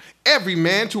scattered, every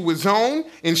man to his own,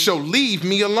 and shall leave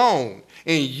me alone.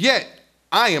 And yet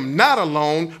I am not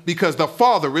alone, because the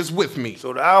Father is with me.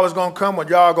 So the hour's going to come when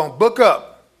y'all going to book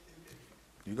up.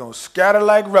 You're going to scatter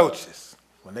like roaches.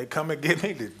 When they come and get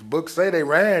me, the book say they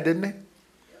ran, didn't they?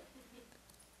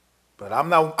 But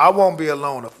I won't be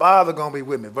alone. The Father going to be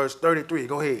with me. Verse 33,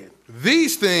 go ahead.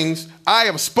 These things I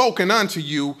have spoken unto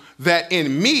you, that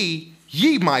in me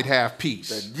ye might have peace.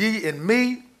 That ye in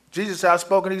me, Jesus has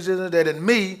spoken these things, that in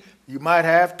me you might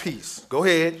have peace. Go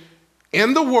ahead.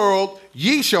 In the world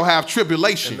ye shall have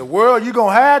tribulation. In the world you're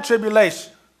going to have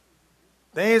tribulation.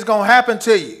 Things going to happen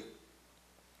to you.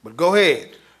 But go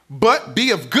ahead. But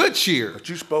be of good cheer. But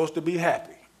you're supposed to be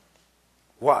happy.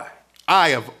 Why? I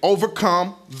have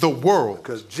overcome the world.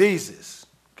 Because Jesus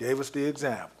gave us the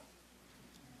example.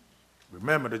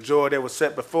 Remember, the joy that was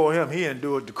set before him, he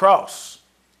endured the cross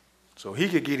so he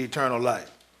could get eternal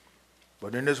life.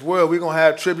 But in this world, we're going to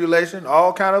have tribulation,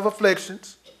 all kind of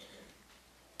afflictions,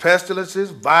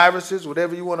 pestilences, viruses,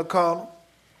 whatever you want to call them.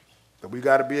 But we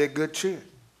got to be of good cheer.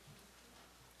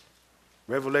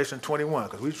 Revelation 21,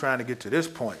 because we're trying to get to this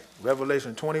point.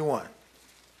 Revelation 21.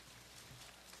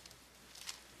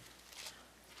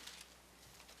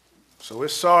 So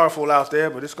it's sorrowful out there,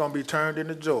 but it's going to be turned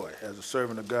into joy as a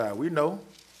servant of God. We know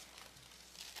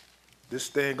this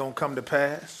thing going to come to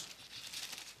pass.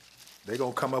 They're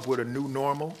going to come up with a new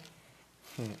normal.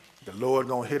 The Lord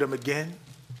going to hit them again,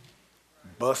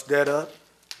 bust that up.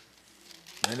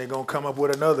 Then they're going to come up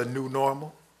with another new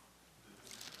normal.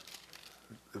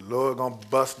 The Lord going to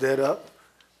bust that up.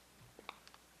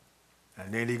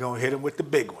 And then he's going to hit them with the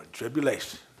big one,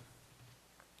 tribulation.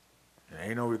 There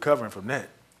ain't no recovering from that.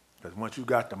 Because once you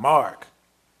got the mark,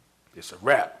 it's a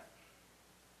wrap.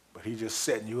 But he's just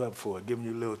setting you up for it, giving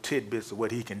you little tidbits of what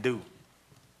he can do.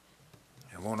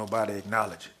 And won't nobody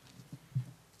acknowledge it.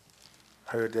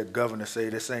 Heard that governor say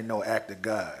this ain't no act of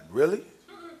God. Really?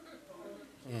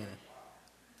 It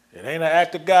ain't an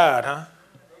act of God, huh?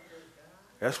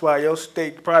 That's why your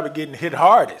state probably getting hit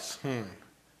hardest.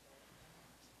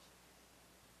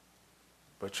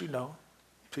 But you know,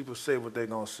 people say what they're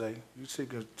going to say. You see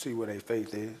where their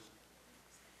faith is.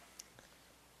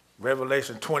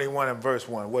 Revelation 21 and verse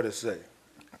 1, what does it say?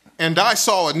 And I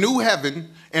saw a new heaven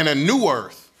and a new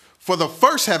earth, for the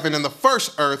first heaven and the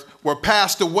first earth were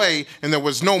passed away, and there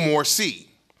was no more sea.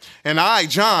 And I,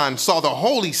 John, saw the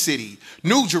holy city,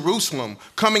 New Jerusalem,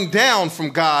 coming down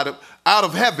from God out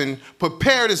of heaven,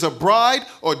 prepared as a bride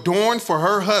adorned for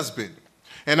her husband.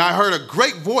 And I heard a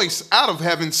great voice out of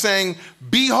heaven saying,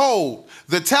 Behold,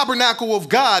 the tabernacle of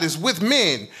God is with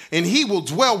men, and he will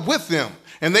dwell with them.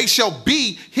 And they shall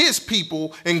be his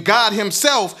people, and God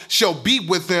himself shall be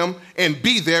with them and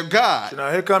be their God. So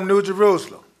now here come New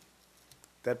Jerusalem,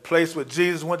 that place where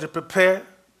Jesus went to prepare,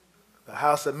 the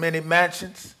house of many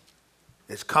mansions.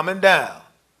 It's coming down,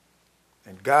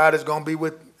 and God is going to be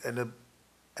with, and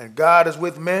God is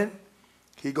with men.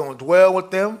 He's going to dwell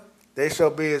with them. They shall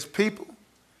be his people,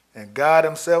 and God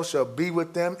himself shall be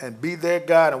with them and be their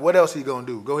God. And what else he going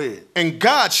to do? Go ahead. And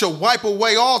God shall wipe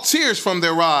away all tears from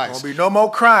their eyes. Going to be no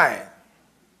more crying,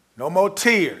 no more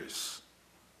tears,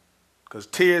 because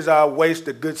tears are a waste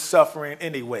of good suffering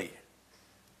anyway.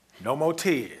 No more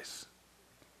tears.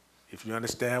 If you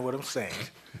understand what I'm saying,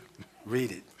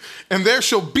 read it. And there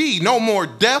shall be no more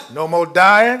death, no more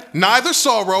dying, neither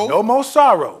sorrow, no more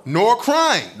sorrow, nor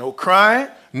crying, no crying,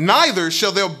 neither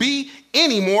shall there be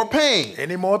any more pain.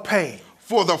 Any more pain.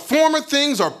 For the former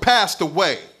things are passed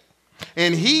away.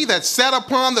 And he that sat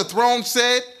upon the throne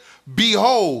said,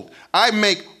 Behold, I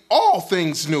make all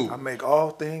things new. I make all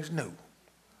things new.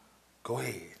 Go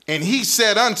ahead. And he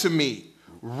said unto me,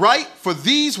 Write, for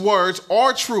these words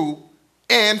are true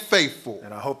and faithful.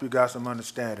 And I hope you got some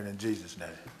understanding in Jesus' name.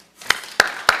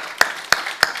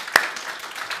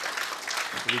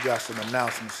 We got some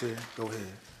announcements here. Go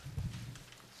ahead.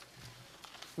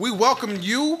 We welcome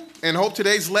you and hope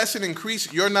today's lesson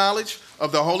increase your knowledge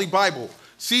of the Holy Bible.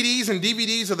 CDs and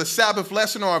DVDs of the Sabbath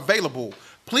lesson are available.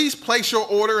 Please place your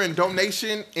order and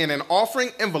donation in an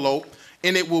offering envelope,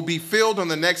 and it will be filled on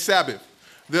the next Sabbath.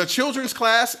 The children's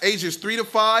class, ages 3 to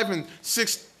 5 and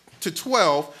 6 to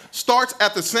 12, starts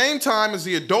at the same time as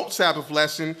the adult Sabbath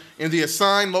lesson in the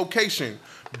assigned location.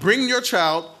 Bring your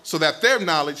child so that their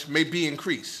knowledge may be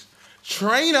increased.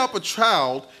 Train up a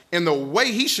child in the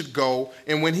way he should go,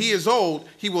 and when he is old,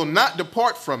 he will not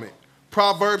depart from it.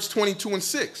 Proverbs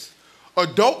 22:6.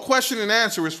 Adult question and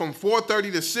answer is from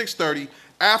 4:30 to 6:30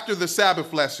 after the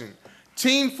Sabbath lesson.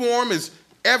 Teen form is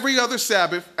every other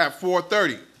Sabbath at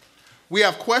 4:30. We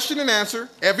have question and answer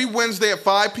every Wednesday at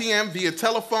 5 p.m. via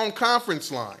telephone conference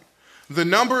line. The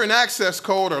number and access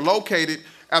code are located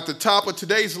at the top of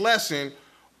today's lesson,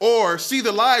 or see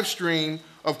the live stream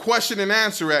of question and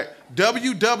answer at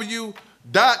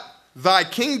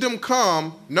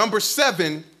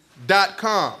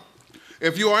www.thykingdomcome7.com.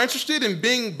 If you are interested in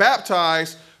being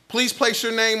baptized, please place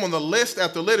your name on the list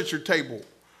at the literature table.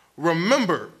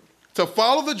 Remember to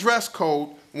follow the dress code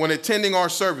when attending our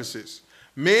services.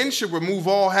 Men should remove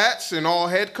all hats and all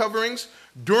head coverings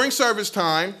during service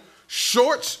time.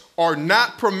 Shorts are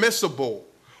not permissible.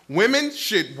 Women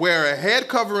should wear a head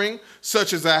covering,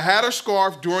 such as a hat or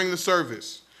scarf, during the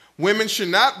service. Women should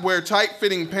not wear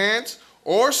tight-fitting pants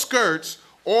or skirts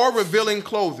or revealing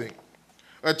clothing.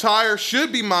 Attire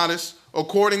should be modest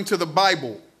according to the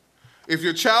Bible. If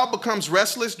your child becomes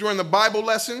restless during the Bible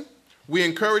lesson, we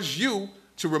encourage you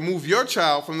to remove your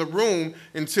child from the room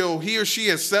until he or she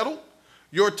has settled.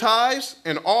 Your tithes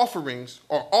and offerings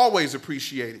are always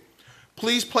appreciated.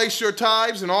 Please place your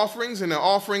tithes and offerings in an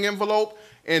offering envelope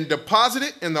and deposit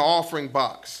it in the offering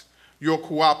box. Your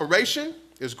cooperation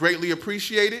is greatly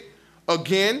appreciated.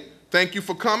 Again, thank you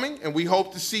for coming, and we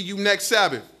hope to see you next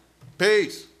Sabbath.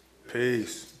 Peace.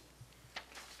 Peace.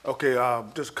 Okay,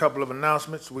 just a couple of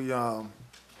announcements. We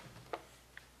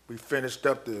finished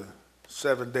up the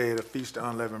 7th day of the Feast of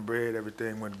Unleavened Bread.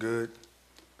 Everything went good.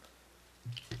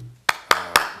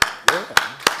 Yeah,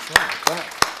 that's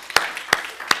right.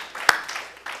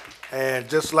 And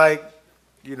just like,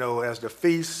 you know, as the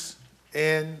feasts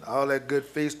end, all that good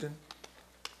feasting,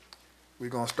 we're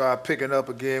going to start picking up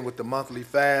again with the monthly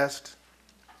fast,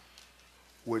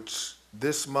 which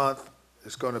this month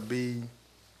is going to be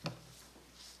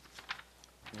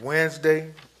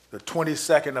Wednesday, the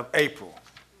 22nd of April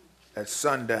at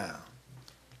sundown.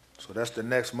 So that's the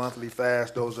next monthly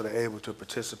fast. Those that are able to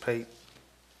participate.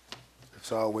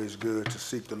 It's always good to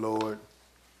seek the Lord.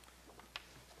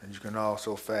 And you can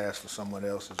also fast for someone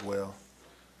else as well.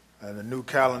 And the new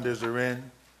calendars are in.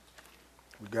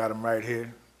 We got them right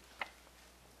here.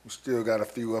 We still got a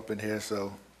few up in here,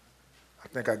 so I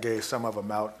think I gave some of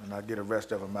them out, and I'll get the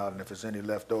rest of them out. And if there's any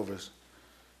leftovers,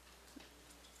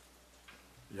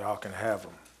 y'all can have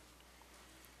them.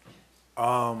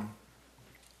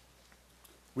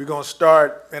 We're going to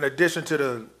start, in addition to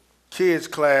the kids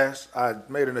class, I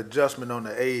made an adjustment on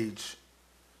the age.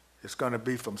 It's going to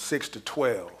be from 6 to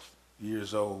 12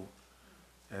 years old.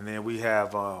 And then we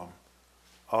have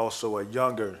also a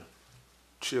younger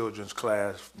children's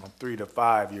class from 3 to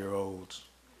 5-year-olds.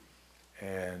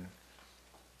 And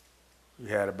we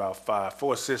had about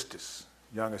 4 sisters.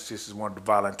 Younger sisters wanted to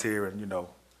volunteer and, you know,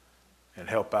 and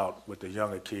help out with the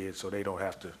younger kids so they don't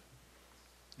have to,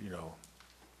 you know,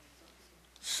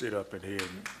 sit up in here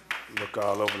and look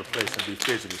all over the place and be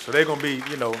fidgety. So they're going to be,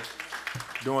 you know,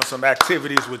 doing some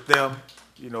activities with them,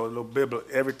 you know, a little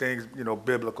everything, you know,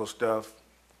 biblical stuff,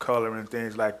 coloring,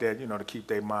 things like that, you know, to keep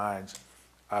their minds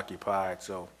occupied.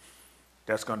 So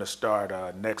that's going to start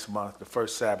next month, the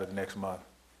first Sabbath next month.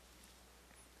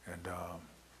 And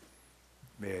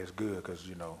yeah, it's good because,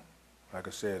 you know, like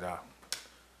I said,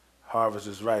 harvest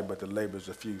is right, but the laborers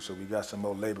are few. So we got some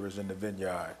more laborers in the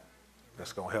vineyard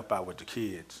that's going to help out with the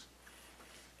kids.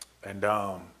 And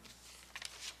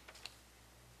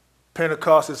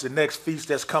Pentecost is the next feast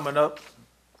that's coming up.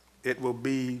 It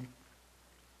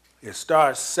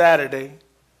starts Saturday,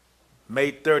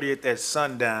 May 30th at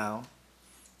sundown,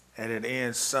 and it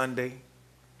ends Sunday,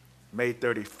 May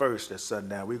 31st at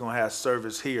sundown. We're going to have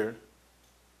service here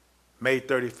May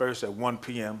 31st at 1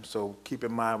 p.m. So keep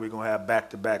in mind we're going to have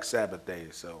back-to-back Sabbath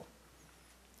days. So,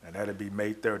 and that'll be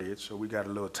May 30th. So we got a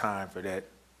little time for that.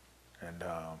 And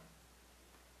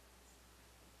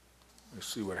let's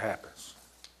see what happens.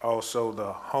 Also,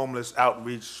 the homeless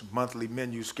outreach monthly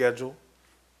menu schedule.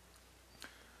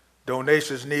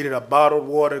 Donations needed: a bottled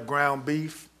water, ground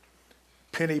beef,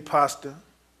 penny pasta,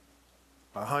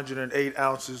 108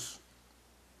 ounces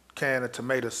can of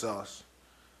tomato sauce.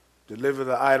 Deliver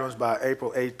the items by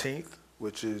April 18th,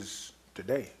 which is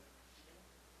today.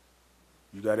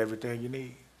 You got everything you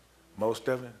need? Most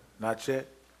of it? Not yet?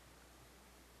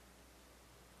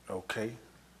 Okay.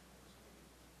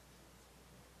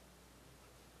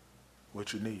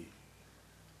 What you need?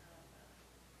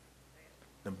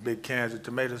 Them big cans of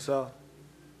tomato sauce?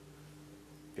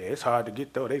 Yeah, it's hard to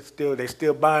get though. They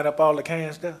still buying up all the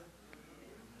cans there?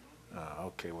 Oh,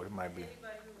 okay, well it might be.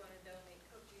 Anybody who want to donate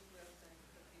cookies, we'll send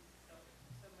cookies. So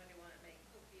if somebody want to make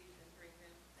cookies and bring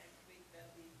them next week,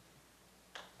 that'll be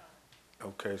fine.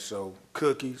 Okay, so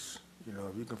cookies, you know,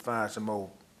 if you can find some more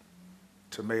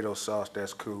tomato sauce,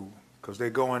 that's cool. Because they're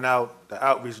going out, the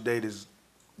outreach date is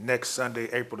next Sunday,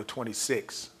 April the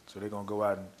 26th. So they're going to go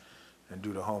out and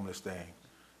do the homeless thing.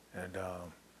 And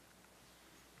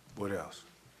what else?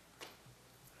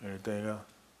 Anything else?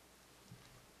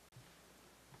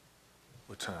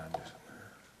 What time is it?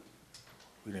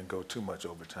 We didn't go too much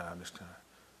over time this time.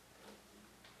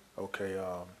 Okay,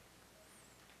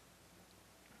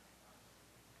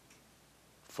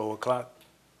 4 o'clock?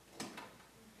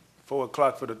 4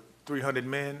 o'clock for the 300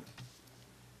 men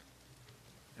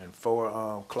and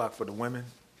 4 o'clock for the women,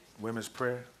 women's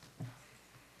prayer.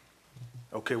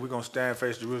 Okay, we're going to stand,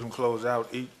 face Jerusalem, close out,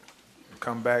 eat, and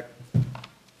come back.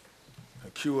 The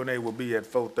Q&A will be at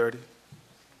 4:30.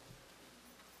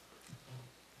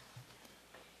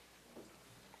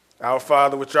 Our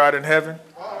Father which art in heaven,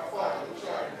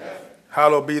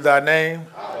 hallowed be thy name.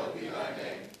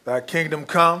 Thy kingdom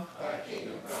come.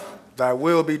 Thy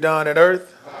will be done in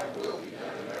earth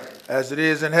as it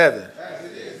is in heaven.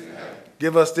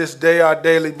 Give us this day our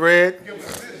daily bread.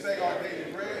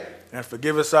 And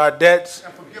forgive us our debts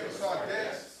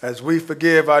as we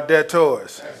forgive our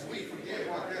debtors.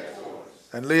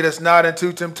 And lead us not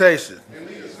into temptation,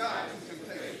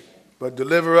 but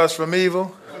deliver us from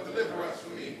evil.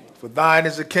 For thine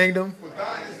is the kingdom,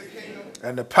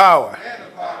 and the power,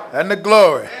 and the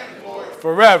glory,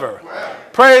 forever.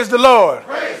 Praise the Lord,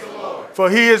 for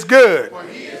he is good,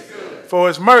 For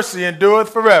his mercy endureth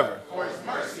forever.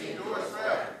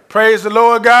 Praise the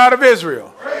Lord God of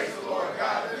Israel.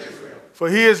 For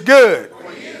he is good.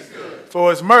 For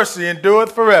his mercy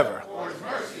endureth forever.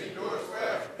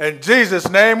 In Jesus'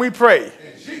 name we pray.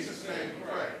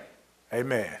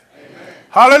 Amen.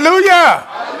 Hallelujah.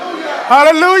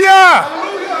 Hallelujah.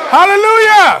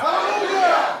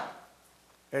 Hallelujah.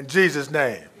 In Jesus'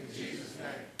 name.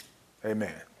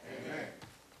 Amen.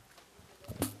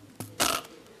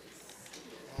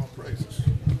 All praises.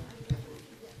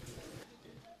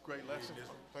 Great lesson.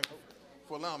 Thank you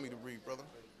for allowing me to read, brother.